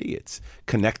activity. It's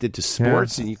connected to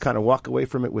sports, and you kind of walk away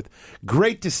from it with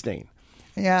great disdain.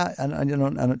 Yeah, I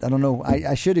don't know.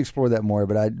 I should explore that more,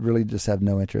 but I really just have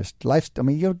no interest.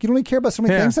 You only care about so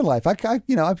many things in life. I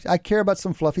care about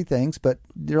some fluffy things, but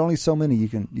there are only so many you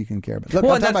can care about.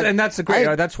 Look, that's a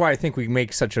great. That's why I think we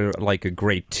make such a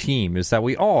great team. Is that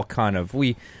we all kind of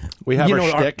we have our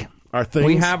shtick. Our things.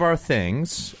 We have our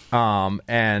things, and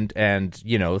thank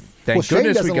Shane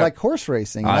goodness doesn't we got. Like horse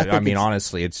racing. I mean,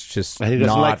 honestly, it's just and he doesn't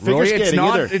not like figure really. skating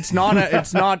either. It's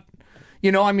not.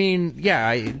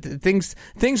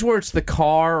 Things where it's the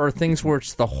car or things where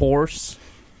it's the horse.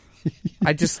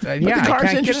 I just the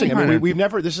car's interesting. I mean,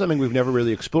 this is something we've never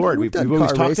really explored. We've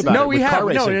always talked about it. No, we have. Car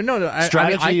racing. No.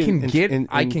 Strategy.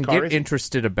 I can get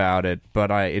interested about it,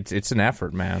 but it's an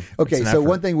effort, man. Okay, so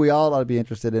one thing we all ought to be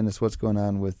interested in is what's going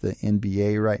on with the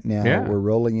NBA right now. Yeah. We're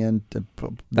rolling into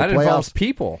that playoffs. Involves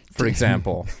people, for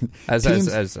example, as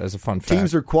a fun fact.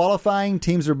 Teams are qualifying.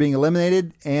 Teams are being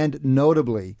eliminated, and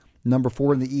notably, number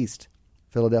 4 in the East.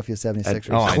 Philadelphia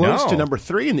 76ers. Close to number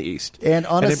 3 in the East. And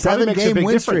on a 7-game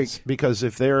win streak. Because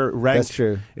if they're ranked, that's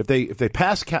true. If they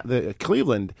pass the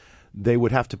Cleveland, they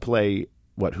would have to play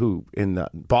in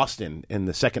Boston in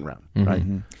the second round, right?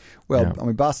 Mm-hmm. Well, I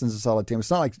mean, Boston's a solid team. It's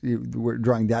not like we're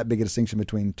drawing that big a distinction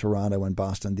between Toronto and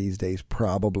Boston these days,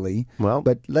 probably. Well,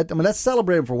 but let's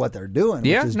celebrate them for what they're doing.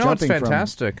 Yeah, which is it's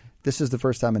fantastic. This is the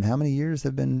first time in how many years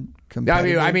they've been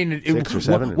competitive? I mean, 6 or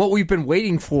 7. What we've been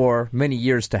waiting for many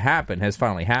years to happen has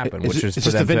finally happened, which is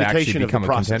for them to actually become a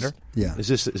contender. Yeah, is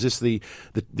this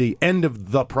the end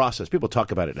of the process? People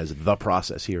talk about it as the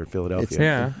process here in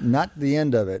Philadelphia. It's not the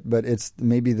end of it, but it's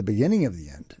maybe the beginning of the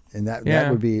end, and that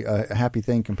would be a happy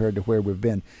thing compared to where we've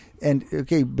been. And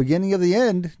okay, beginning of the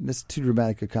end. This is too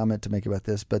dramatic a comment to make about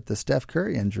this, but the Steph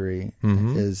Curry injury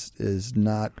is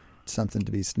not something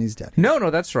to be sneezed at.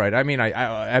 No, that's right. I mean,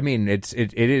 I mean, it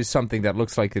is something that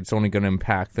looks like it's only going to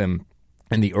impact them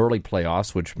in the early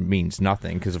playoffs, which means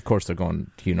nothing because, of course, they're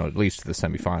going, at least to the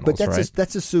semifinals. But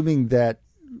that's assuming that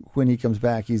when he comes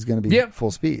back, he's going to be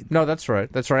full speed. No, that's right.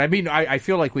 I mean, I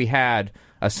feel like we had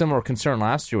a similar concern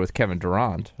last year with Kevin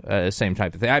Durant, same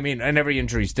type of thing. I mean, and every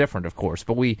injury is different, of course,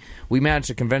 but we managed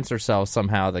to convince ourselves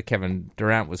somehow that Kevin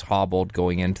Durant was hobbled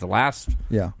going into the last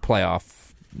playoff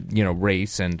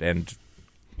race, and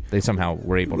they somehow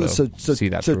were able to see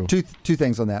that through. Two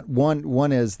things on that.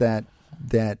 One is that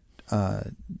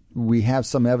we have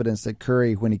some evidence that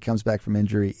Curry, when he comes back from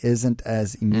injury, isn't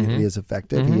as immediately as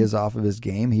effective. He is off of his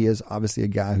game. He is obviously a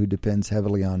guy who depends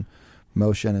heavily on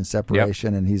motion and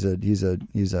separation, and he's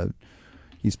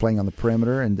playing on the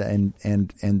perimeter, and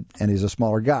he's a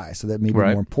smaller guy, so that may be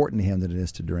more important to him than it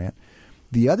is to Durant.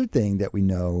 The other thing that we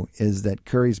know is that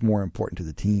Curry's more important to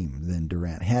the team than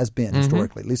Durant has been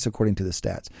historically, at least according to the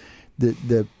stats.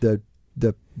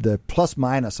 The plus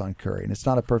minus on Curry, and it's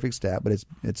not a perfect stat, but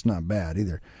it's not bad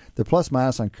either. The plus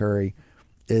minus on Curry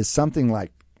is something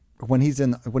like when he's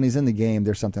in the game,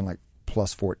 there's something like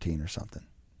plus 14 or something,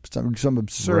 some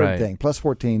absurd thing, plus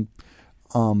 14.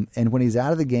 And when he's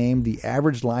out of the game, the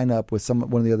average lineup with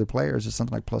one of the other players is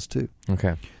something like plus 2.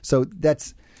 Okay, so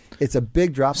it's a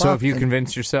big drop off. So have you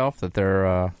convinced yourself that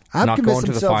they're not going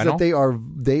to the final? That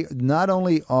they not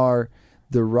only are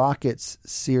the Rockets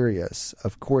serious.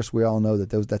 Of course, we all know that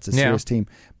that's a serious team,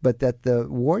 but that the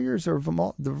Warriors are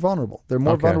they're vulnerable. They're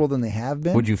more vulnerable than they have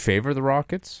been. Would you favor the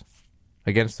Rockets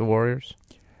against the Warriors?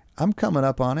 I'm coming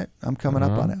up on it. I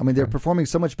mean, they're performing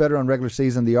so much better on regular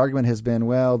season. The argument has been,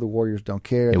 well, the Warriors don't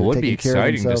care. It would be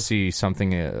exciting to see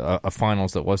something, a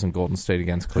finals that wasn't Golden State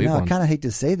against Cleveland. No, I kind of hate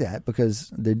to say that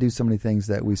because they do so many things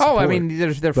that we support. Oh, I mean,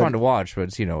 they're fun to watch,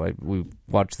 but we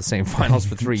watched the same finals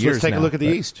for 3 years. Let's take a look at the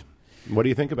East. What do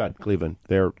you think about Cleveland?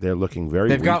 They're looking very.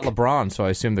 They've weak. got LeBron, so I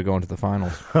assume they're going to the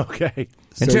finals. Okay,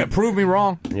 Prove me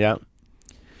wrong. Yeah.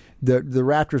 The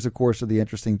Raptors, of course, are the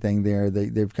interesting thing there.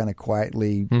 They've kind of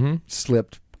quietly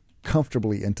slipped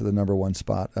comfortably into the number one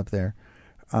spot up there.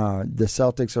 The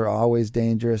Celtics are always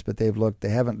dangerous, but they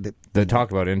haven't. They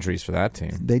talk about injuries for that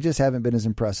team. They just haven't been as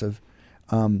impressive.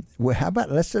 How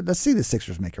about let's see the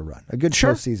Sixers make a run, a good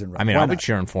postseason run. I mean, I'll be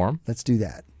cheering for them. Let's do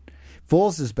that.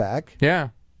 Foles is back. Yeah.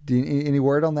 Any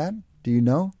word on that? Do you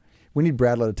know? We need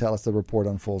Bradley to tell us the report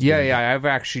on Foles. Yeah. I've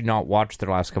actually not watched the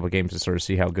last couple of games to sort of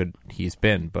see how good he's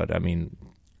been, but I mean,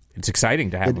 it's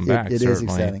exciting to have him back. It is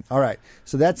exciting. All right,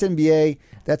 so that's NBA.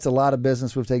 That's a lot of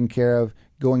business we've taken care of.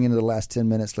 Going into the last 10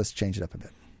 minutes, let's change it up a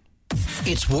bit.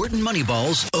 It's Wharton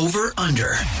Moneyball's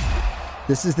Over-Under.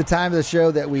 This is the time of the show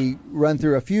that we run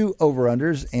through a few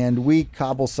over-unders, and we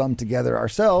cobble some together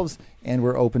ourselves, and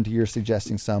we're open to your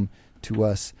suggesting some to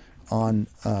us on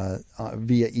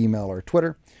via email or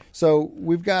Twitter. So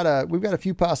we've got a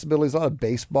few possibilities, a lot of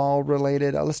baseball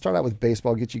related. Let's start out with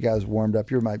baseball. Get you guys warmed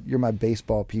up. You're my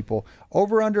baseball people.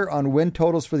 Over under on win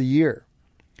totals for the year.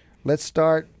 Let's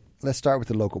start with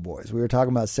the local boys. We were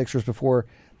talking about Sixers before.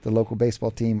 The local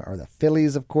baseball team are the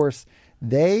Phillies, of course.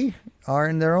 They are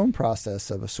in their own process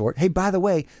of a sort. Hey, by the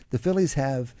way, the Phillies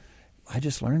have. I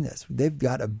just learned this. They've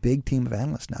got a big team of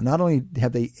analysts now. Not only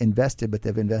have they invested, but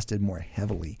they've invested more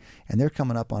heavily. And they're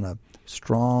coming up on a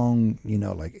strong,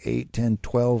 like 8, 10,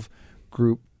 12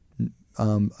 group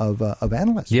of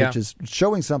analysts, which is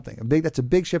showing something. That's a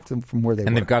big shift from where they were.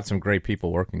 And they've got some great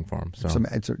people working for them. So.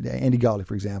 Andy Gawley,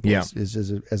 for example, is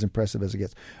as impressive as it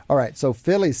gets. All right, so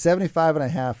Phillies,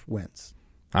 75.5 wins.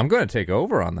 I'm going to take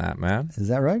over on that, man. Is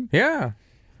that right? Yeah.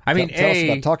 I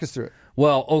mean, talk us through it.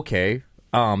 Well, okay.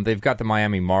 They've got the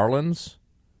Miami Marlins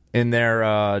in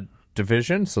their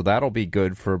division, so that'll be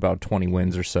good for about 20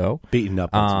 wins or so. Beating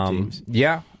up on some teams.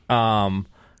 Yeah.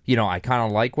 I kind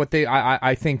of like what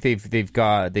I think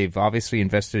they've obviously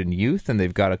invested in youth, and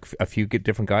they've got a few good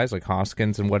different guys like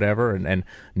Hoskins and whatever, and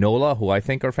Nola, who I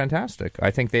think are fantastic.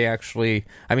 I think they actually,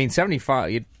 75.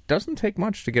 It doesn't take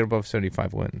much to get above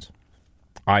 75 wins.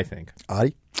 I think.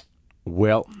 Adi?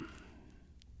 Well,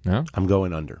 no, I'm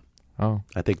going under. Oh,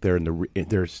 I think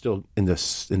they're still in the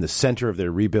center of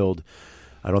their rebuild.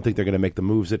 I don't think they're going to make the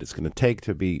moves that it's going to take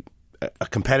to be a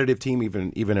competitive team,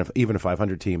 even a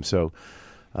 500 team. So,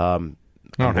 don't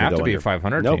have to be a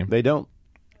 500 team. Nope, they don't.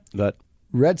 But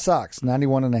Red Sox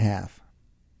 91.5.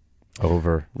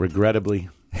 Over. Regrettably,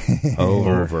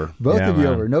 over. Both of you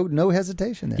man. over. No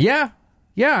hesitation there.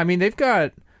 Yeah. I mean, they've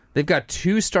got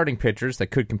 2 starting pitchers that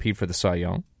could compete for the Cy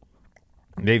Young.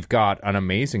 They've got an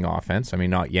amazing offense. I mean,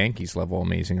 not Yankees level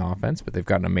amazing offense, but they've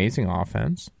got an amazing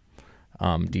offense.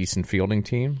 Decent fielding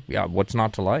team. Yeah, what's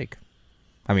not to like?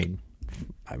 I mean,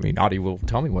 Adi will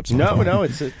tell me what's not to like. No,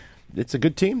 it's a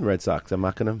good team, the Red Sox. I'm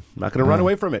not gonna run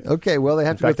away from it. Okay, well they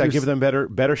have to. In fact, I give them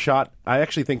better shot. I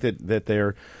actually think that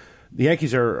the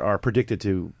Yankees are predicted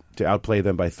to outplay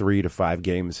them by 3 to 5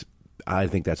 games. I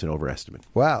think that's an overestimate.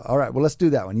 Wow. All right. Well, let's do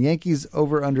that one. Yankees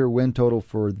over under win total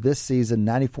for this season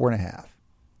 94.5.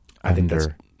 I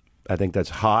think that's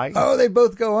high. Oh, they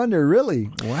both go under.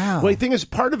 Really? Wow. Well, the thing is,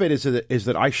 part of it is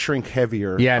that I shrink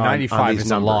heavier. Yeah, 95 on these is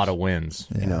numbers. a lot of wins.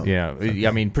 Yeah.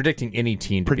 I mean, predicting any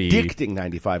team to be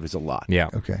 95 is a lot. Yeah.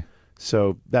 Okay.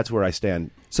 So that's where I stand.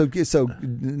 So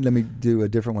let me do a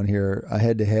different one here. A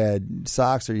head-to-head,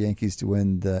 Sox or Yankees to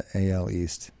win the AL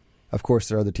East? Of course,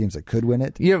 there are other teams that could win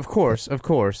it. Yeah, of course.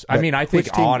 I mean, I think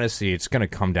team? honestly, it's going to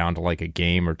come down to like a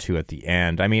game or two at the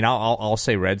end. I mean, I'll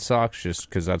say Red Sox just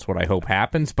because that's what I hope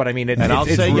happens. But I mean, I'll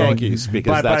say Yankees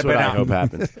because that's what I hope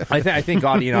happens. I think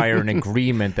Audie and I are in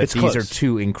agreement that It's these close. are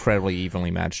 2 incredibly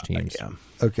evenly matched teams. Yeah.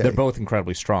 Okay. They're both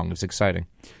incredibly strong. It's exciting.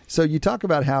 So you talk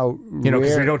about how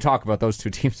because we don't talk about those 2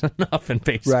 teams enough in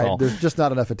baseball. Right. There's just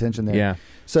not enough attention there. Yeah.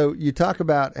 So you talk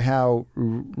about how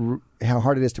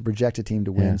hard it is to project a team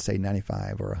to win, say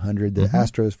 95 or 100. The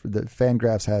Astros, the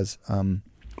Fangraphs has.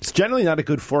 It's generally not a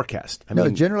good forecast.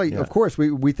 Generally, of course,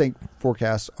 we think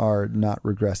forecasts are not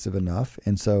regressive enough,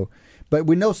 and so, but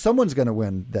we know someone's going to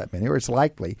win that many, or it's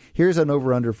likely. Here's an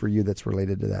over/under for you that's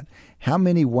related to that. How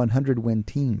many 100-win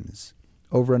teams?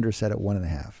 Over/under set at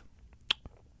 1.5.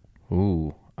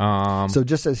 Ooh. So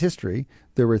just as history,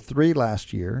 there were 3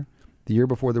 last year. The year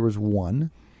before there was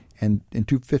 1. And in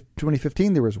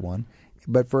 2015 there was 1.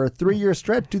 But for a 3-year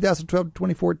stretch, 2012 to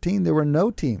 2014, there were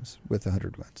no teams with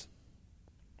 100 wins.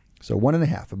 So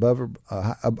 1.5,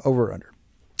 over or under.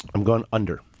 I'm going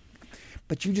under.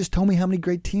 But you just told me how many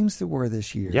great teams there were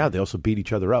this year. Yeah, they also beat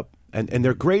each other up. And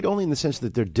they're great only in the sense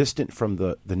that they're distant from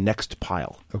the next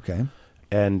pile. Okay.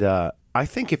 And I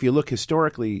think if you look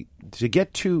historically, to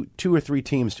get two or three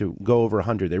teams to go over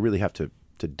 100, they really have to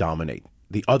dominate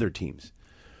the other teams.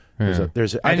 Yeah.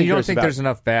 And you don't think there's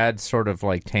enough bad sort of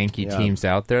like tanky teams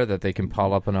out there that they can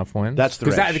pile up enough wins? That's the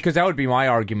wrench. Because that would be my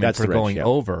argument for going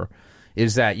over,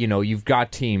 is that, you've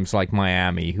got teams like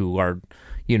Miami who are,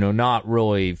 not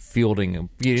really fielding,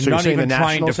 not even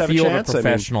trying to field a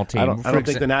professional team. I don't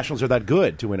think the Nationals are that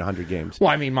good to win 100 games. Well,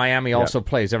 I mean, Miami also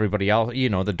plays everybody else.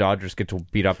 The Dodgers get to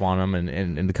beat up on them,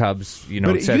 and the Cubs,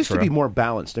 But it used to be more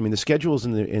balanced. I mean, the schedules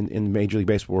in Major League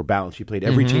Baseball were balanced. You played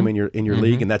every team in your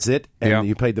league, and that's it. And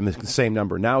you played them the same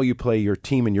number. Now you play your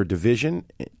team in your division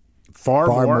far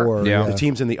more. Yeah. The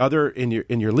teams in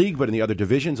your league, but in the other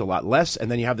divisions a lot less. And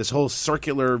then you have this whole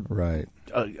circular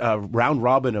round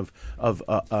robin of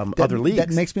other leagues.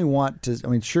 That makes me want to. I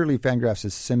mean, surely Fangraphs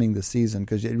is simming the season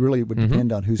because it really would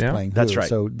depend on who's playing who. That's right.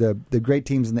 So the great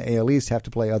teams in the AL East have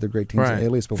to play other great teams in the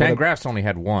AL East. But Fangraphs only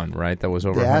had one, right? That was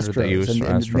over the 100. Astros,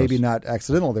 and maybe not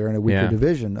accidental. They're in a weaker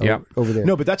division over there.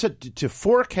 No, but to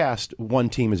forecast one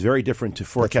team is very different to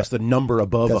forecast the number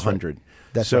above 100.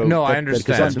 That's right. No, I understand.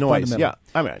 Because that's noise. Yeah,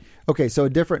 I mean. Okay, so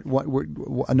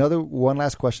one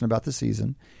last question about the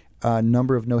season: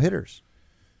 number of no hitters.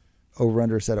 Over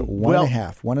under set at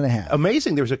 1.5.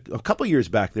 Amazing. There was a couple years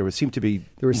back. There seemed to be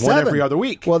one 7 every other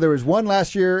week. Well, there was one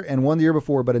last year and one the year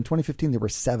before, but in 2015 there were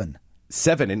 7.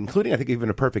 7, including I think even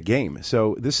a perfect game.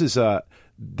 So this is that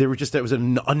was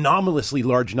an anomalously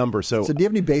large number. So do you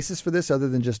have any basis for this other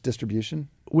than just distribution?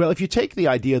 Well, if you take the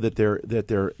idea that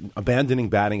they're abandoning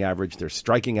batting average, they're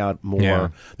striking out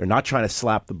more, they're not trying to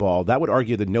slap the ball, that would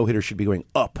argue that no hitter should be going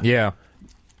up. Yeah,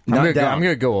 I'm going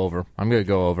to go over.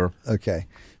 Okay.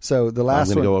 So the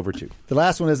last I'm one, going to go over too. The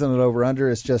last one isn't an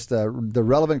over/under. It's just the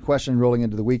relevant question rolling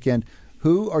into the weekend.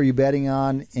 Who are you betting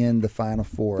on in the Final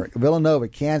Four? Villanova,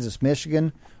 Kansas,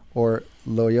 Michigan, or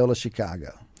Loyola,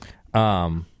 Chicago?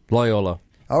 Loyola.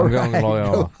 All I'm right. going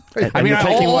Loyola. I mean,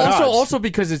 also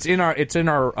because it's in our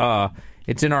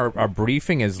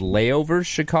briefing as Layovers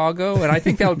Chicago, and I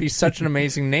think that would be such an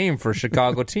amazing name for a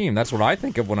Chicago team. That's what I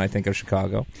think of when I think of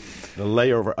Chicago. The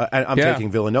layover. I'm taking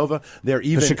Villanova. They're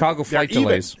even the Chicago flight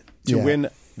delays to win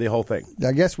the whole thing.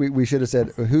 I guess we should have said,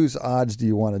 whose odds do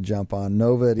you want to jump on?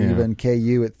 Nova at even,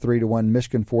 KU at 3-1,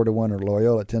 Michigan 4-1, or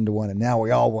Loyola at 10-1. And now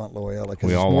we all want Loyola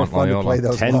because it's more fun to play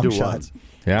those long shots.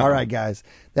 Yeah. All right, guys.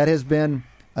 That has been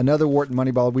another Wharton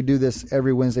Moneyball. We do this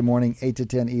every Wednesday morning, 8 to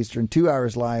 10 Eastern, 2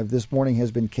 hours live. This morning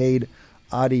has been Cade,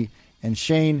 Adi, and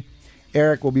Shane.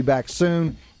 Eric will be back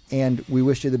soon, and we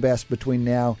wish you the best between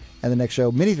now and the next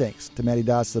show. Many thanks to Matty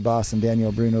Dotz, the boss, and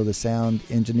Daniel Bruno, the sound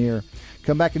engineer.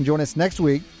 Come back and join us next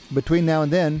week. Between now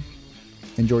and then,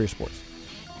 enjoy your sports.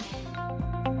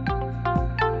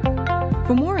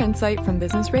 For more insight from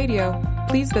Business Radio,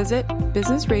 please visit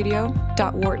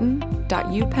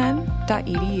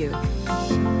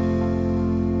businessradio.wharton.upenn.edu.